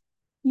lowest.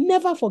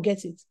 Never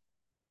forget it.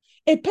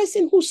 A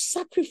person who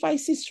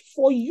sacrifices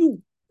for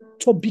you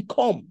to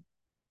become.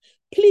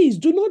 Please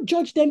do not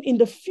judge them in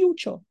the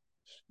future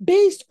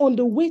based on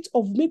the weight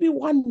of maybe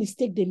one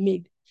mistake they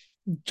made.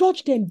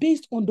 Judge them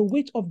based on the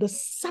weight of the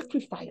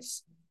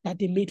sacrifice that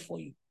they made for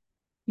you.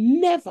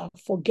 Never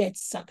forget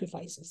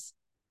sacrifices.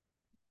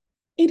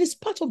 It is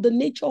part of the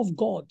nature of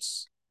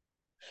God's.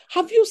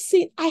 Have you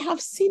seen? I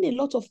have seen a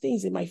lot of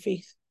things in my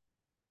faith.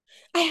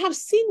 I have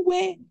seen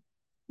where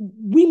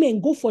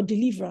women go for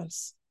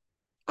deliverance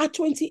at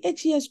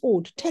 28 years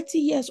old, 30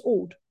 years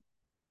old,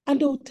 and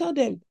they'll tell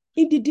them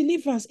in the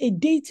deliverance, a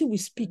deity will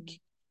speak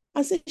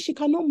and say she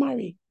cannot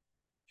marry.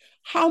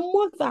 Her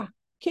mother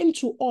came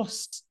to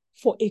us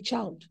for a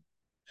child,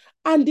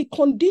 and the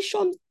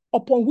condition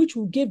upon which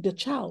we gave the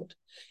child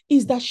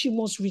is that she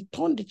must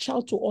return the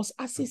child to us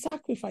as a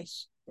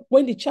sacrifice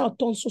when the child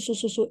turns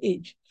so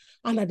age,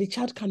 and that the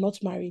child cannot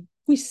marry.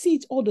 We see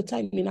it all the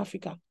time in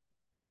Africa.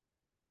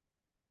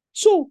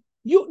 So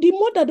the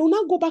mother will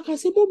not go back and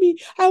say, Mommy,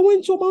 I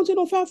went to a mountain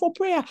of fire for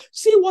prayer.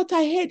 See what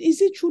I heard.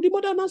 Is it true? The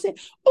mother now say,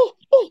 oh,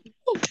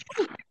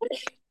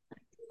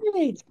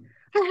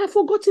 I have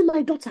forgotten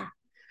my daughter.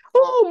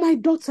 Oh, my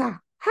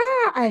daughter.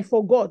 I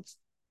forgot.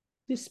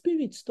 The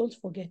spirits don't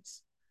forget.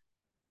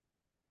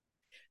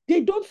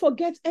 They don't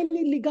forget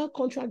any legal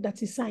contract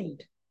that is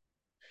signed.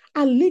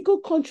 And legal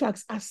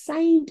contracts are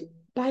signed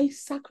by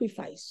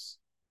sacrifice.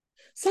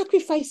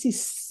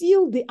 Sacrifices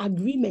seal the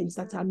agreements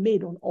that are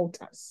made on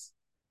altars.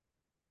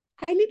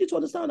 I need you to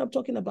understand what I'm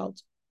talking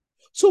about.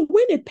 So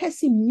when a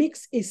person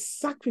makes a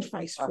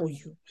sacrifice for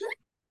you,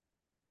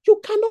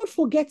 you cannot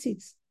forget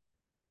it.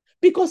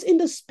 Because in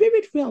the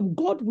spirit realm,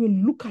 God will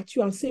look at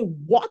you and say,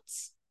 what?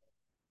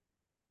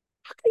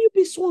 How can you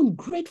be so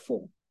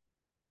ungrateful?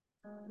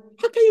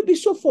 How can you be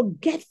so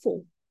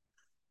forgetful?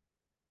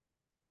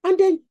 And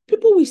then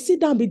people will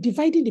sit down and be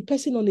dividing the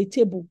person on a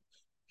table.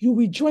 You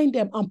will join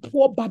them and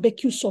pour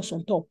barbecue sauce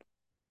on top.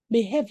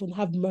 May heaven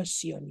have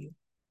mercy on you.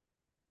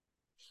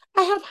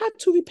 I have had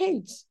to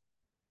repent.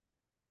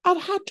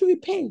 I've had to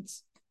repent.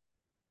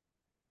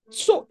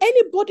 So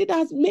anybody that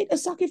has made a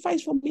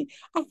sacrifice for me,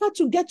 I've had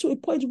to get to a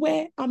point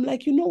where I'm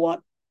like, you know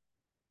what?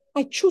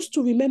 I choose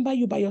to remember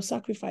you by your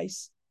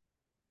sacrifice.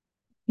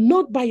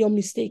 Not by your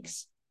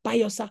mistakes, by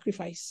your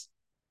sacrifice.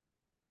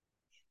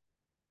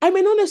 I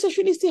may not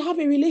necessarily still have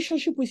a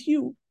relationship with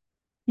you,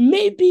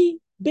 maybe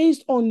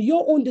based on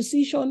your own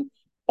decision,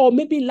 or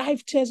maybe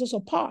life tears us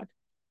apart,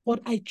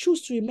 but I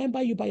choose to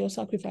remember you by your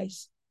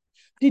sacrifice.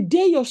 The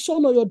day your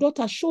son or your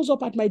daughter shows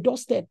up at my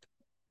doorstep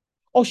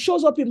or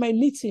shows up in my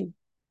meeting,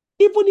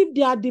 even if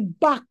they are at the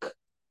back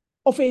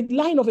of a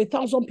line of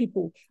 1,000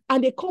 people,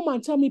 and they come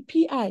and tell me,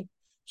 PI,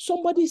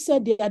 somebody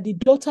said they are the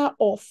daughter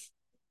of,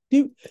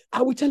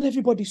 I will tell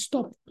everybody,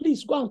 stop,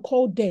 please go and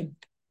call them.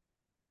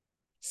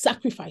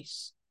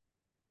 Sacrifice.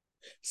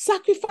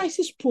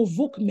 Sacrifices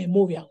provoke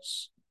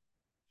memorials.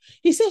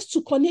 He says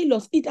to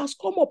Cornelius, it has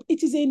come up,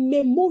 it is a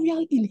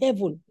memorial in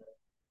heaven.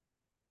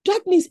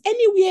 That means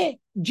anywhere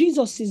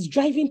Jesus is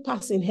driving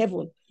past in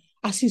heaven,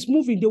 as he's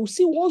moving, they will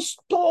see one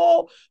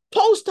tall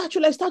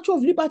statue, like Statue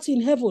of Liberty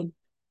in heaven.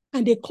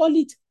 And they call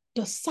it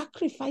the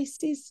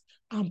sacrifices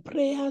and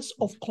prayers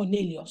of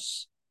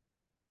Cornelius.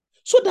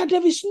 So that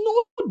there is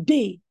no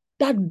day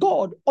that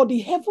God or the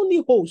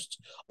heavenly host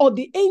or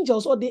the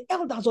angels or the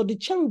elders or the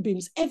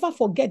cherubims ever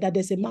forget that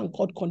there's a man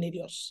called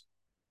Cornelius.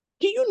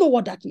 Do you know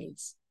what that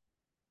means?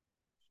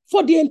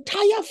 For the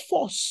entire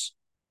force,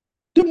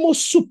 the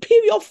most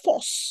superior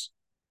force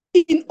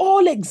in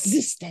all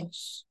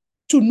existence,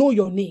 to know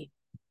your name.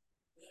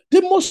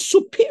 The most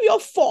superior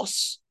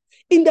force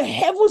in the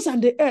heavens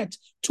and the earth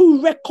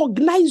to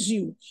recognize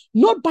you,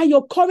 not by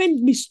your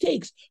current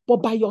mistakes, but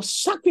by your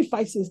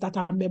sacrifices that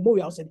are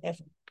memorials in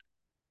heaven.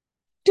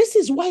 This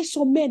is why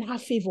some men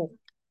have favor.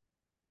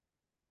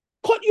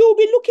 You'll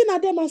be looking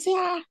at them and say,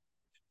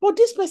 but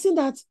this person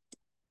that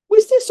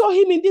we still saw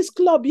him in this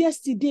club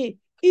yesterday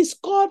is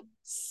called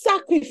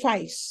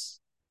sacrifice.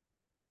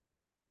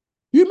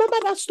 You remember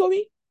that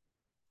story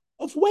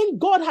of when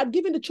God had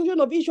given the children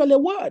of Israel a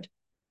word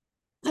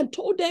and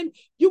told them,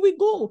 you will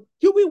go,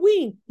 you will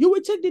win, you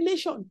will take the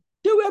nation.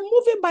 They were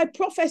moving by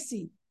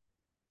prophecy.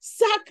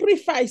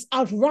 Sacrifice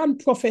outran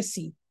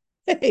prophecy.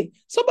 Hey,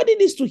 somebody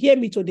needs to hear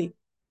me today.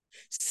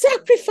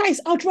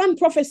 Sacrifice outran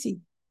prophecy.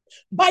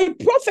 By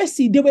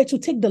prophecy, they were to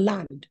take the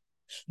land.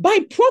 By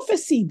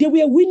prophecy, they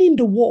were winning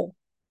the war.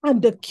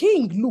 And the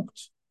king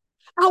looked.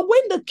 And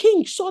when the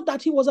king saw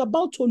that he was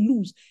about to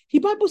lose, the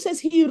Bible says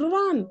he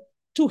ran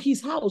to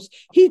his house.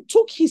 He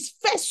took his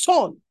first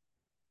son.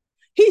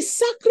 He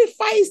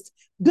sacrificed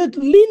the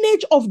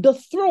lineage of the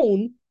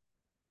throne.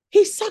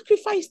 He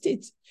sacrificed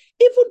it.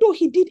 Even though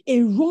he did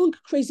a wrong,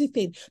 crazy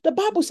thing. The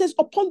Bible says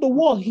upon the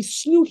wall, he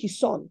slew his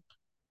son.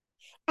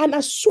 And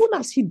as soon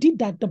as he did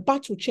that, the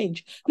battle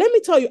changed. Let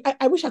me tell you,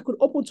 I wish I could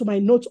open to my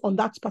notes on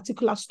that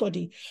particular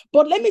study.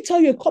 But let me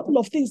tell you a couple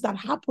of things that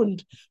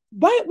happened.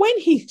 When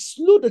he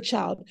slew the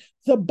child,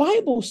 the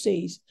Bible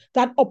says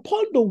that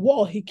upon the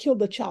wall, he killed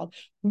the child.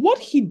 What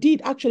he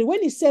did actually,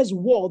 when he says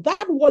wall,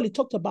 that wall he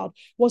talked about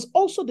was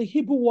also the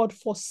Hebrew word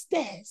for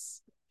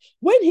stairs.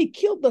 When he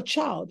killed the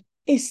child,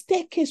 a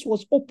staircase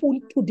was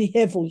opened to the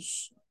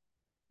heavens.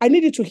 I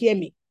need you to hear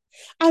me.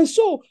 And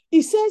so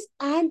it says,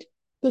 and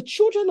the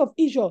children of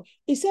Israel,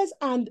 it says,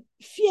 and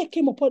fear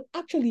came upon,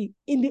 actually,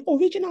 in the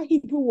original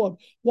Hebrew word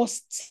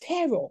was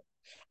terror.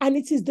 And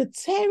it is the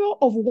terror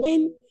of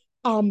when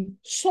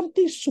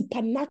something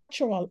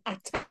supernatural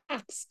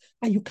attacks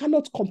and you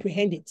cannot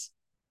comprehend it.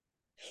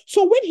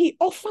 So when he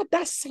offered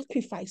that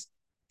sacrifice,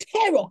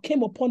 terror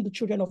came upon the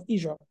children of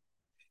Israel.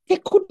 They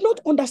could not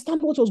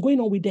understand what was going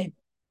on with them.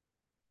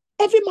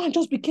 Every man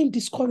just became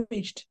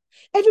discouraged.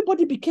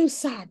 Everybody became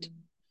sad.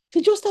 They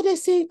just started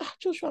saying,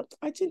 Joshua,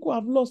 I think we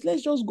have lost.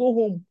 Let's just go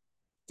home.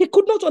 They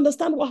could not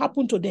understand what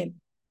happened to them.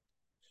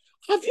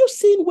 Have you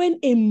seen when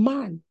a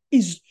man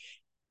is,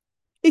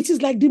 it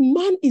is like the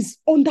man is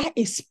under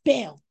a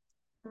spell.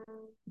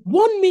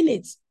 1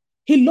 minute,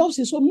 he loves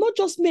his home, not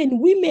just men,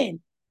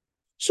 women.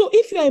 So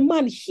if you're a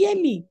man, hear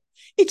me.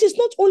 It is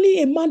not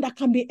only a man that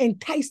can be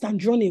enticed and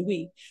drawn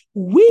away.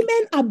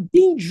 Women are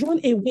being drawn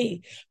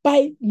away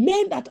by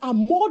men that are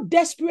more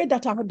desperate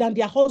than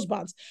their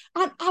husbands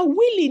and are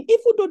willing,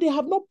 even though they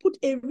have not put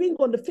a ring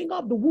on the finger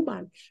of the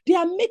woman, they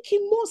are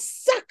making more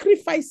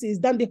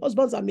sacrifices than the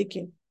husbands are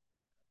making.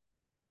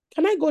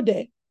 Can I go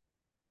there?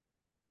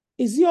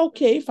 Is it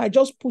okay if I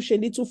just push a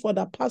little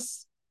further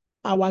past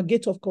our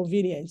gate of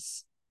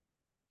convenience?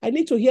 I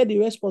need to hear the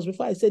response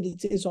before I say the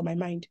things on my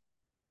mind.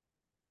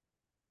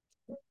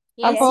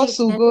 Yes,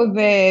 Apostle, go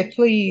there,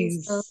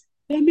 please.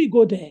 Let me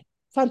go there.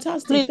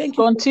 Fantastic. Please Thank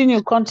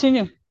you.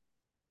 Continue.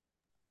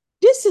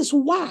 This is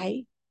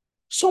why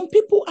some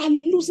people are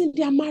losing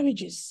their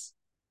marriages,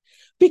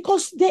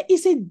 because there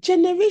is a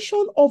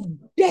generation of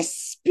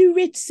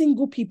desperate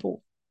single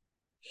people.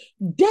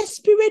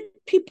 Desperate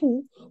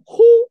people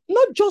who,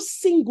 not just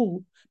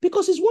single,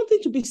 because it's one thing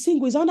to be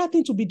single, it's another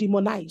thing to be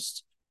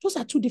demonized. Those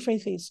are two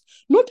different things.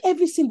 Not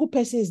every single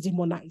person is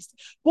demonized,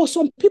 but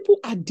some people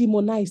are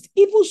demonized,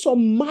 even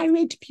some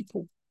married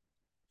people.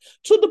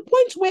 To the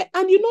point where,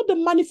 and you know, the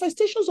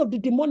manifestations of the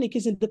demonic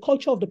is in the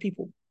culture of the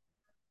people.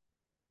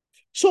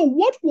 So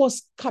what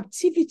was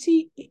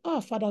captivity?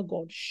 Father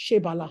God,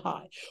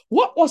 Shebalahai.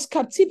 What was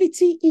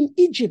captivity in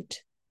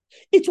Egypt?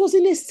 It was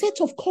in a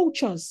set of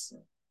cultures.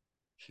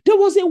 There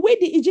was a way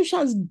the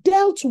Egyptians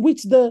dealt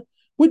with the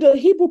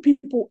Hebrew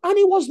people, and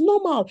it was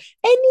normal.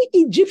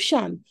 Any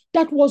Egyptian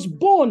that was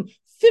born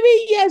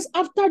 3 years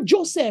after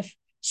Joseph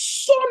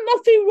saw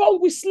nothing wrong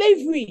with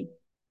slavery.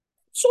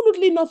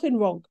 Absolutely nothing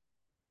wrong.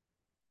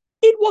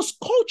 It was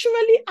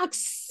culturally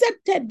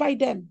accepted by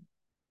them.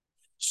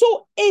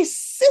 So a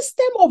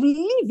system of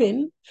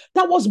living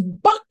that was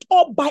backed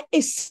up by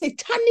a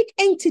satanic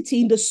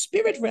entity in the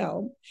spirit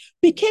realm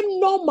became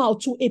normal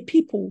to a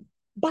people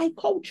by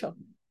culture.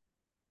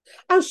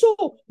 And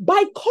so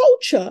by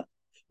culture,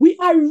 we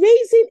are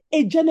raising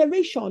a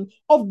generation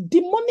of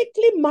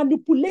demonically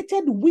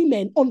manipulated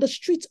women on the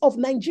streets of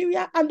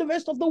Nigeria and the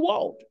rest of the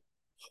world,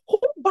 who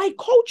by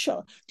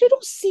culture, they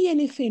don't see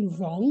anything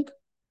wrong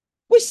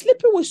with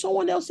sleeping with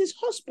someone else's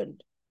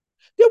husband.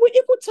 They will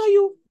even tell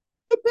you,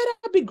 you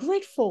better be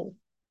grateful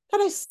that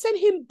I sent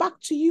him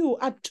back to you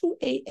at 2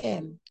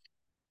 a.m.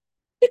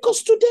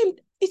 Because to them,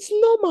 it's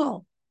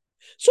normal.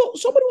 So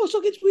somebody was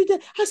talking to me there.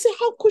 I said,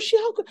 how could she?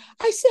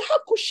 I said, how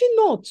could she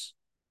not?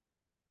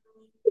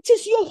 It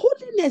is your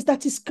holiness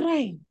that is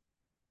crying.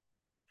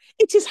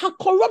 It is her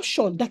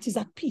corruption that is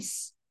at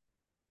peace.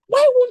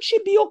 Why won't she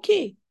be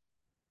okay?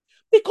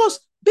 Because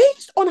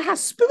based on her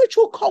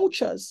spiritual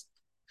cultures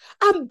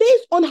and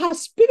based on her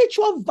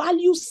spiritual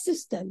value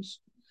systems,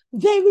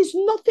 there is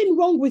nothing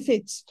wrong with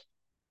it.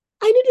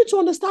 I need you to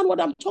understand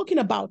what I'm talking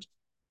about.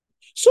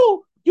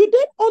 So you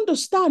then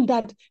understand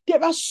that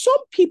there are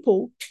some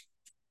people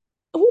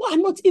who are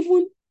not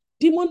even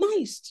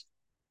demonized,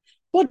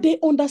 but they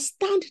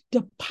understand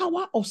the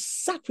power of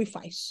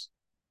sacrifice.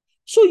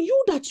 So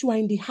you that you are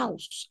in the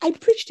house, I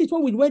preached it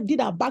when we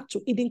did our Back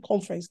to Eden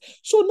conference.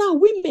 So now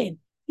women,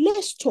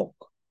 let's talk.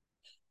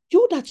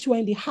 You that you are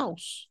in the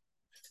house,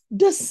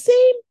 the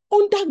same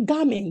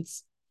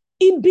undergarments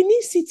in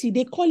Benin City,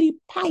 they call it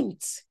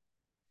pint.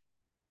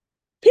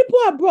 People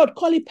abroad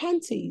call it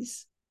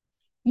panties.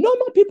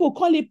 Normal people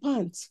call it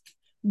pants.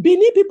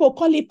 Benin people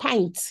call it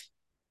pint.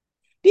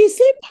 The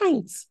same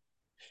pants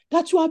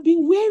that you have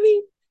been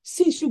wearing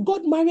since you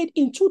got married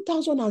in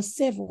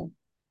 2007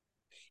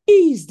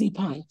 is the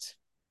pint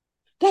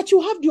that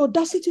you have the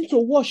audacity to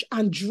wash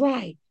and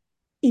dry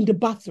in the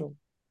bathroom.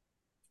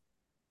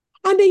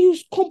 And then you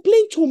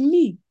complain to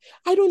me,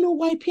 I don't know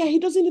why, Pierre, he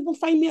doesn't even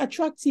find me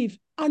attractive.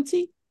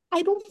 Auntie,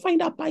 I don't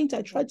find that pint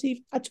attractive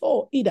at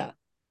all either.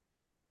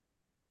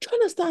 Do you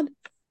understand?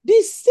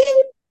 The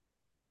same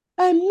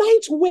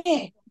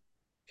nightwear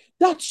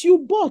that you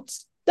bought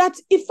that,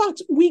 in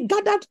fact, we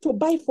gathered to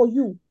buy for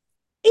you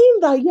in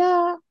the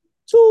year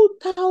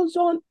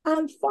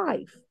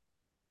 2005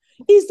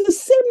 is the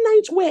same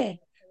nightwear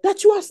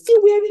that you are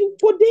still wearing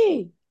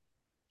today.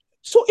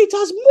 So it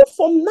has moved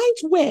from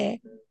nightwear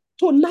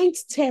to night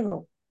terror.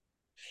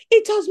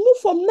 It has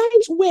moved from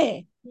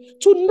nightwear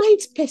to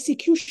night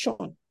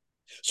persecution.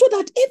 So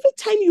that every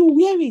time you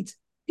wear it,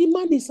 the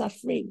man is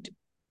afraid.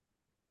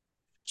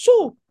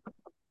 So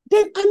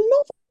then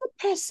another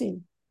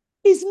person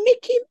is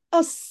making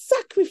a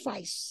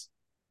sacrifice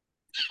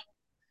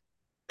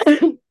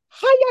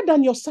higher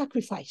than your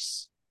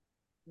sacrifice.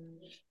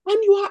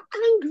 And you are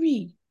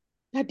angry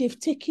that they've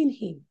taken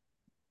him.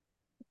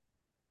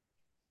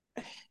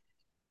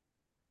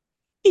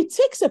 It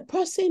takes a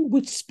person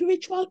with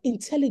spiritual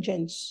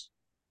intelligence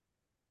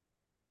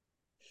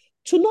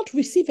to not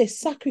receive a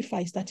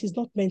sacrifice that is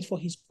not meant for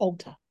his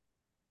altar.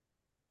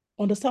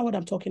 Understand what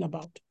I'm talking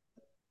about?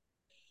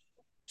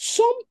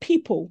 Some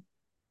people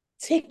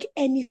take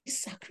any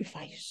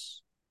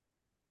sacrifice.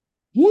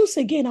 Once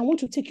again, I want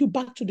to take you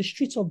back to the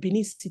streets of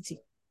Benin City.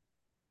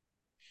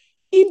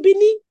 In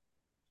Benin,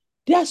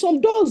 there are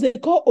some dogs they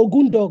call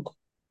Ogun dog.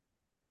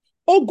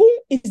 Ogun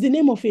is the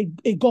name of a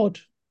god.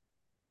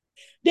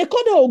 They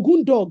call the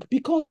Ogun dog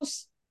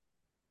because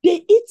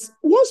they eat,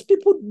 once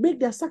people make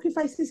their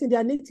sacrifices in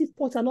their native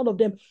pot and all of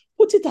them,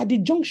 put it at the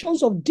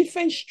junctions of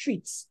different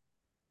streets.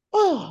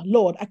 Oh,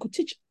 Lord, I could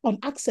teach on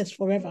access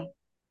forever.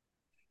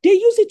 They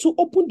use it to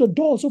open the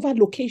doors over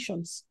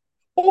locations,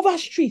 over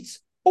streets,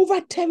 over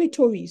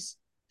territories.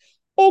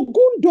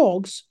 Ogun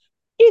dogs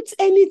eat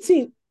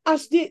anything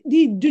as the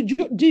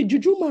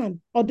juju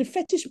man or the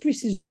fetish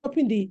priest is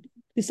dropping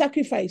the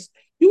sacrifice.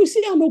 You will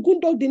see an Ogun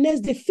dog the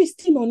next day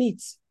feasting on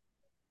it.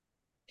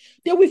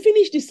 They will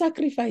finish the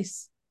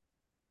sacrifice.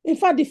 In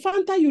fact, the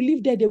Fanta you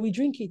leave there, they will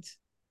drink it.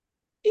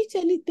 Eat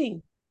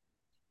anything.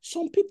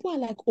 Some people are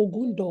like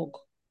Ogun dog.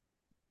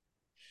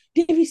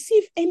 They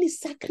receive any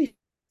sacrifice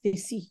they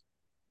see.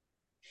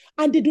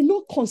 And they do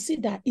not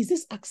consider, is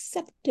this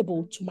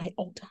acceptable to my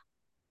altar?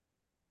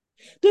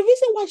 The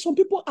reason why some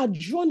people are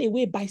drawn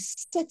away by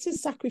certain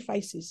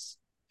sacrifices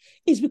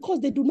is because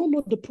they do not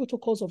know the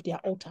protocols of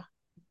their altar.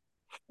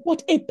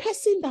 But a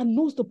person that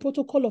knows the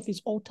protocol of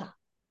his altar,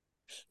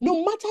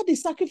 no matter the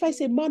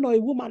sacrifice a man or a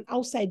woman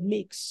outside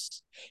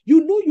makes,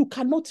 you know you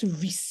cannot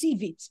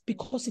receive it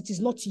because it is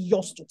not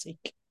yours to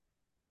take.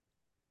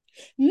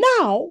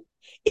 Now,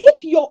 if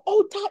your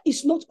altar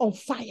is not on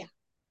fire,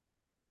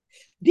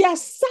 their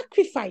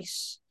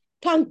sacrifice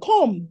can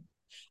come,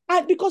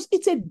 and because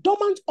it's a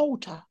dormant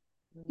altar,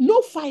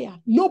 no fire,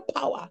 no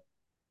power,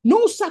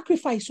 no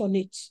sacrifice on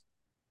it.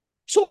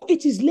 So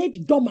it is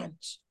laid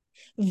dormant.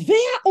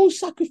 Their own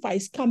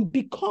sacrifice can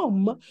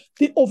become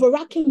the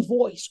overarching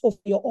voice of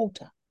your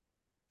altar.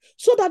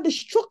 So that the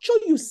structure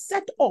you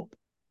set up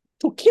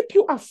to keep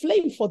you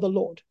aflame for the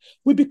Lord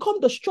will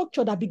become the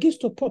structure that begins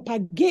to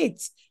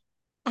propagate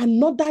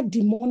another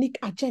demonic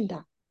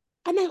agenda.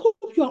 And I hope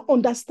you are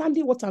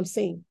understanding what I'm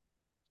saying.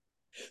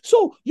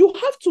 So you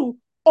have to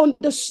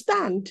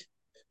understand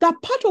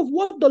that part of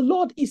what the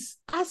Lord is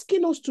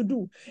asking us to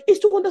do is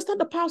to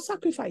understand the power of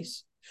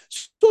sacrifice.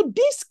 So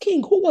this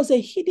king, who was a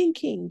hidden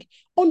king,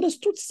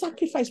 understood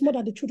sacrifice more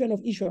than the children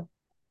of Israel.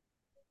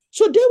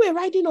 So they were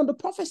riding on the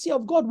prophecy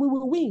of God, we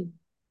will win.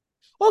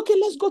 Okay,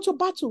 let's go to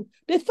battle.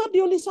 They thought the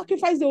only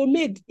sacrifice they were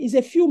made is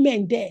a few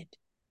men dead.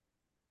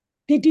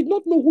 They did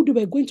not know who they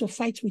were going to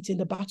fight with in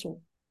the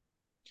battle.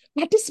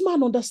 Now this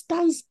man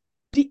understands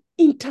the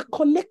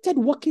interconnected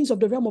workings of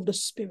the realm of the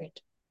spirit.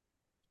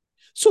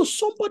 So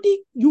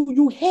somebody,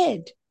 you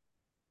heard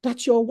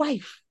that your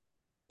wife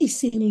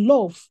is in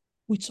love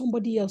with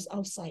somebody else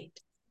outside.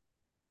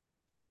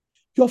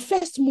 Your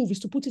first move is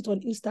to put it on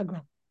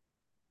Instagram.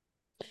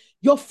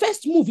 Your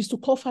first move is to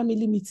call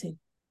family meeting.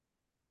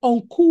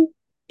 Onku,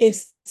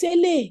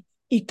 Estele,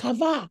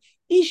 Ikava,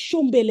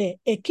 Ishombele,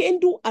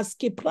 Ekendu,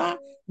 Askepra,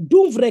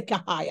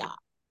 Duvrekahaya.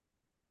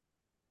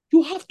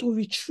 You have to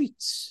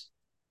retreat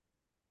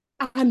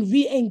and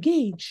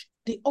re-engage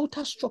the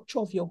altar structure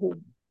of your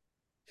home.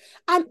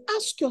 And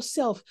ask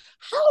yourself,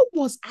 how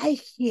was I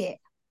here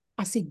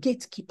as a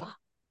gatekeeper?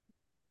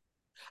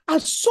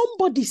 As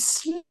somebody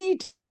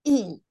slid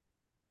in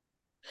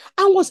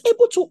and was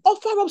able to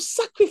offer up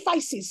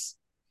sacrifices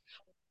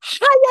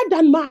higher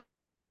than mine.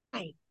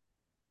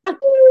 And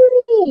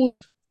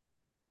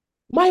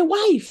my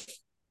wife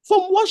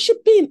from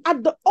worshiping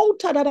at the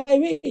altar that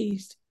I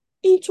raised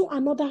into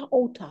another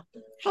altar.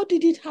 How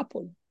did it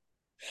happen?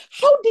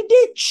 How did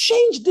they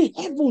change the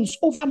heavens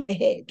over my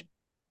head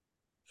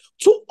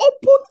to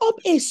open up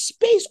a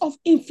space of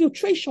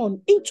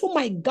infiltration into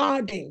my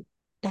garden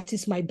that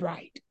is my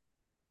bride?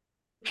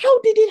 How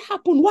did it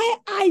happen? Why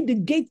I, the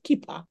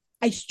gatekeeper,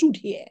 I stood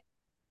here?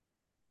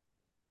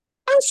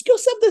 Ask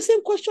yourself the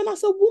same question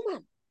as a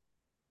woman.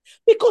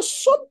 Because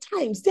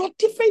sometimes there are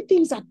different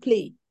things at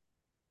play.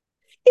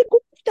 It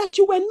could be that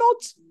you were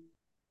not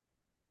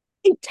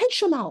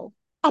intentional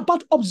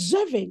about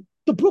observing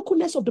the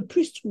brokenness of the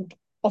priesthood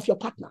of your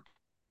partner.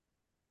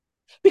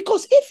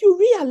 Because if you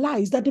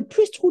realize that the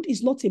priesthood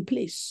is not in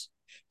place,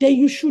 then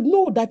you should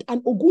know that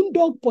an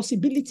Ogundog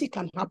possibility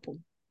can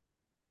happen.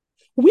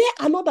 Where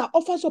another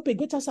offers up a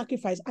greater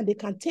sacrifice and they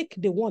can take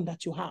the one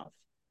that you have.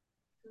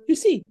 You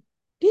see,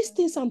 these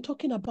things I'm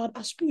talking about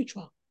are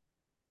spiritual.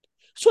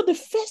 So the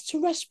first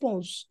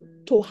response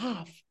to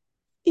have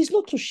is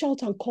not to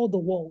shout and call the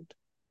world,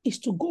 is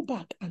to go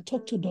back and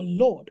talk to the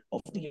Lord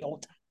of the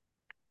altar.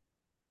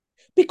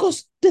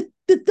 Because the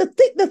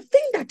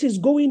thing that is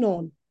going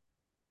on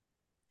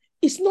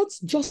is not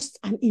just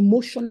an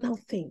emotional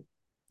thing.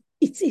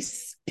 It's a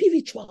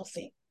spiritual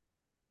thing.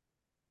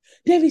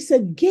 There is a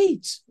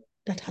gate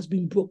that has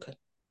been broken.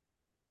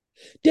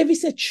 There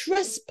is a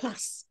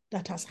trespass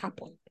that has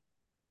happened.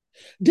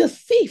 The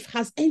thief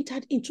has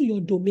entered into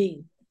your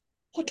domain.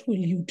 What will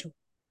you do?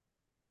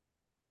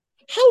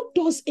 How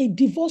does a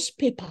divorce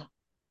paper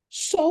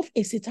solve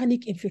a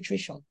satanic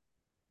infiltration?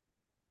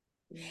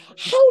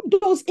 How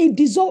does a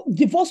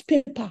divorce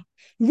paper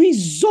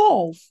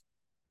resolve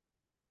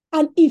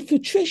an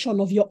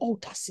infiltration of your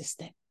altar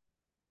system?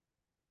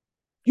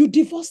 You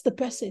divorce the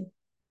person.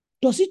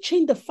 Does it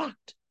change the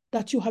fact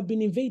that you have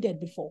been invaded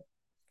before?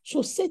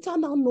 So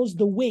Satan now knows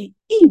the way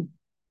in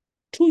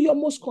to your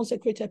most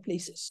consecrated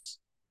places.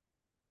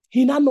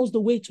 He now knows the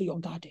way to your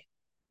garden.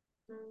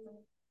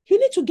 You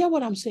need to get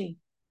what I'm saying.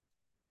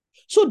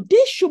 So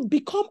this should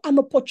become an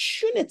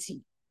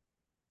opportunity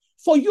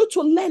for you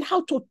to learn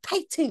how to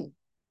tighten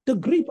the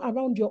grip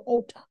around your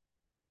altar.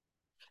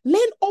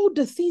 Learn all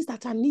the things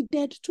that are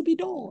needed to be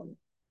done.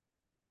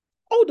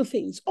 All the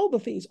things.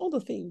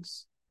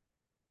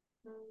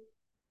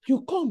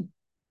 You come,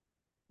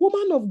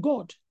 woman of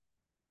God,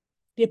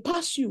 they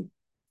pass you.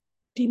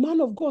 The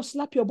man of God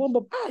slap your bum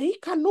up. He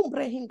can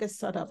nombre hinge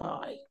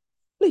sadavai.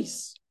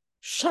 Please,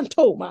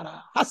 Shanto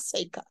Mara,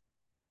 Haseka.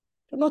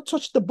 Do not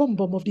touch the bum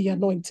of the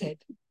anointed.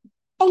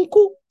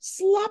 Uncle,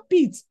 slap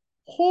it.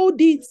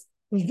 Hold it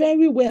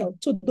very well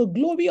to the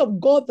glory of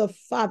God the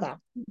Father.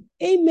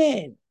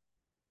 Amen.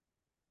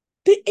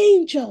 The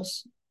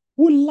angels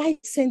will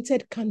light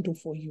scented candle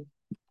for you.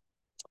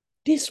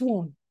 This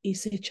one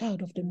is a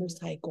child of the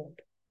Most High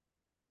God.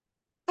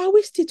 Are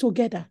we still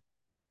together?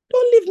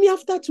 Don't leave me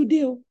after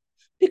today,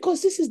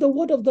 because this is the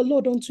word of the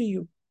Lord unto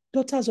you,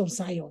 daughters of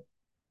Zion.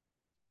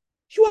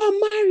 You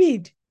are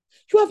married.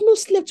 You have not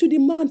slept with the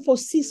man for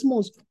 6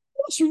 months.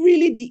 What's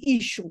really the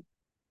issue?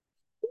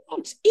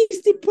 What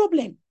is the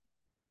problem?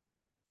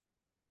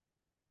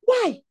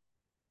 Why?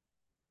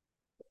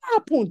 What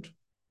happened?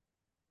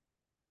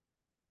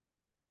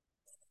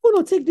 We're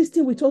going to take this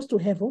thing with us to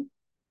heaven.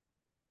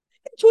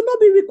 It will not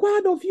be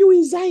required of you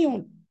in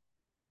Zion.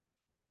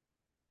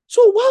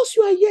 So whilst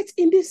you are yet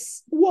in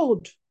this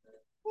world,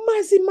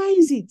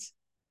 maximize it.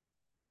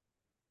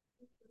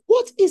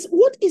 What is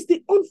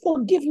the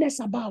unforgiveness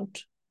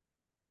about?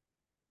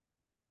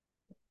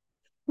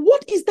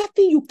 What is that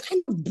thing you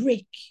cannot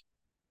break?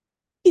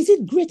 Is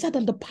it greater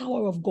than the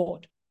power of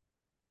God?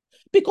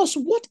 Because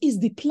what is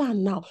the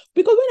plan now?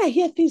 Because when I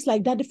hear things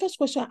like that, the first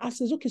question I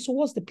ask is, okay, so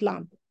what's the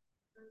plan?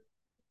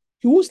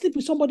 You won't sleep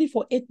with somebody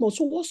for 8 months.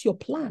 So what's your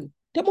plan?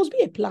 There must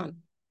be a plan.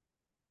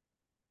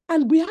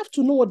 And we have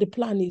to know what the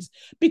plan is,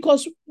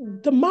 because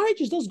the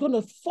marriage is just going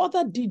to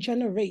further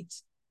degenerate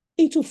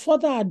into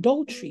further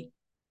adultery.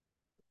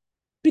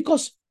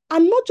 Because,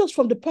 and not just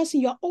from the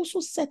person, you're also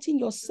setting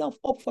yourself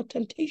up for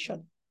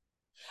temptation.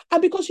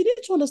 And because you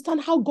need to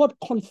understand how God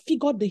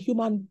configured the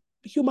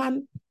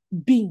human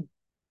being.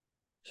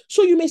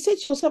 So you may say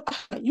to yourself,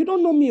 you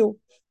don't know me.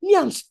 Me,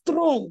 I'm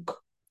strong.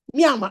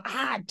 Me, I'm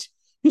hard.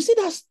 You see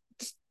that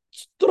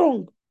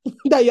strong,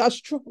 that you are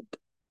strong.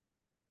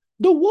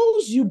 The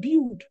walls you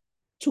build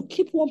to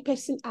keep one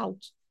person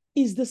out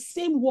is the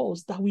same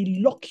walls that will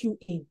lock you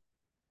in.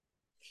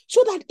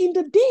 So that in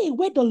the day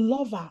where the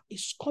lover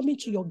is coming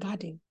to your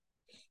garden,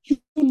 you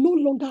no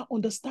longer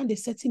understand a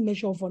certain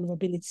measure of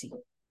vulnerability.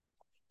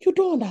 You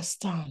don't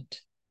understand.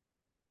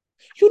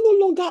 You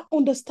no longer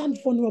understand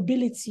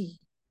vulnerability.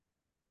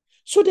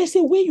 So there's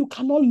a way you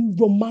cannot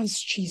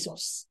romance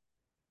Jesus.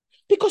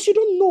 Because you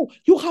don't know,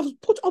 you have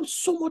put up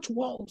so much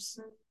walls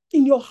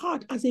in your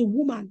heart as a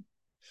woman.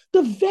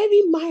 The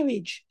very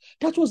marriage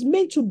that was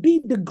meant to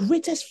be the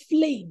greatest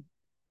flame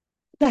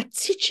that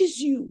teaches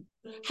you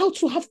how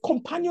to have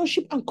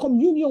companionship and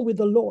communion with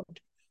the Lord,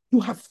 you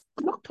have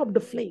blocked up the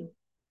flame.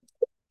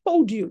 Who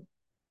told you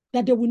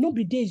that there will not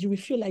be days you will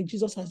feel like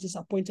Jesus has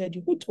disappointed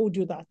you? Who told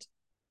you that?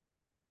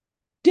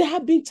 There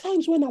have been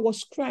times when I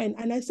was crying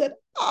and I said,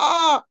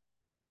 I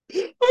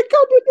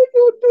can't believe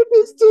you do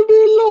this to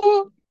me,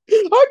 Lord.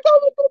 I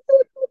can't believe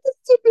you do this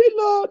to me,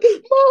 Lord.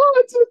 My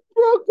heart is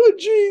broken,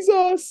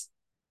 Jesus.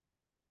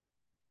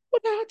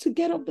 But I had to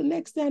get up the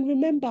next day and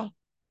remember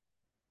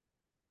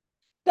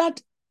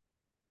that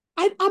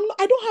I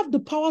don't have the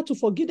power to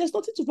forgive. There's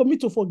nothing for me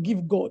to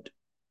forgive God.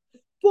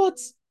 But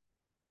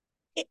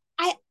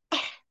I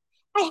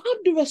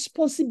have the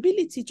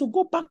responsibility to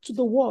go back to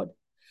the word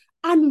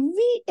and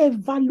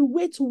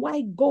reevaluate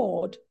why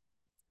God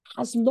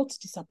has not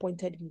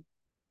disappointed me.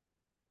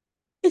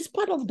 It's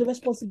part of the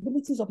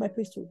responsibilities of my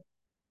priesthood.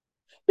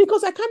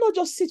 Because I cannot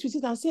just sit with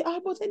it and say,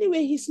 but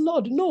anyway, he's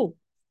Lord. No.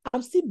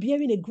 I'm still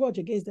bearing a grudge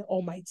against the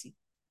Almighty.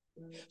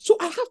 So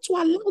I have to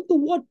allow the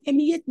word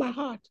permeate my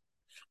heart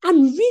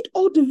and read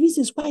all the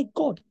reasons why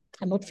God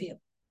cannot fail.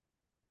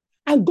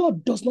 And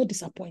God does not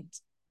disappoint.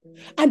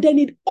 And then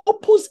it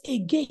opens a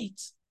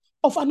gate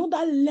of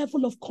another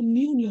level of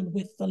communion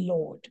with the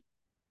Lord.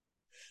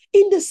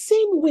 In the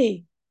same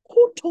way,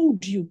 who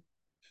told you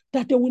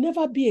that there will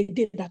never be a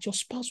day that your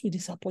spouse will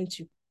disappoint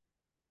you?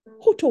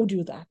 Who told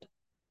you that?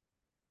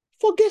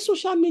 Forget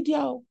social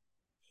media.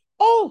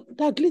 All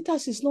that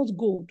glitters is not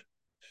gold.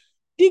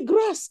 The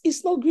grass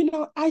is not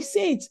greener. I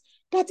say it,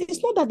 that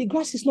it's not that the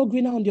grass is not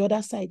greener on the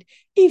other side.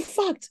 In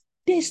fact,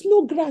 there's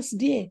no grass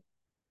there.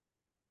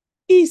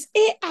 It's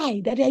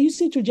AI that they are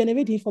using to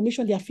generate the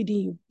information they are feeding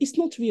you. It's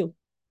not real.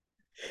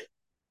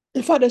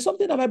 In fact, there's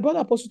something that my brother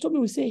Apostle told me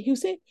will say. He'll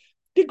say,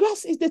 the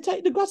grass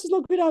is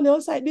not greener on the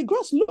other side. The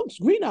grass looks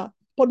greener,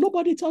 but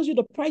nobody tells you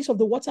the price of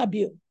the water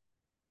bill.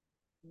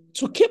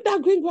 To keep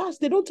that green grass,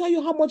 they don't tell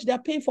you how much they're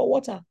paying for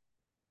water.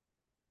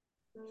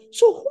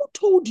 So who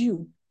told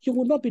you you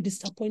will not be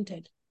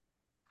disappointed?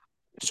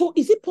 So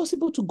is it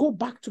possible to go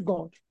back to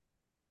God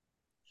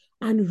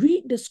and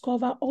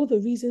rediscover all the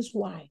reasons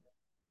why?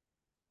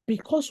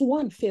 Because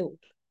one failed,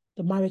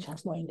 the marriage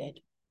has not ended.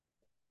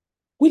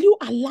 Will you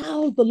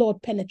allow the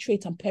Lord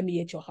penetrate and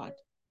permeate your heart?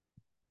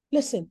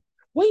 Listen,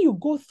 when you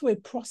go through a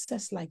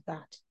process like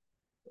that,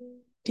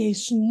 there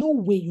is no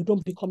way you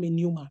don't become a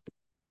new man.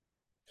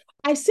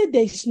 I said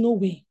there is no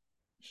way.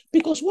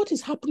 Because what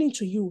is happening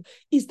to you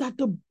is that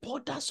the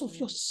borders of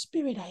your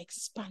spirit are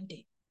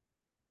expanding.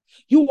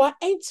 You are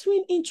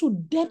entering into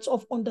depths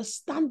of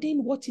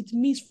understanding what it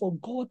means for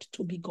God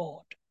to be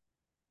God.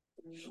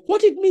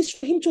 What it means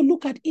for him to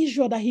look at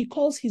Israel that he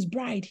calls his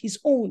bride, his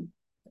own.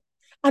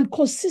 And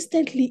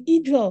consistently,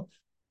 Israel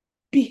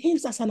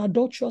behaves as an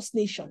adulterous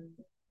nation.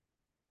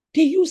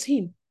 They use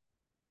him.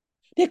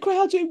 They cry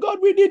out to him, God,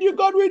 we need you,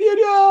 God, we need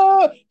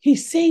you. He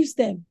saves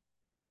them.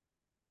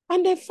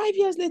 And then 5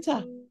 years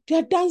later, they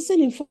are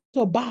dancing in front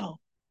of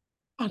Baal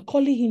and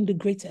calling him the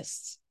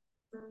greatest.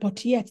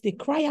 But yet they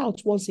cry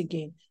out once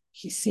again.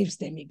 He saves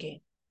them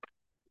again.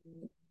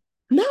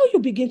 Now you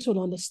begin to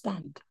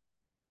understand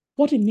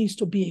what it means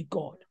to be a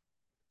God.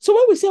 So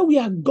when we say we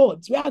are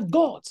gods,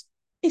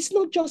 it's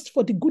not just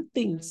for the good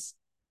things.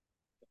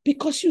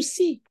 Because you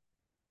see,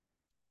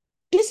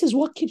 this is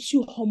what keeps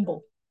you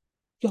humble,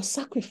 your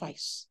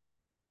sacrifice.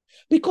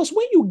 Because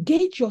when you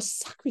gauge your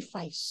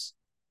sacrifice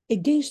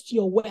against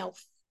your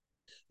wealth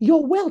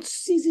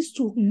ceases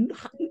to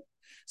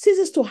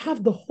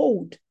have the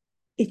hold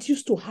it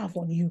used to have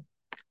on you.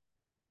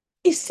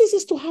 It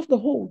ceases to have the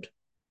hold.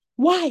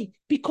 Why?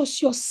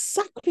 Because your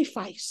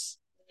sacrifice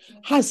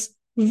has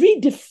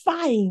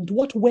redefined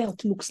what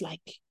wealth looks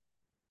like.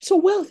 So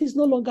wealth is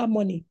no longer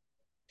money.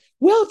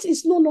 Wealth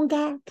is no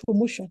longer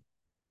promotion.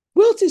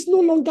 Wealth is no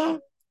longer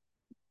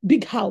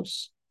big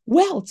house.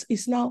 Wealth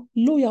is now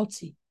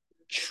loyalty,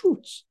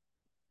 truth,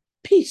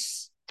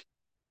 peace,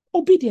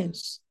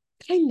 obedience,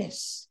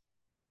 kindness.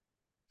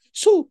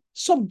 So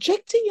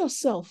subjecting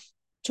yourself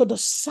to the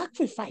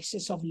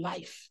sacrifices of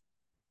life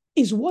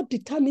is what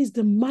determines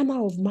the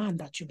manner of man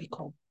that you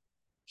become.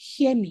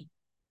 Hear me.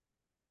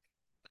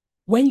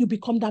 When you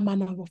become that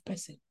manner of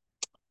person,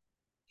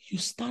 you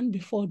stand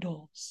before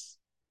doors.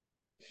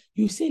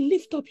 You say,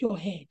 lift up your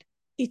head.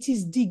 It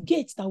is the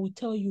gate that will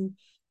tell you,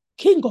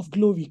 King of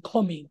glory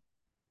coming.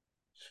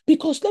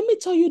 Because let me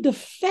tell you, the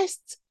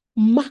first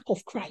mark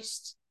of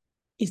Christ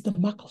is the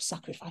mark of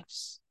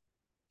sacrifice.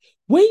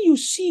 When you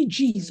see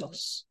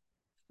Jesus,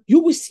 you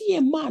will see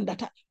a man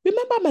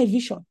remember my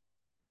vision.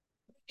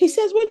 He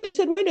says, when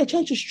they're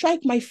trying to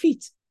strike my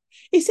feet,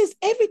 he says,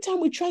 every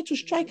time we try to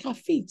strike her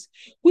feet,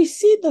 we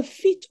see the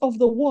feet of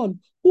the one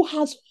who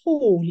has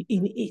hole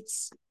in it.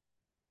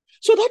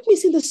 So that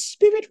means in the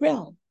spirit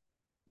realm,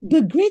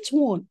 the great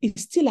one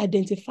is still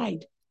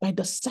identified by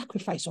the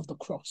sacrifice of the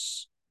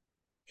cross.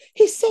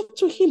 He said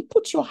to him,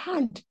 put your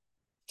hand,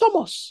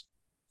 Thomas,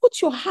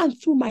 put your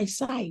hand through my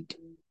side.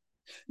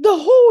 The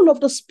hole of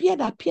the spear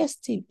that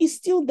pierced him is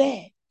still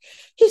there.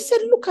 He said,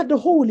 look at the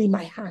hole in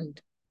my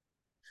hand.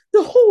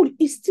 The hole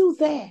is still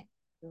there.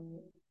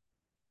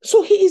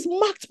 So he is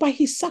marked by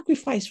his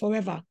sacrifice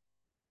forever.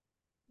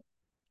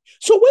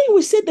 So when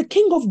we say the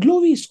King of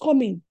glory is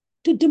coming,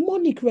 the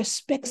demonic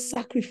respects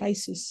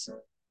sacrifices.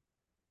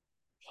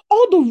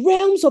 All the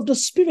realms of the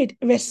spirit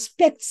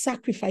respect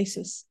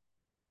sacrifices.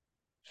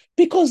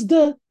 Because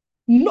the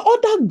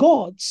other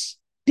gods,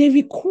 they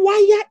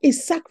require a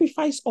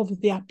sacrifice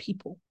of their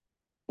people.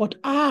 But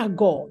our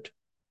God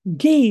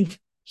gave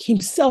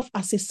himself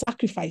as a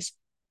sacrifice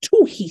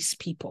to his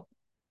people.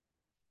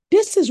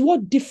 This is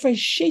what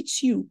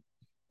differentiates you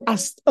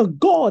as a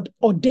God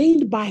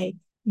ordained by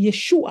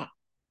Yeshua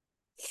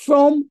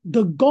from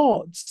the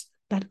gods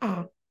that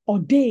are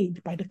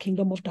ordained by the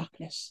kingdom of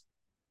darkness.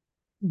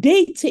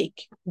 They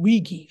take, we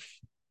give.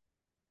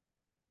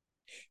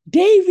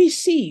 They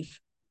receive,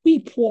 we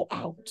pour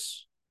out.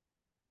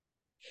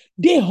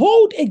 They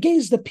hold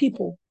against the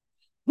people,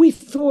 we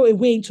throw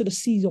away into the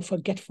seas of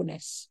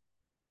forgetfulness.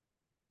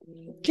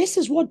 This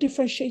is what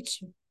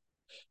differentiates you.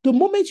 The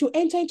moment you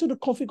enter into the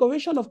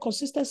configuration of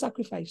consistent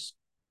sacrifice,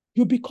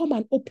 you become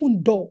an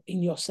open door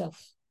in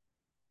yourself.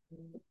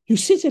 You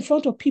sit in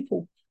front of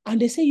people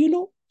and they say,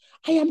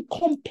 I am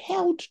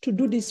compelled to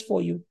do this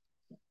for you.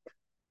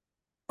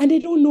 And they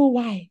don't know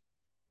why.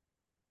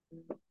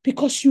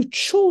 Because you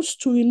chose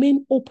to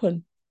remain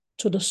open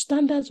to the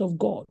standards of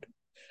God,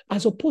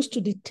 as opposed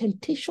to the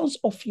temptations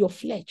of your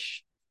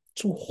flesh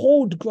to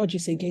hold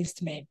grudges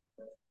against men.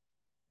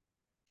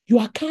 You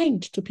are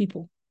kind to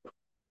people.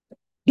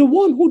 The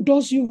one who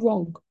does you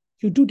wrong,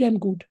 you do them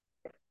good.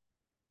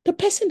 The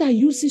person that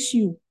uses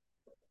you,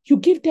 you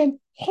give them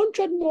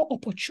 100 more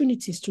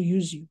opportunities to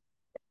use you.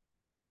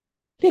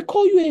 They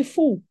call you a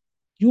fool.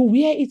 You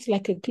wear it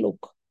like a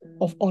cloak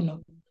of honor.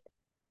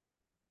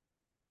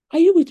 Are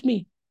you with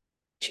me?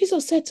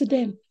 Jesus said to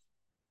them,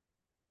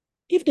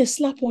 if they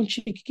slap one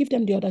cheek, give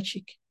them the other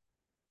cheek.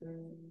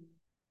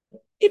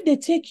 If they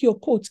take your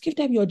coat, give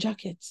them your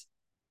jacket.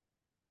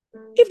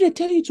 If they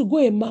tell you to go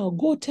a mile,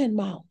 go 10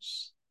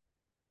 miles.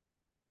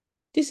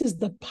 This is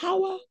the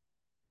power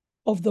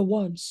of the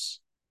ones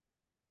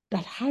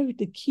that have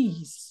the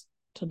keys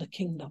to the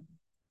kingdom.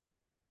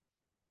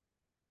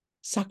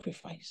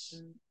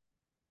 Sacrifice.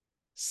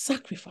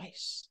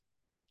 Sacrifice.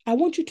 I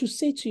want you to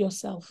say to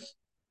yourself,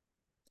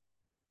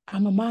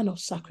 I'm a man of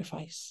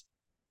sacrifice.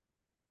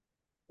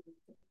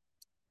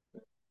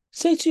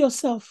 Say to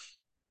yourself,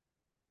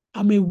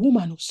 I'm a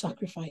woman of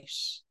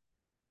sacrifice.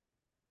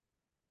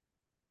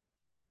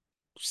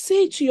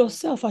 Say to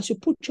yourself as you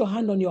put your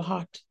hand on your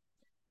heart,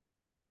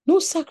 no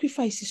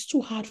sacrifice is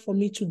too hard for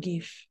me to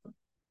give.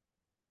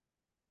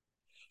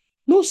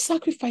 No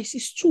sacrifice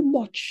is too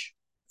much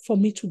for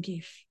me to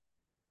give.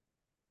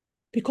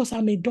 Because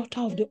I'm a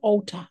daughter of the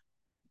altar.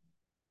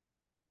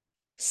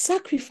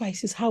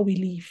 Sacrifice is how we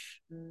live.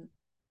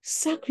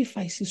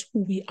 Sacrifice is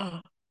who we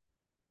are.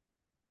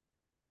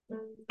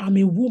 I'm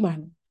a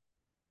woman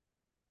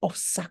of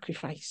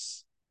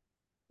sacrifice.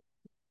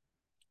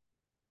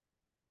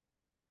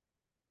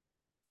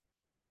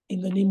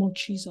 In the name of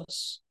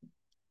Jesus.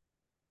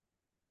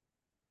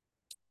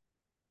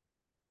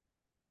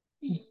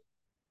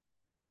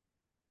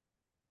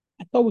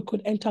 I thought we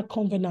could enter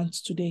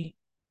covenants today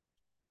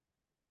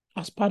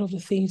as part of the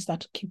things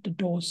that keep the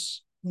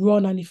doors,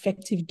 run an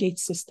effective gate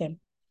system.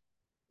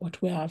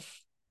 But we have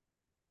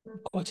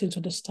got into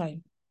this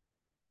time.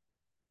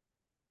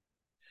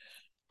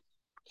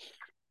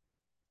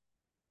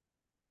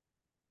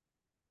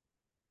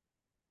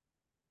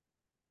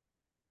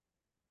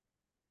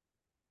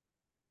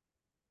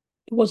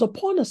 It was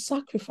upon a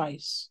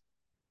sacrifice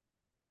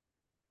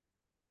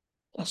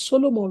that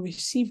Solomon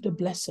received a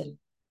blessing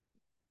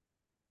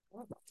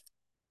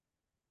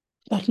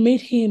that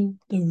made him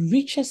the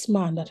richest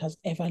man that has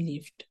ever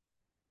lived.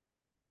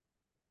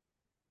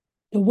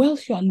 The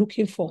wealth you are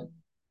looking for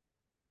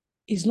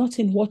is not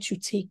in what you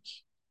take,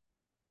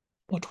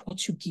 but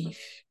what you give.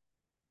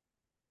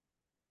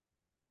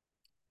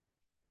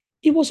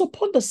 It was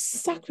upon the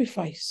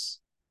sacrifice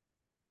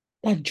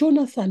that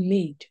Jonathan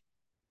made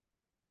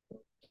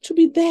to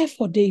be there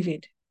for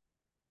David,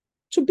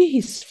 to be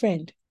his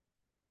friend,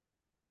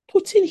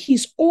 putting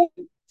his own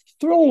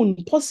throne,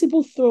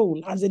 possible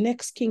throne as the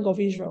next king of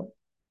Israel,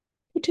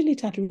 putting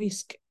it at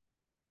risk.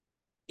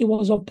 It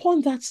was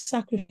upon that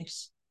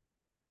sacrifice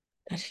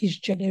that his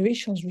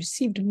generations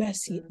received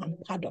mercy and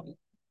pardon.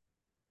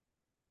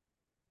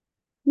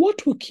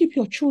 What will keep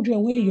your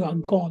children when you are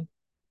gone?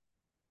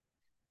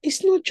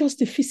 It's not just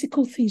the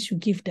physical things you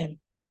give them,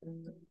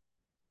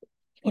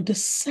 but the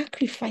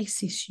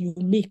sacrifices you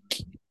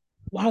make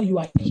while you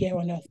are here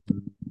on earth.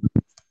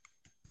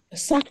 The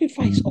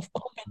sacrifice of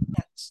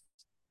covenant,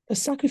 the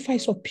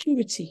sacrifice of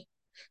purity,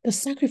 the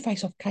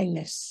sacrifice of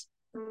kindness.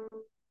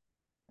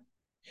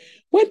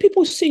 When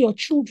people see your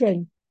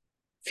children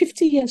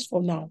 50 years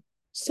from now,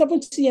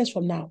 70 years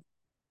from now,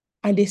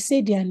 and they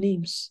say their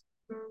names,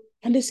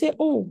 and they say,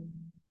 oh,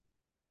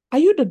 are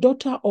you the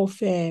daughter of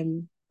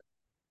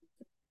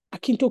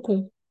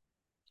Akintokun?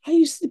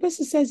 And the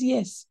person says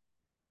yes.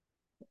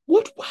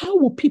 How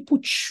will people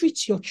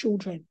treat your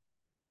children?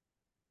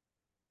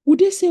 Would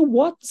they say,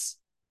 what?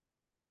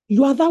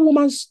 You are that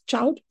woman's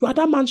child? You are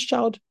that man's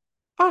child?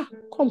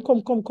 Come.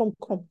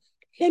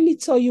 Let me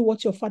tell you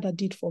what your father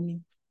did for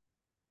me.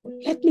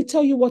 Let me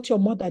tell you what your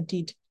mother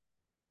did.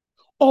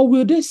 Or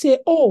will they say,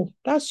 oh,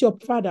 that's your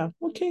father?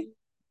 Okay,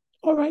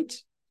 all right.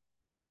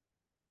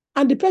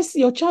 And the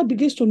person, your child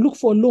begins to look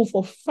for a loan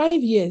for 5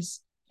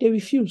 years. They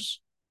refuse.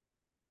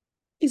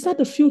 Is that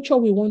the future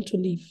we want to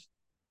live?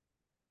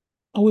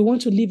 Or we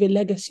want to leave a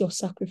legacy of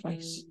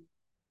sacrifice?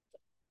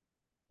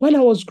 When I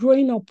was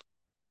growing up,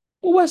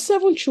 we were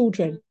 7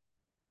 children.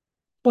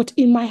 But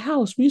in my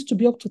house, we used to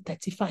be up to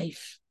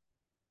 35.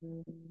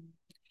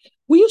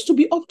 We used to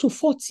be up to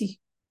 40.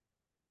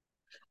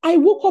 I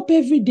woke up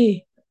every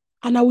day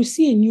and I will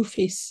see a new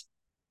face.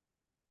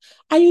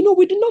 And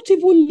we did not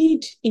even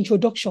need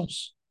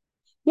introductions.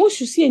 Once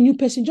you see a new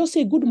person, just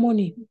say good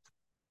morning.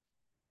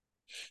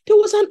 There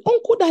was an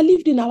uncle that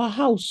lived in our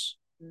house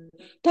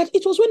that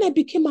it was when I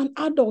became an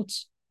adult,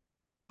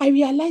 I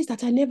realized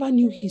that I never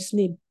knew his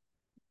name.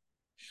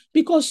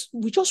 Because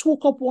we just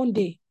woke up one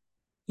day.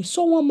 We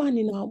saw one man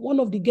in one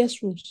of the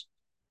guest rooms.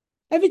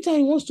 Every time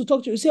he wants to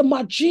talk to you, he say,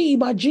 my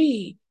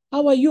G,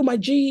 how are you, my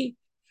G?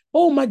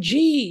 Oh, my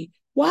G.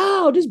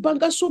 Wow, this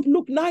banga soup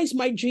look nice,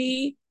 my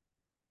G.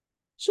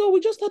 So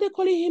we just started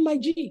calling him my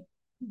G.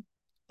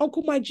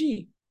 Uncle my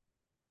G.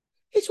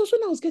 It was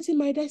when I was getting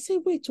married, I said,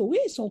 wait,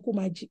 where is Uncle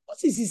my G? What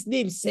is his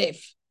name,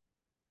 Seth?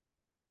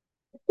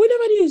 We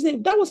never knew his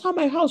name. That was how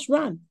my house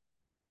ran.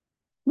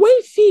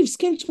 When thieves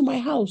came to my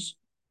house,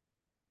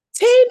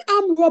 10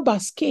 armed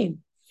robbers came,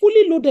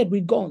 fully loaded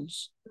with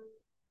guns.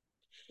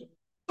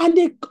 And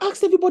they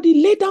asked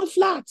everybody, lay down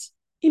flat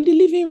in the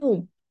living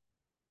room.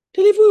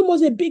 The living room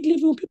was a big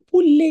living room.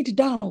 People laid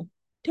down.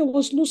 There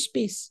was no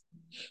space.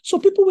 So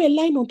people were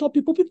lying on top.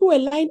 People were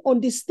lying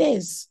on the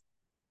stairs.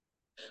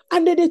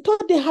 And then they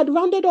thought they had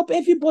rounded up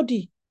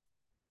everybody.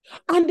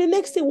 And the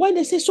next thing, when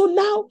they say, so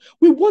now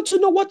we want to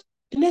know what,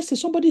 the next thing,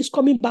 somebody is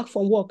coming back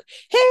from work.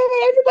 Hey,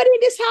 everybody in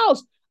this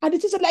house. And the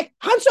teacher like,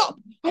 hands up.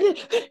 And then,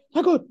 hey,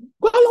 my God,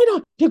 go and lie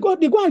down.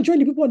 They go and join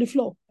the people on the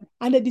floor.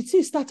 And then the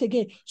thing starts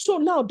again. So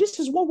now this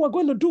is what we're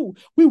going to do.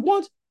 We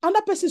want,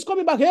 another person is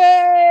coming back.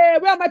 Hey,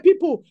 where are my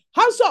people?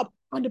 Hands up.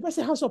 And the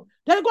person hands up.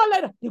 Then they go and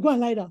lie down. They go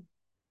and lie down.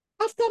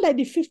 After like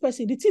the fifth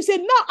person, the team said,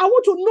 now I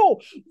want to know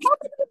how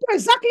many people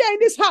exactly are in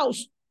this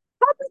house.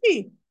 How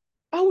many?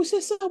 I will say,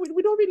 sir,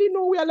 we don't really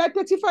know. We are like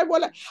 35. We're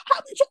like, how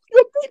many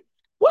you been?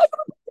 Why are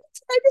you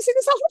like this in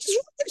this house? What is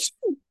wrong with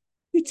you?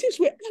 The teams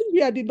were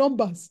angry at the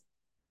numbers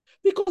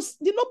because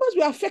the numbers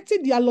were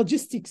affecting their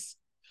logistics.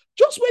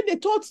 Just when they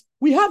thought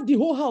we have the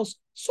whole house,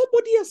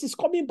 somebody else is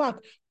coming back.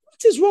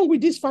 What is wrong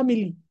with this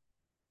family?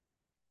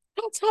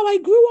 That's how I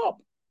grew up.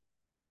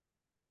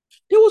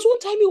 There was one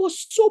time it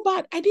was so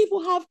bad. I didn't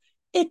even have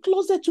a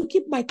closet to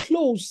keep my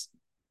clothes.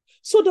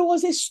 So there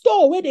was a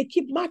store where they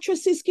keep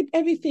mattresses, keep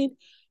everything.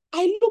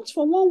 I looked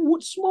for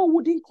one small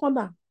wooden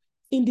corner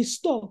in the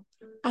store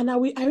and I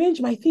will arrange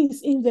my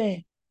things in there.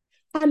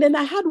 And then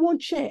I had one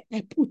chair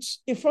I put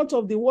in front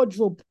of the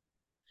wardrobe.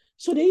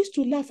 So they used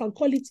to laugh and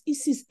call it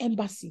Isi's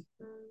embassy.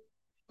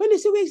 When they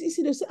say, where is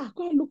Isi? They say,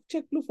 go and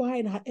look for her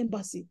in her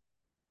embassy.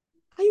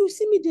 And you will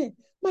see me there.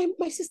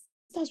 My sisters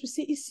will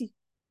say, Isi,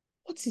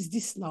 what is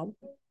this now?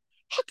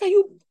 How can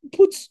you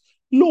put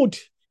load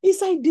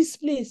inside this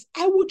place?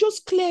 I will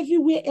just clear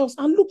everywhere else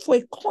and look for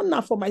a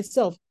corner for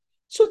myself.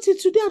 So till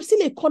today, I'm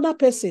still a corner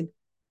person.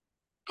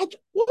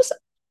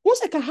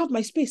 Once I can have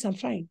my space, I'm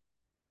fine.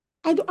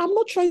 I'm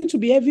not trying to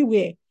be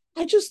everywhere.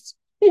 I just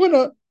want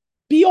to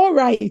be all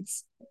right.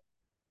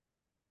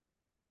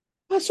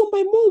 And so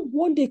my mom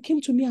one day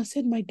came to me and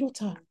said, my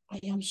daughter, I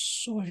am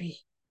sorry.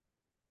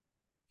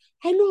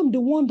 I know I'm the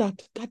one that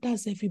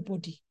gathers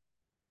everybody.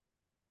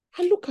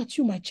 And look at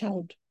you, my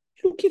child,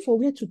 looking for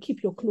where to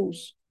keep your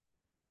clothes.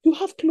 You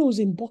have clothes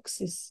in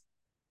boxes.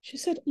 She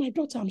said, my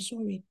daughter, I'm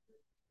sorry.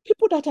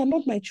 People that are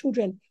not my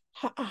children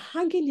are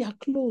hanging their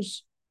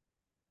clothes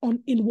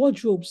in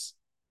wardrobes.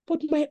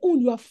 But my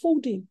own, you are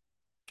folding.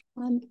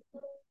 And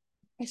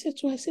I said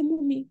to her,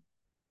 Mommy,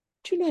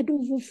 do you know I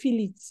don't even feel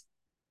it?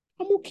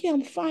 I'm okay,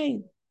 I'm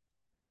fine.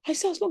 I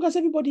said, as long as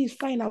everybody is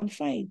fine, I'm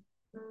fine.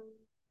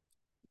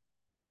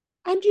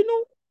 And you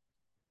know,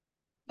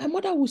 my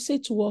mother would say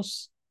to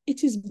us,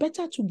 it is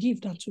better to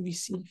give than to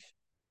receive.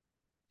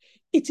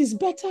 It is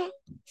better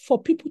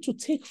for people to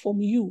take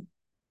from you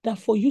than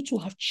for you to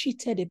have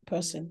cheated a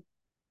person.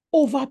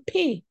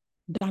 Overpay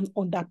than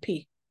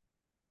underpay.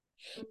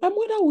 My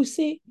mother would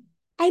say,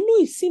 I know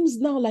it seems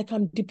now like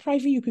I'm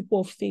depriving you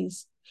people of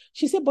things.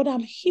 She said, but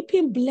I'm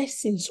heaping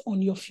blessings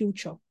on your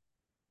future.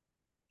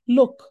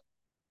 Look,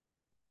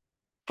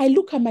 I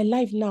look at my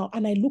life now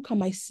and I look at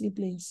my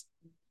siblings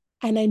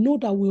and I know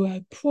that we were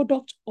a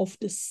product of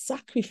the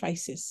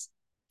sacrifices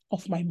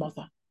of my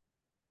mother.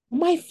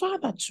 My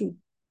father too.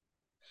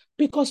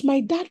 Because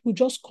my dad would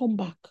just come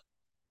back,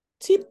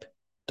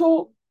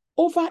 tiptoe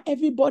over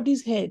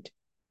everybody's head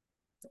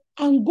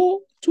and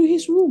go to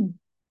his room.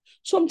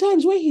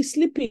 Sometimes when he's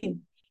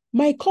sleeping,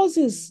 my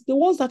cousins, the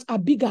ones that are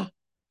bigger,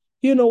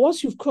 you know,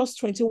 once you've crossed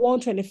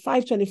 21,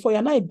 25, 24,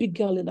 you're not a big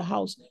girl in the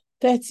house,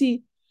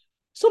 30.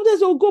 Sometimes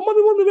they'll go,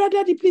 mommy,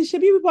 daddy, please,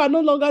 Shebi people are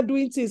no longer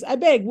doing things. I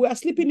beg, we are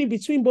sleeping in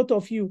between both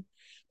of you.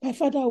 My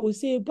father will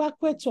say,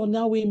 backwards or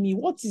now with me.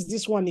 What is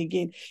this one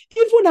again?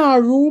 Even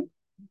our room,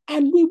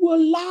 and we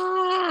will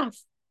laugh.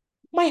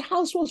 My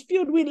house was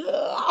filled with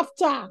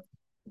laughter.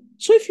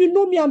 So if you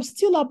know me, I'm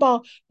still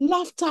about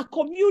laughter,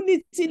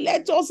 community.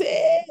 Let us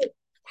say,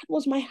 that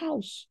was my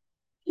house.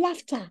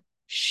 Laughter,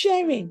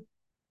 sharing.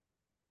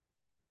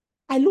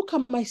 I look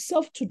at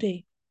myself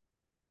today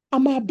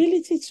and my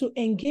ability to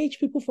engage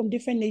people from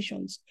different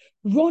nations,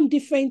 run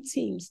different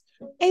teams,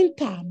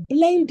 enter,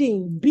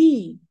 blending,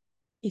 be.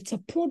 It's a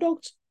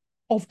product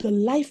of the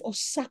life of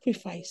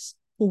sacrifice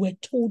we were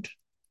told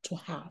to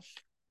have.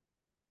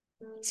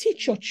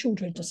 Teach your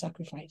children to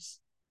sacrifice.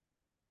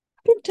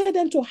 Don't tell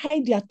them to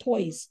hide their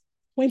toys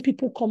when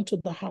people come to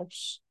the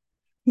house.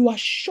 You are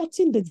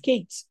shutting the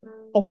gates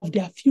of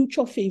their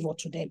future favor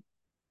to them.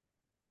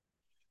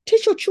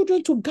 Teach your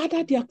children to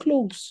gather their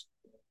clothes.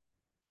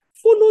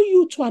 follow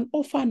you to an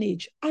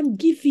orphanage and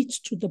give it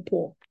to the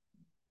poor.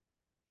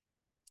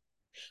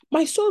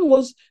 My son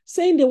was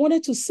saying they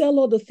wanted to sell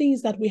all the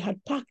things that we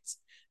had packed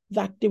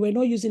that they were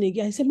not using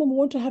again. I said, Mom, we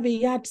want to have a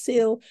yard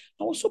sale.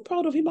 I was so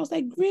proud of him. I was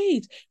like,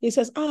 great. He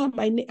says, and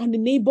the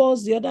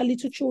neighbors, the other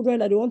little children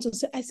that they want to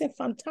sell. I said,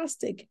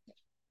 fantastic.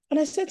 And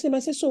I said to him, I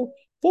said, so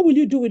what will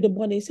you do with the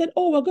money? He said,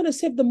 oh, we're going to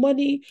save the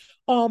money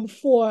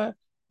for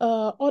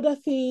other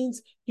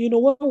things.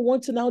 What we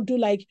want to now do,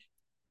 like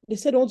they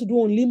said they want to do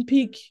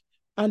Olympic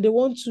and they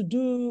want to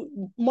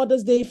do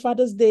Mother's Day,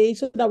 Father's Day,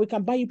 so that we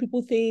can buy you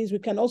people things. We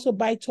can also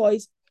buy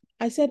toys.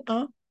 I said,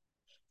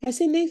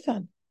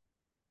 Nathan,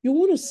 you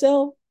want to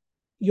sell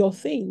your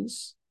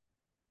things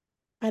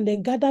and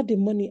then gather the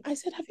money. I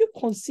said, have you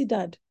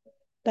considered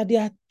that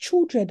there are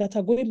children that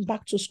are going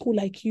back to school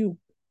like you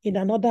in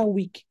another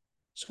week?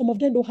 Some of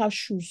them don't have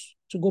shoes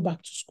to go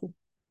back to school.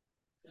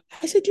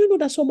 I said, do you know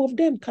that some of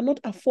them cannot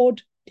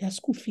afford their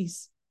school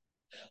fees?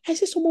 I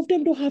said, some of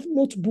them don't have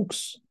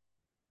notebooks.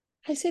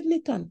 I said,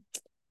 Nathan,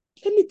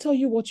 let me tell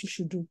you what you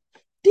should do.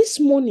 This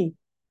money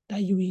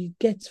that you will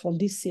get from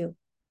this sale,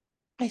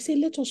 I said,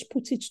 let us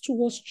put it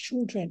towards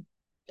children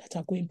that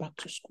are going back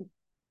to school.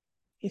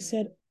 He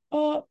said,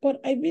 but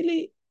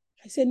I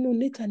said, no,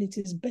 Nathan, it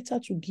is better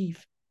to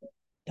give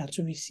than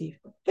to receive.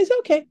 I said,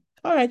 okay,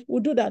 all right,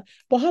 we'll do that.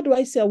 But how do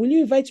I sell? Will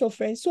you invite your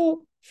friends?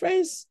 So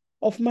friends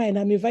of mine,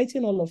 I'm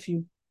inviting all of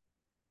you.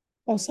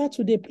 On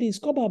Saturday, please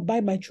come and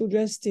buy my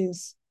children's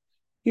things.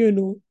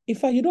 In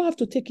fact, you don't have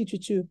to take it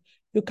with you.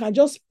 You can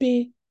just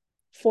pay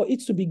for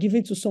it to be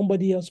given to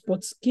somebody else,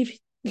 but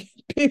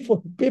pay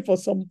for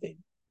something.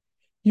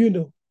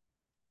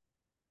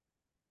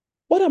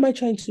 What am I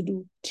trying to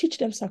do? Teach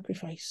them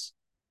sacrifice.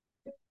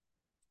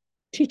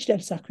 Teach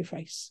them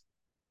sacrifice.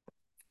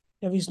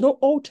 There is no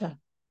altar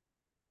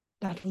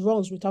that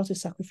runs without a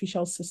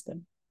sacrificial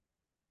system.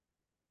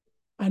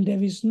 And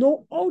there is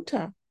no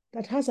altar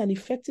that has an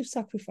effective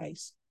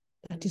sacrifice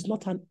that is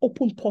not an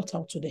open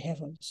portal to the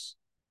heavens.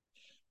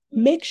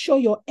 Make sure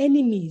your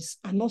enemies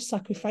are not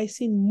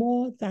sacrificing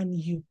more than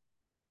you.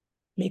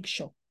 Make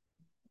sure.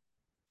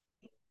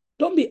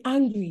 Don't be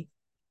angry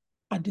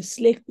at the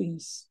slave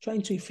queens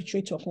trying to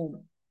infiltrate your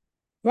home.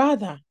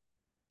 Rather,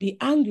 be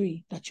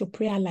angry that your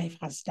prayer life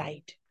has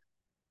died.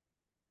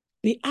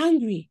 Be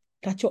angry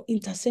that your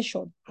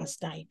intercession has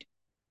died.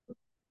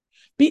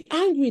 Be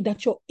angry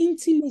that your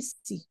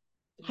intimacy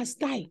has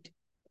died.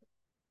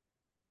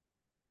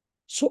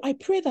 So I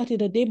pray that in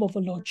the name of the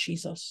Lord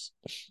Jesus,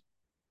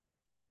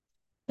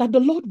 that the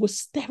Lord will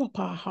stir up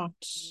our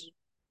hearts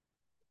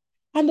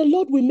and the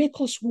Lord will make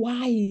us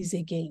wise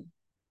again.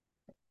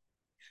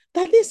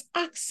 That this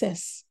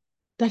access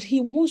that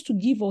he wants to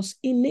give us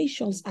in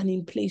nations and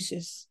in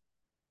places,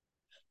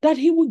 that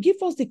he will give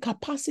us the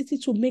capacity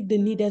to make the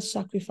needed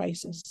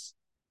sacrifices.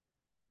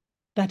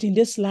 That in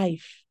this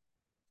life,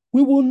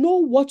 we will know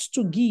what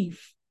to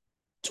give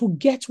to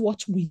get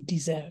what we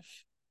deserve.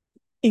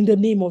 In the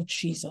name of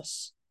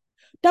Jesus.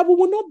 That we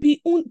will not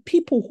be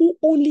people who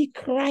only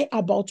cry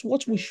about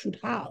what we should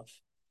have,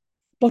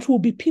 but will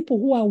be people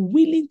who are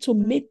willing to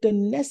make the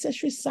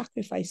necessary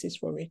sacrifices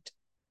for it.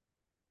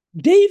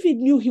 David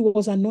knew he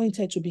was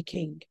anointed to be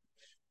king.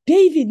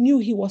 David knew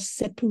he was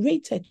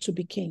separated to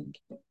be king.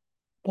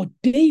 But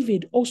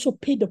David also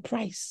paid the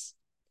price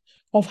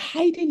of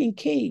hiding in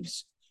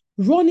caves,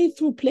 running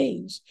through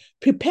plains,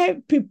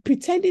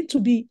 pretending to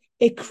be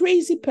a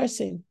crazy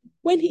person,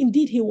 when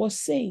indeed he was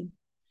sane.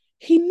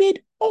 He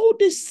made all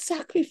these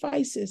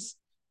sacrifices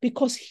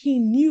because he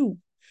knew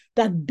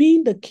that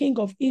being the king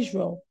of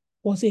Israel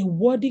was a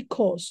worthy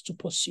cause to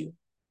pursue.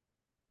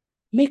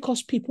 Make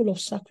us people of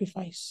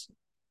sacrifice.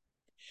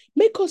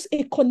 Make us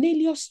a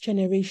Cornelius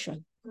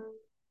generation.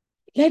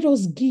 Let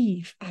us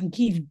give and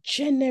give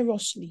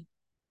generously.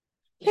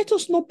 Let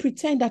us not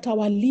pretend that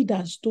our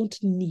leaders don't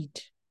need.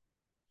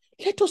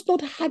 Let us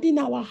not harden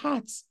our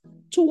hearts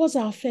towards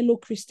our fellow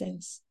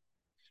Christians.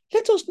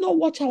 Let us not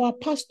watch our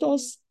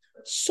pastors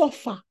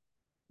suffer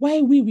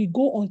while we will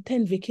go on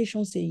 10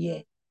 vacations a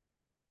year.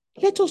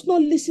 Let us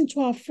not listen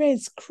to our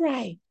friends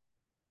cry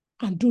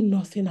and do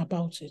nothing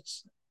about it.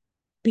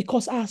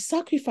 Because our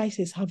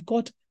sacrifices have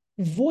got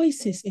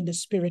voices in the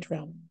spirit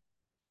realm.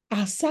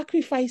 Our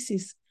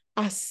sacrifices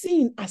are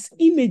seen as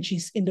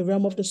images in the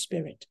realm of the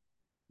spirit.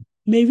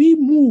 May we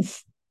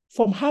move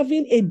from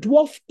having a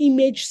dwarf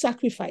image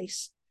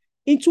sacrifice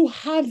into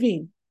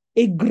having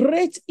a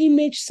great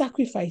image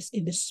sacrifice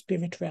in the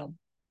spirit realm.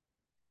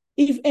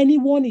 If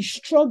anyone is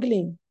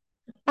struggling,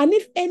 and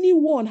if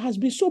anyone has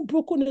been so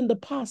broken in the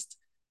past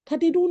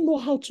that they don't know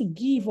how to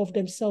give of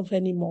themselves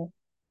anymore,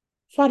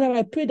 Father,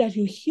 I pray that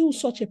you heal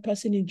such a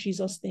person in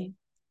Jesus' name.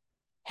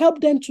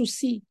 Help them to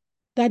see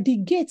that the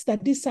gates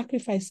that this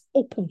sacrifice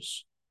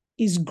opens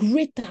is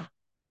greater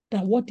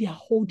than what they are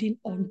holding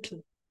on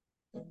to.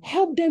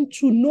 Help them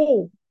to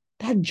know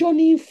that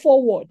journeying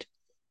forward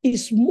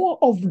is more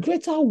of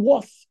greater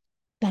worth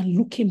than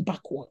looking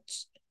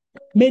backwards.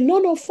 May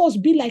none of us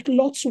be like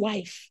Lot's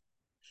wife,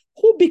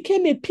 who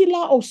became a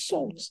pillar of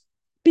salt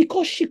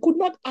because she could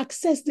not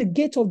access the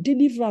gate of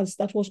deliverance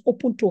that was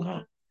open to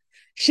her.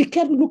 She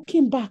kept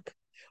looking back.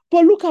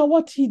 But look at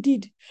what he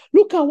did.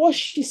 Look at what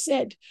she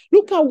said.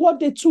 Look at what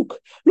they took.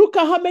 Look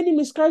at how many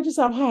miscarriages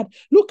I've had.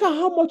 Look at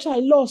how much I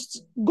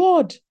lost.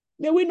 God,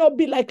 may we not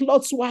be like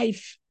Lot's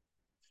wife.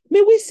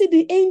 May we see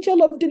the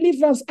angel of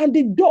deliverance and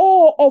the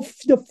door of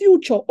the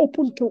future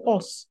open to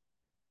us.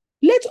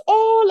 Let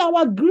all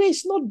our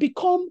grace not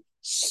become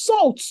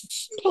salt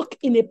stuck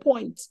in a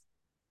point,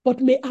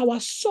 but may our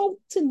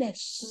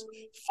saltiness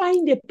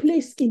find a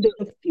place in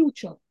the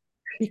future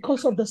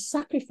because of the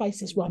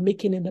sacrifices we are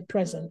making in the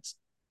present.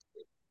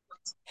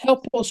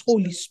 Help us,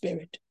 Holy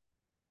Spirit.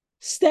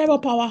 Stir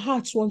up our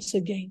hearts once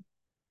again.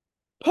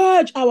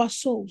 Purge our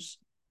souls.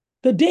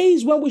 The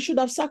days when we should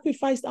have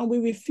sacrificed and we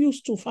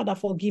refused to, Father,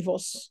 forgive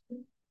us.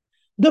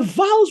 The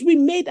vows we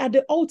made at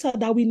the altar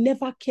that we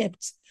never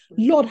kept,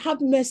 Lord,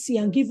 have mercy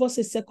and give us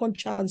a second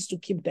chance to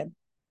keep them.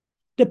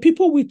 The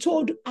people we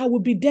told, I will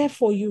be there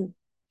for you,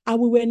 and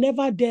we were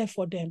never there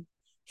for them.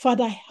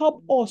 Father,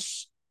 help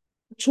us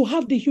to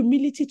have the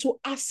humility to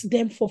ask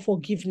them for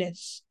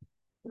forgiveness.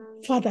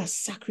 Father,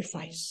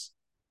 sacrifice.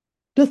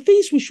 The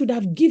things we should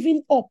have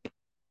given up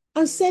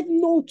and said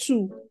no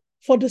to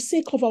for the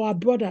sake of our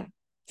brother,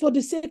 for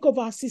the sake of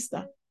our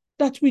sister,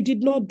 that we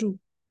did not do.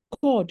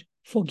 God,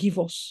 forgive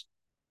us.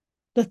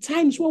 The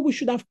times when we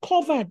should have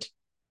covered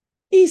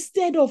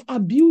instead of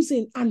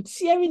abusing and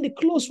tearing the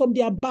clothes from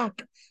their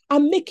back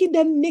and making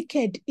them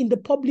naked in the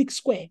public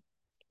square.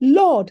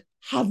 Lord,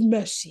 have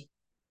mercy.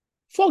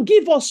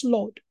 Forgive us,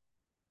 Lord.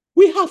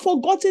 We have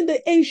forgotten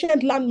the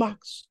ancient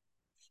landmarks.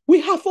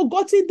 We have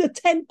forgotten the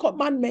 10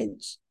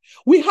 commandments.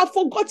 We have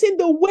forgotten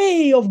the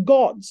way of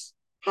God.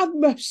 Have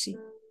mercy.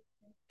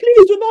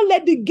 Please do not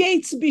let the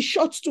gates be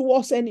shut to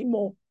us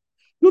anymore.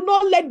 Do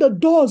not let the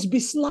doors be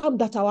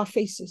slammed at our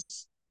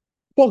faces.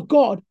 But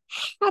God,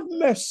 have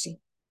mercy.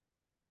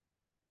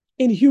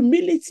 In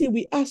humility,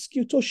 we ask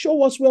you to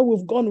show us where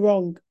we've gone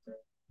wrong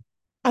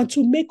and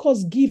to make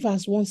us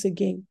givers once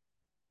again.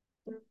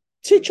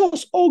 Teach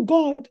us, oh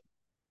God,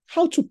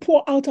 how to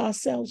pour out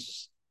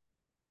ourselves,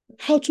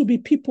 how to be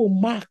people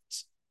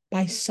marked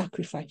by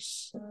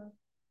sacrifice.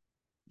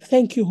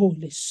 Thank you,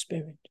 Holy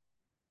Spirit.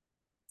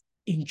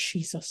 In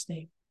Jesus'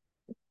 name.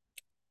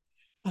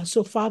 And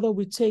so, Father,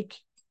 we take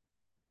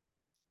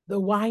the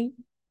wine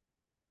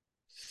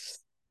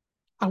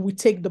and we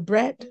take the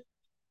bread.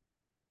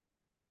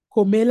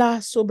 Komela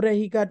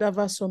sobrehiga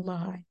dava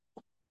somahai.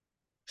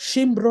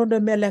 Shimbrono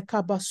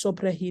melekaba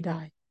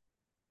sobrehidai.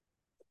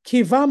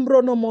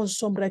 Kivambrono mon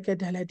sombreke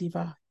dele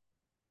divai.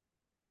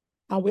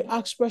 And we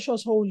ask,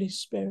 precious Holy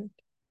Spirit,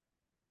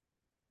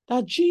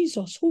 that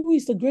Jesus, who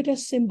is the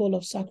greatest symbol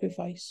of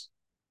sacrifice,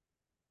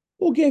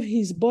 who gave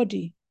his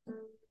body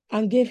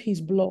and gave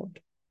his blood,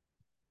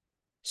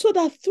 so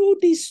that through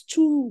these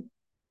two,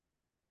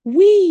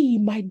 we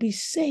might be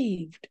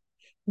saved,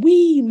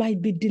 we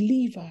might be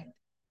delivered.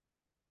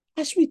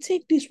 As we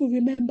take this, we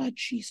remember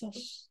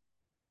Jesus.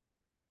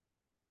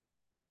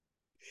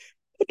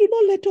 But do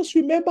not let us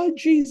remember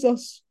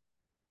Jesus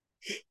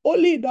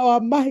only in our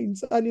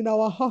minds and in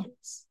our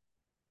hearts.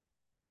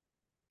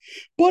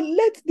 But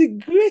let the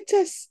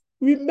greatest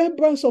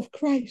remembrance of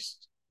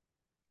Christ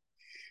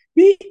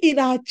be in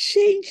our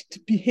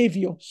changed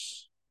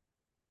behaviors,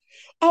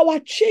 our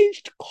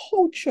changed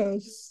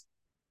cultures,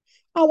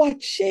 our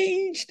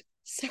changed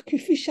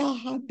sacrificial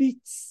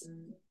habits.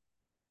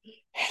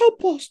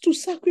 Help us to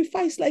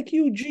sacrifice like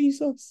you,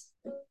 Jesus.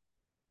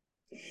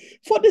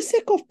 For the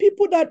sake of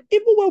people that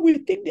even when we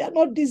think they are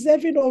not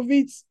deserving of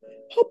it,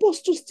 help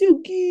us to still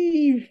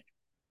give.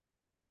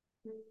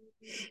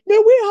 May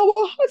our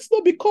hearts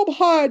not become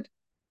hard,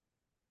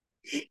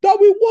 that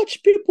we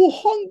watch people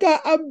hunger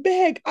and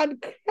beg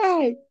and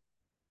cry,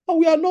 and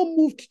we are not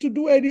moved to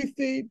do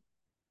anything.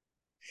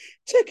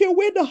 Take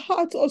away the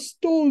heart of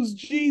stones,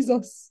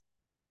 Jesus.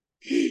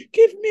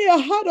 Give me a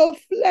heart of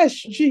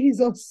flesh,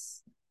 Jesus.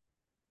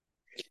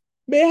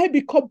 May I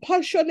be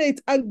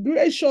compassionate and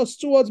gracious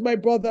towards my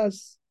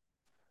brothers.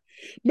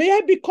 May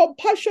I be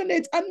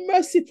compassionate and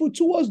merciful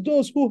towards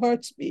those who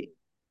hurt me.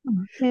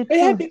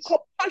 May I be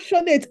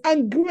compassionate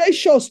and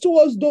gracious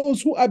towards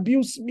those who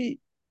abuse me.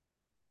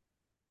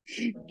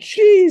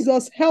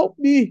 Jesus, help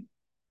me.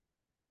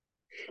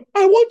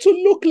 I want to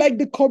look like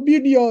the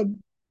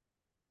communion.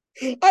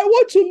 I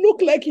want to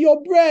look like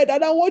your bread,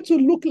 and I want to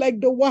look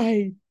like the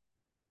wine.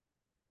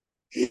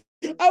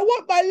 I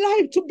want my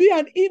life to be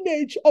an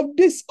image of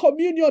this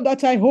communion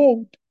that I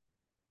hold.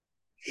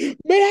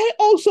 May I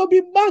also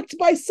be marked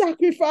by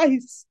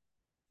sacrifice.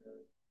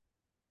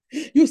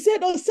 You said,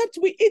 except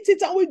we eat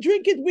it and we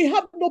drink it, we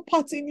have no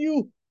part in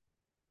you.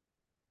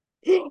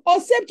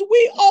 Except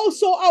we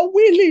also are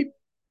willing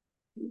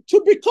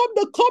to become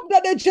the cup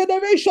that a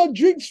generation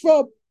drinks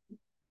from,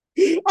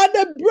 and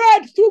the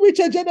bread through which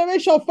a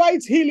generation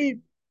finds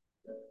healing.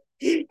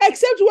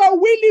 Except we are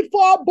willing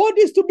for our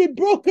bodies to be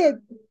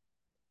broken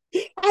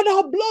and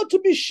our blood to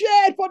be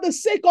shed for the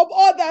sake of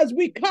others,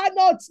 we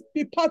cannot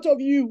be part of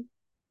you.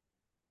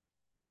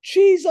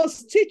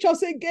 Jesus, teach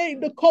us again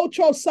the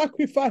culture of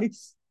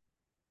sacrifice.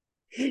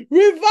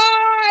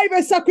 Revive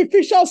a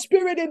sacrificial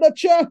spirit in the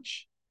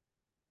church.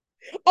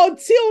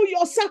 Until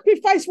your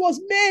sacrifice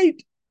was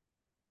made,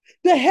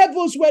 the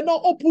heavens were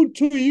not open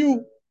to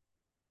you.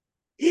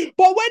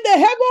 But when the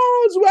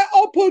heavens were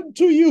opened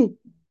to you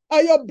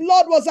and your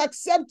blood was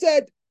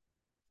accepted,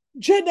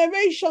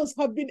 generations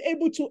have been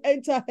able to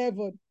enter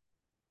heaven.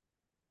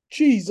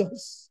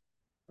 Jesus.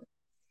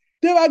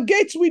 There are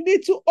gates we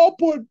need to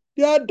open.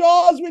 There are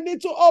doors we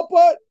need to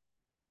open.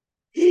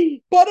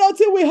 But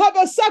until we have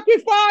a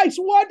sacrifice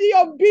worthy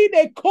of being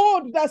a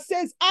code that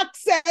says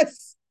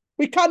access,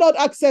 we cannot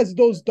access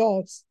those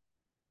doors.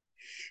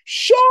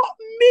 Show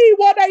me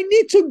what I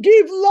need to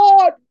give,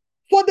 Lord,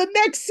 for the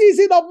next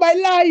season of my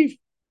life.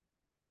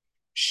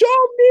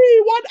 Show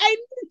me what I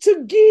need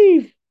to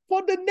give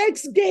for the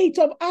next gate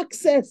of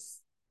access.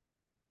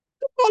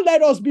 Do not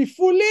let us be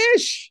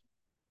foolish.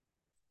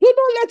 Do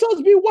not let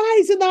us be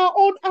wise in our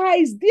own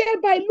eyes,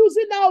 thereby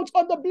losing out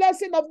on the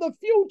blessing of the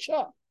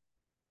future.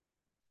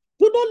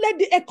 Do not let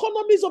the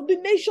economies of the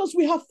nations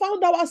we have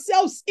found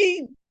ourselves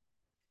in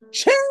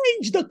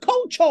change the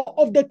culture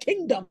of the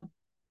kingdom.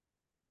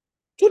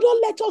 Do not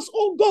let us,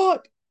 oh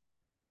God,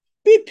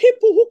 be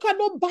people who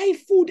cannot buy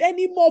food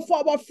anymore for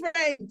our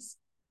friends.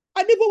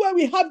 And even when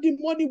we have the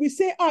money, we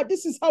say,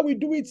 this is how we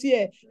do it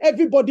here.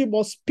 Everybody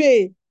must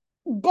pay.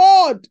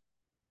 God,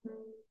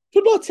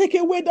 do not take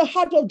away the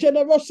heart of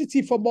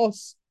generosity from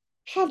us.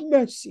 Have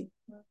mercy.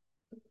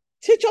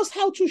 Teach us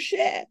how to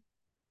share.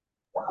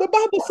 The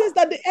Bible says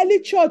that the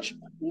early church,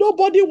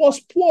 nobody was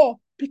poor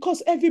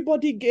because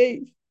everybody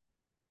gave.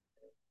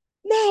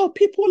 Now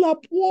people are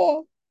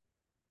poor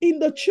in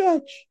the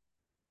church.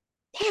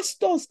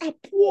 Pastors are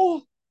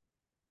poor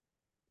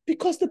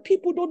because the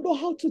people don't know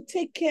how to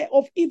take care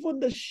of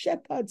even the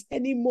shepherds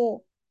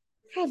anymore.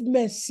 Have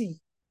mercy.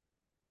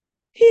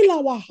 Heal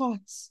our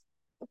hearts.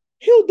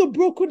 Heal the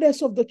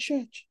brokenness of the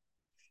church.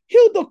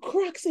 Heal the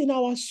cracks in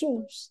our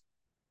souls.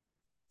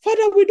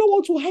 Father, we don't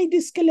want to hide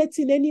this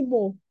skeleton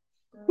anymore.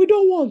 We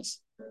don't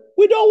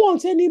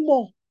want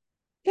anymore.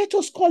 Let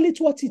us call it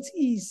what it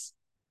is.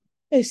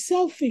 A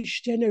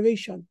selfish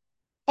generation.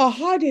 A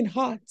hardened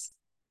heart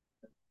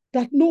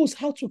that knows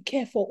how to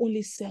care for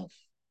only self.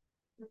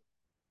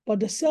 But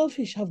the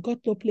selfish have got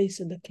no place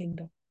in the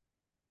kingdom.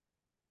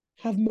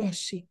 Have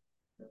mercy.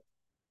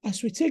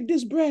 As we take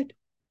this bread,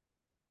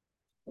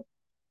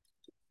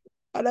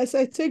 and as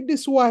I take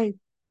this wine,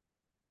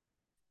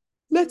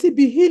 let it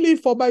be healing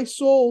for my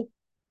soul.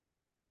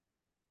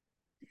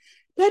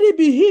 Let it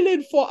be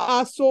healing for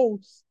our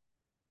souls.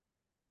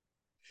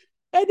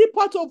 Any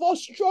part of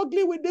us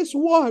struggling with this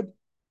word,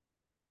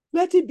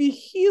 let it be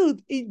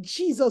healed in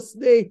Jesus'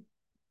 name.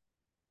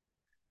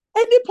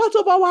 Any part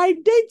of our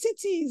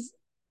identities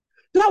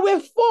that were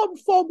formed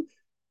from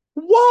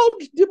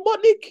world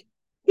demonic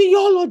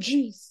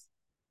theologies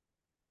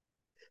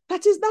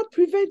that is now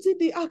preventing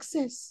the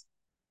access.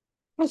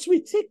 As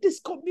we take this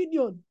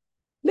communion,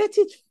 let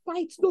it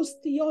fight those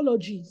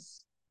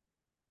theologies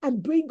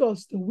and bring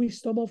us the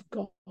wisdom of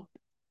God.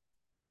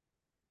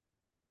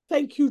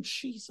 Thank you,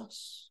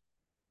 Jesus.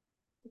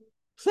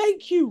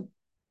 Thank you,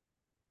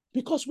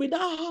 because we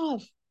now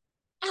have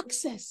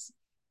access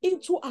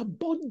into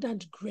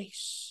abundant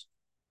grace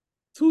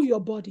through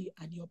your body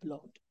and your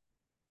blood.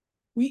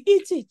 We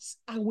eat it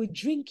and we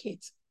drink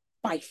it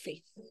by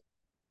faith.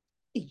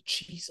 In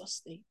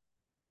Jesus' name.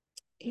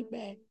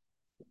 Amen.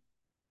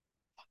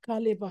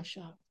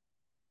 Kalebasha.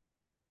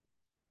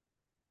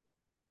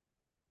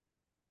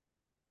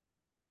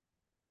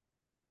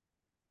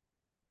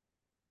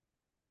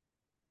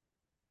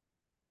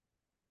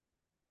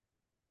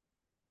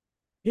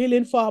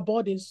 Healing for our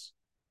bodies.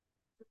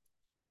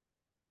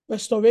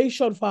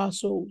 Restoration for our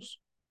souls.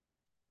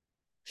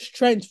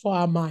 Strength for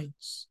our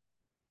minds.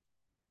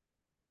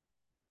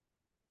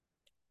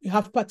 We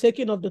have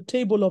partaken of the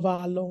table of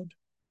our Lord.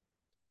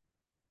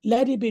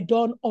 Let it be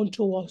done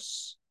unto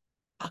us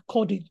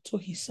according to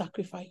his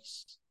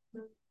sacrifice.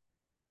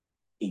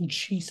 In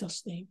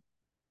Jesus' name.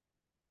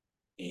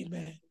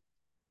 Amen.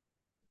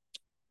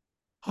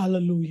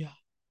 Hallelujah.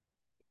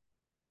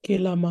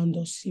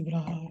 Kelamando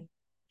sibrahai.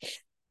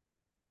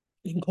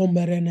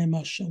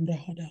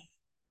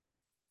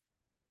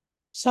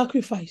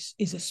 Sacrifice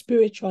is a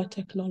spiritual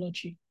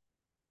technology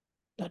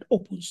that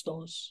opens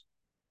doors.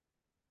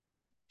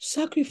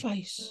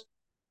 Sacrifice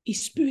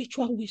is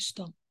spiritual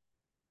wisdom.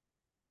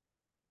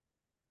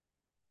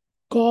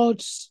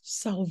 God's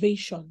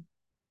salvation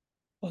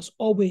was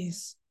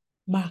always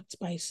marked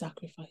by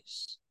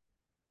sacrifice.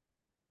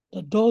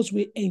 The doors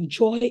we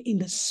enjoy in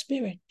the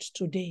spirit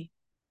today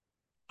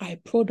are a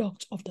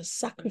product of the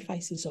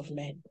sacrifices of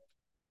men.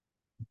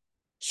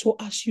 So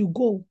as you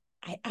go,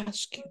 I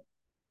ask you,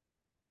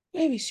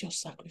 where is your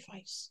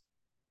sacrifice?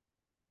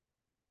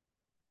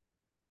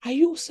 Are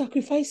you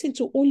sacrificing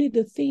to only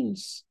the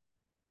things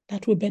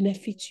that will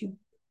benefit you?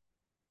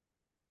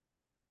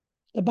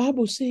 The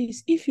Bible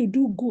says, if you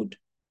do good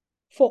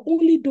for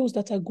only those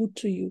that are good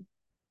to you,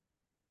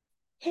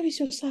 where is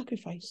your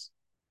sacrifice?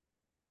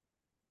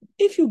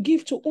 If you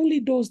give to only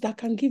those that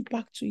can give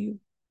back to you,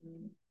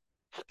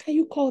 how can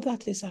you call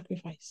that a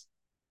sacrifice?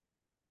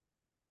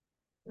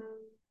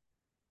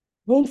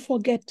 Don't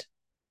forget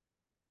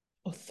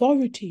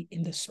Authority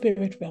in the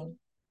spirit realm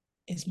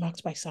is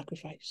marked by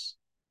sacrifice.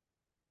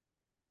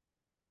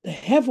 The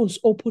heavens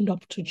opened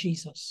up to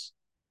Jesus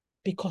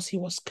because he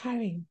was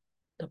carrying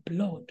the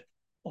blood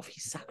of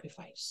his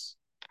sacrifice.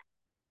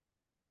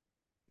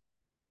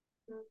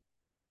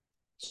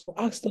 So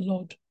ask the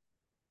Lord,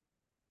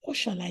 what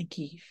shall I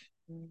give?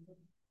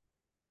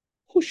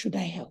 Who should I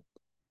help?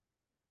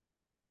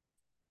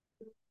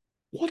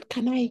 What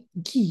can I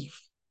give?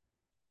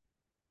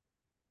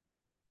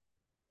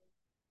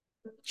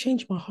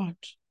 Change my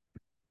heart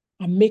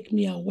and make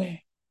me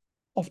aware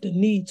of the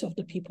needs of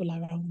the people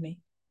around me.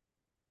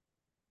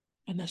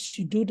 And as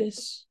you do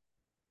this,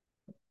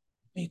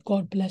 may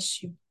God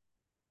bless you.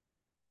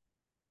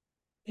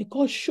 May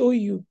God show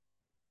you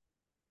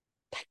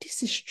that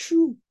this is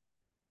true,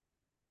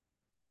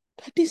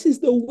 that this is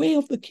the way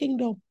of the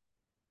kingdom.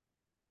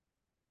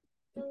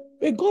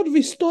 May God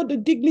restore the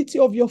dignity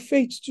of your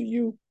faith to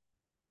you.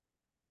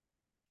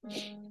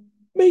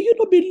 May you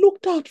not be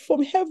looked at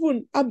from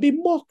heaven and be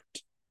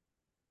mocked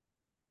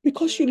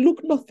because you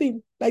look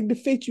nothing like the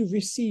faith you've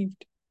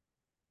received.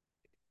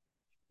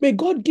 May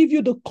God give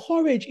you the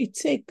courage it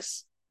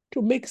takes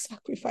to make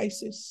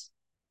sacrifices.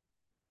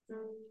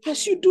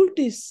 As you do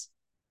this,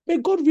 may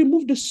God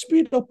remove the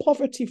spirit of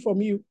poverty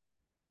from you.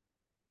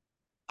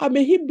 And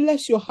may he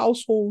bless your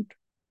household.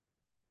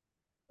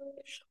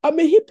 And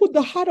may he put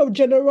the heart of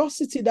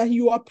generosity that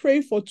you are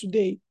praying for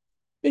today.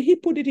 May he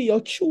put it in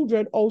your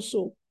children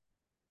also.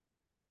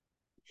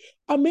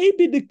 And may it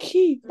be the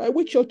key by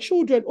which your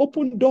children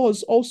open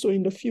doors also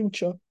in the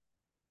future.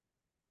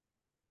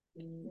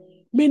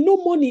 May no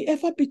money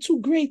ever be too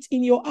great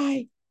in your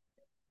eye.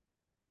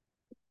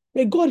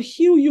 May God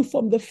heal you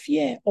from the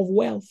fear of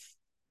wealth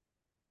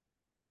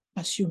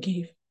as you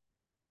give.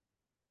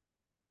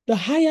 The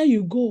higher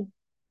you go,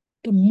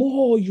 the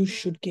more you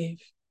should give.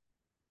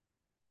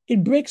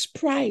 It breaks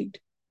pride.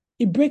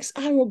 It breaks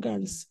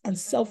arrogance and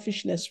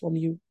selfishness from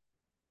you.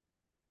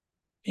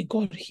 May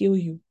God heal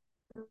you.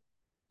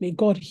 May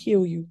God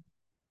heal you.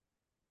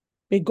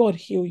 May God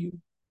heal you.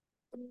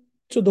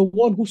 To the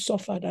one who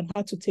suffered and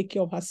had to take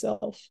care of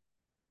herself.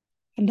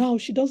 And now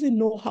she doesn't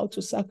know how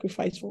to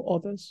sacrifice for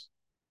others.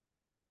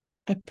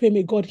 I pray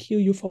may God heal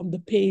you from the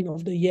pain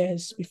of the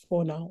years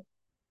before now,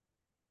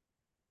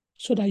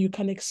 so that you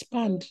can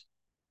expand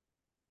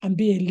and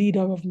be a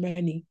leader of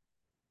many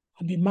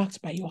and be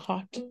marked by your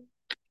heart,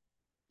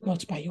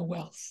 not by your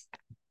wealth.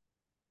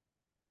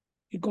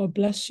 May God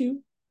bless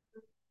you.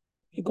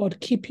 May God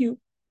keep you.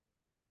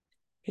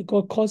 May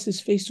God cause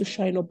his face to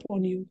shine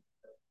upon you.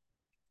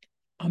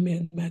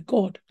 And may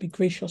God be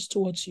gracious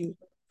towards you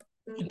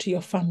and to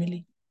your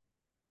family.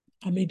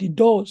 And may the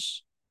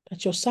doors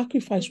that your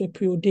sacrifice were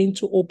preordained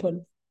to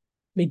open,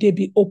 may they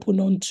be open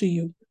unto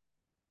you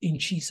in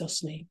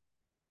Jesus' name.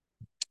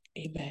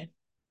 Amen.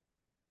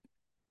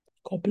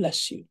 God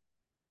bless you.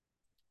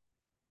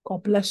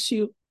 God bless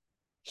you.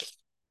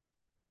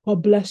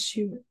 God bless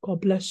you.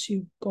 God bless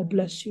you. God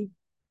bless you.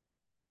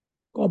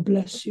 God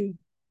bless you.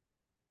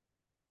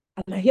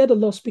 And I hear the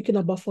Lord speaking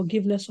about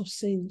forgiveness of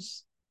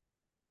sins.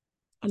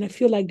 And I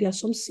feel like there are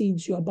some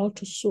seeds you're about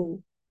to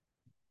sow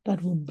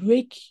that will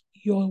break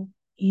your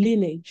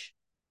lineage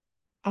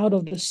out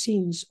of the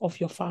sins of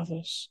your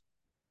fathers.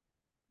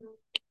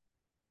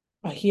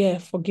 I hear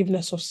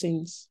forgiveness of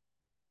sins.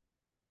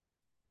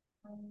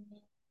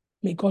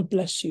 May God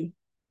bless you.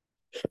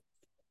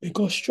 May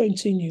God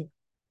strengthen you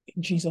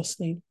in Jesus'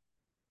 name.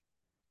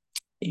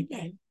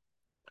 Amen.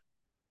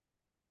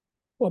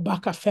 We're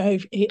back at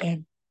 5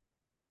 a.m.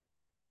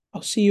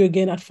 I'll see you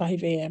again at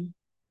 5 a.m.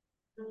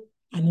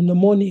 And in the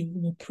morning,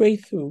 we'll pray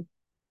through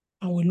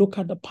and we'll look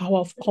at the power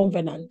of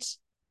covenant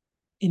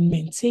in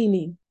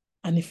maintaining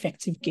an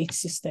effective gate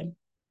system.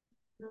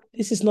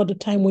 This is not the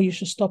time where you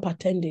should stop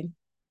attending.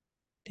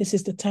 This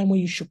is the time where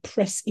you should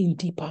press in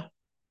deeper.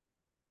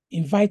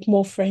 Invite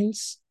more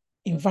friends,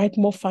 invite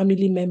more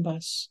family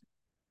members.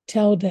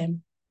 Tell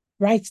them,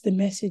 write the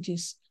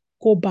messages,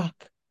 go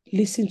back,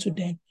 listen to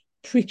them,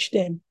 preach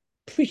them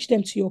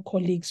to your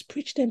colleagues,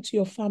 preach them to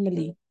your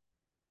family.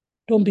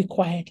 Don't be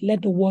quiet.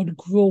 Let the word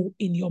grow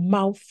in your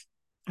mouth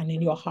and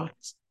in your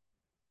heart.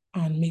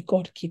 And may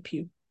God keep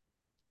you.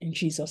 In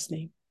Jesus'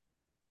 name,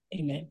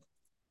 amen.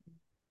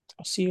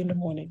 I'll see you in the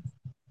morning.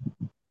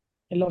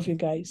 I love you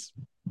guys.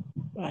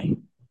 Bye.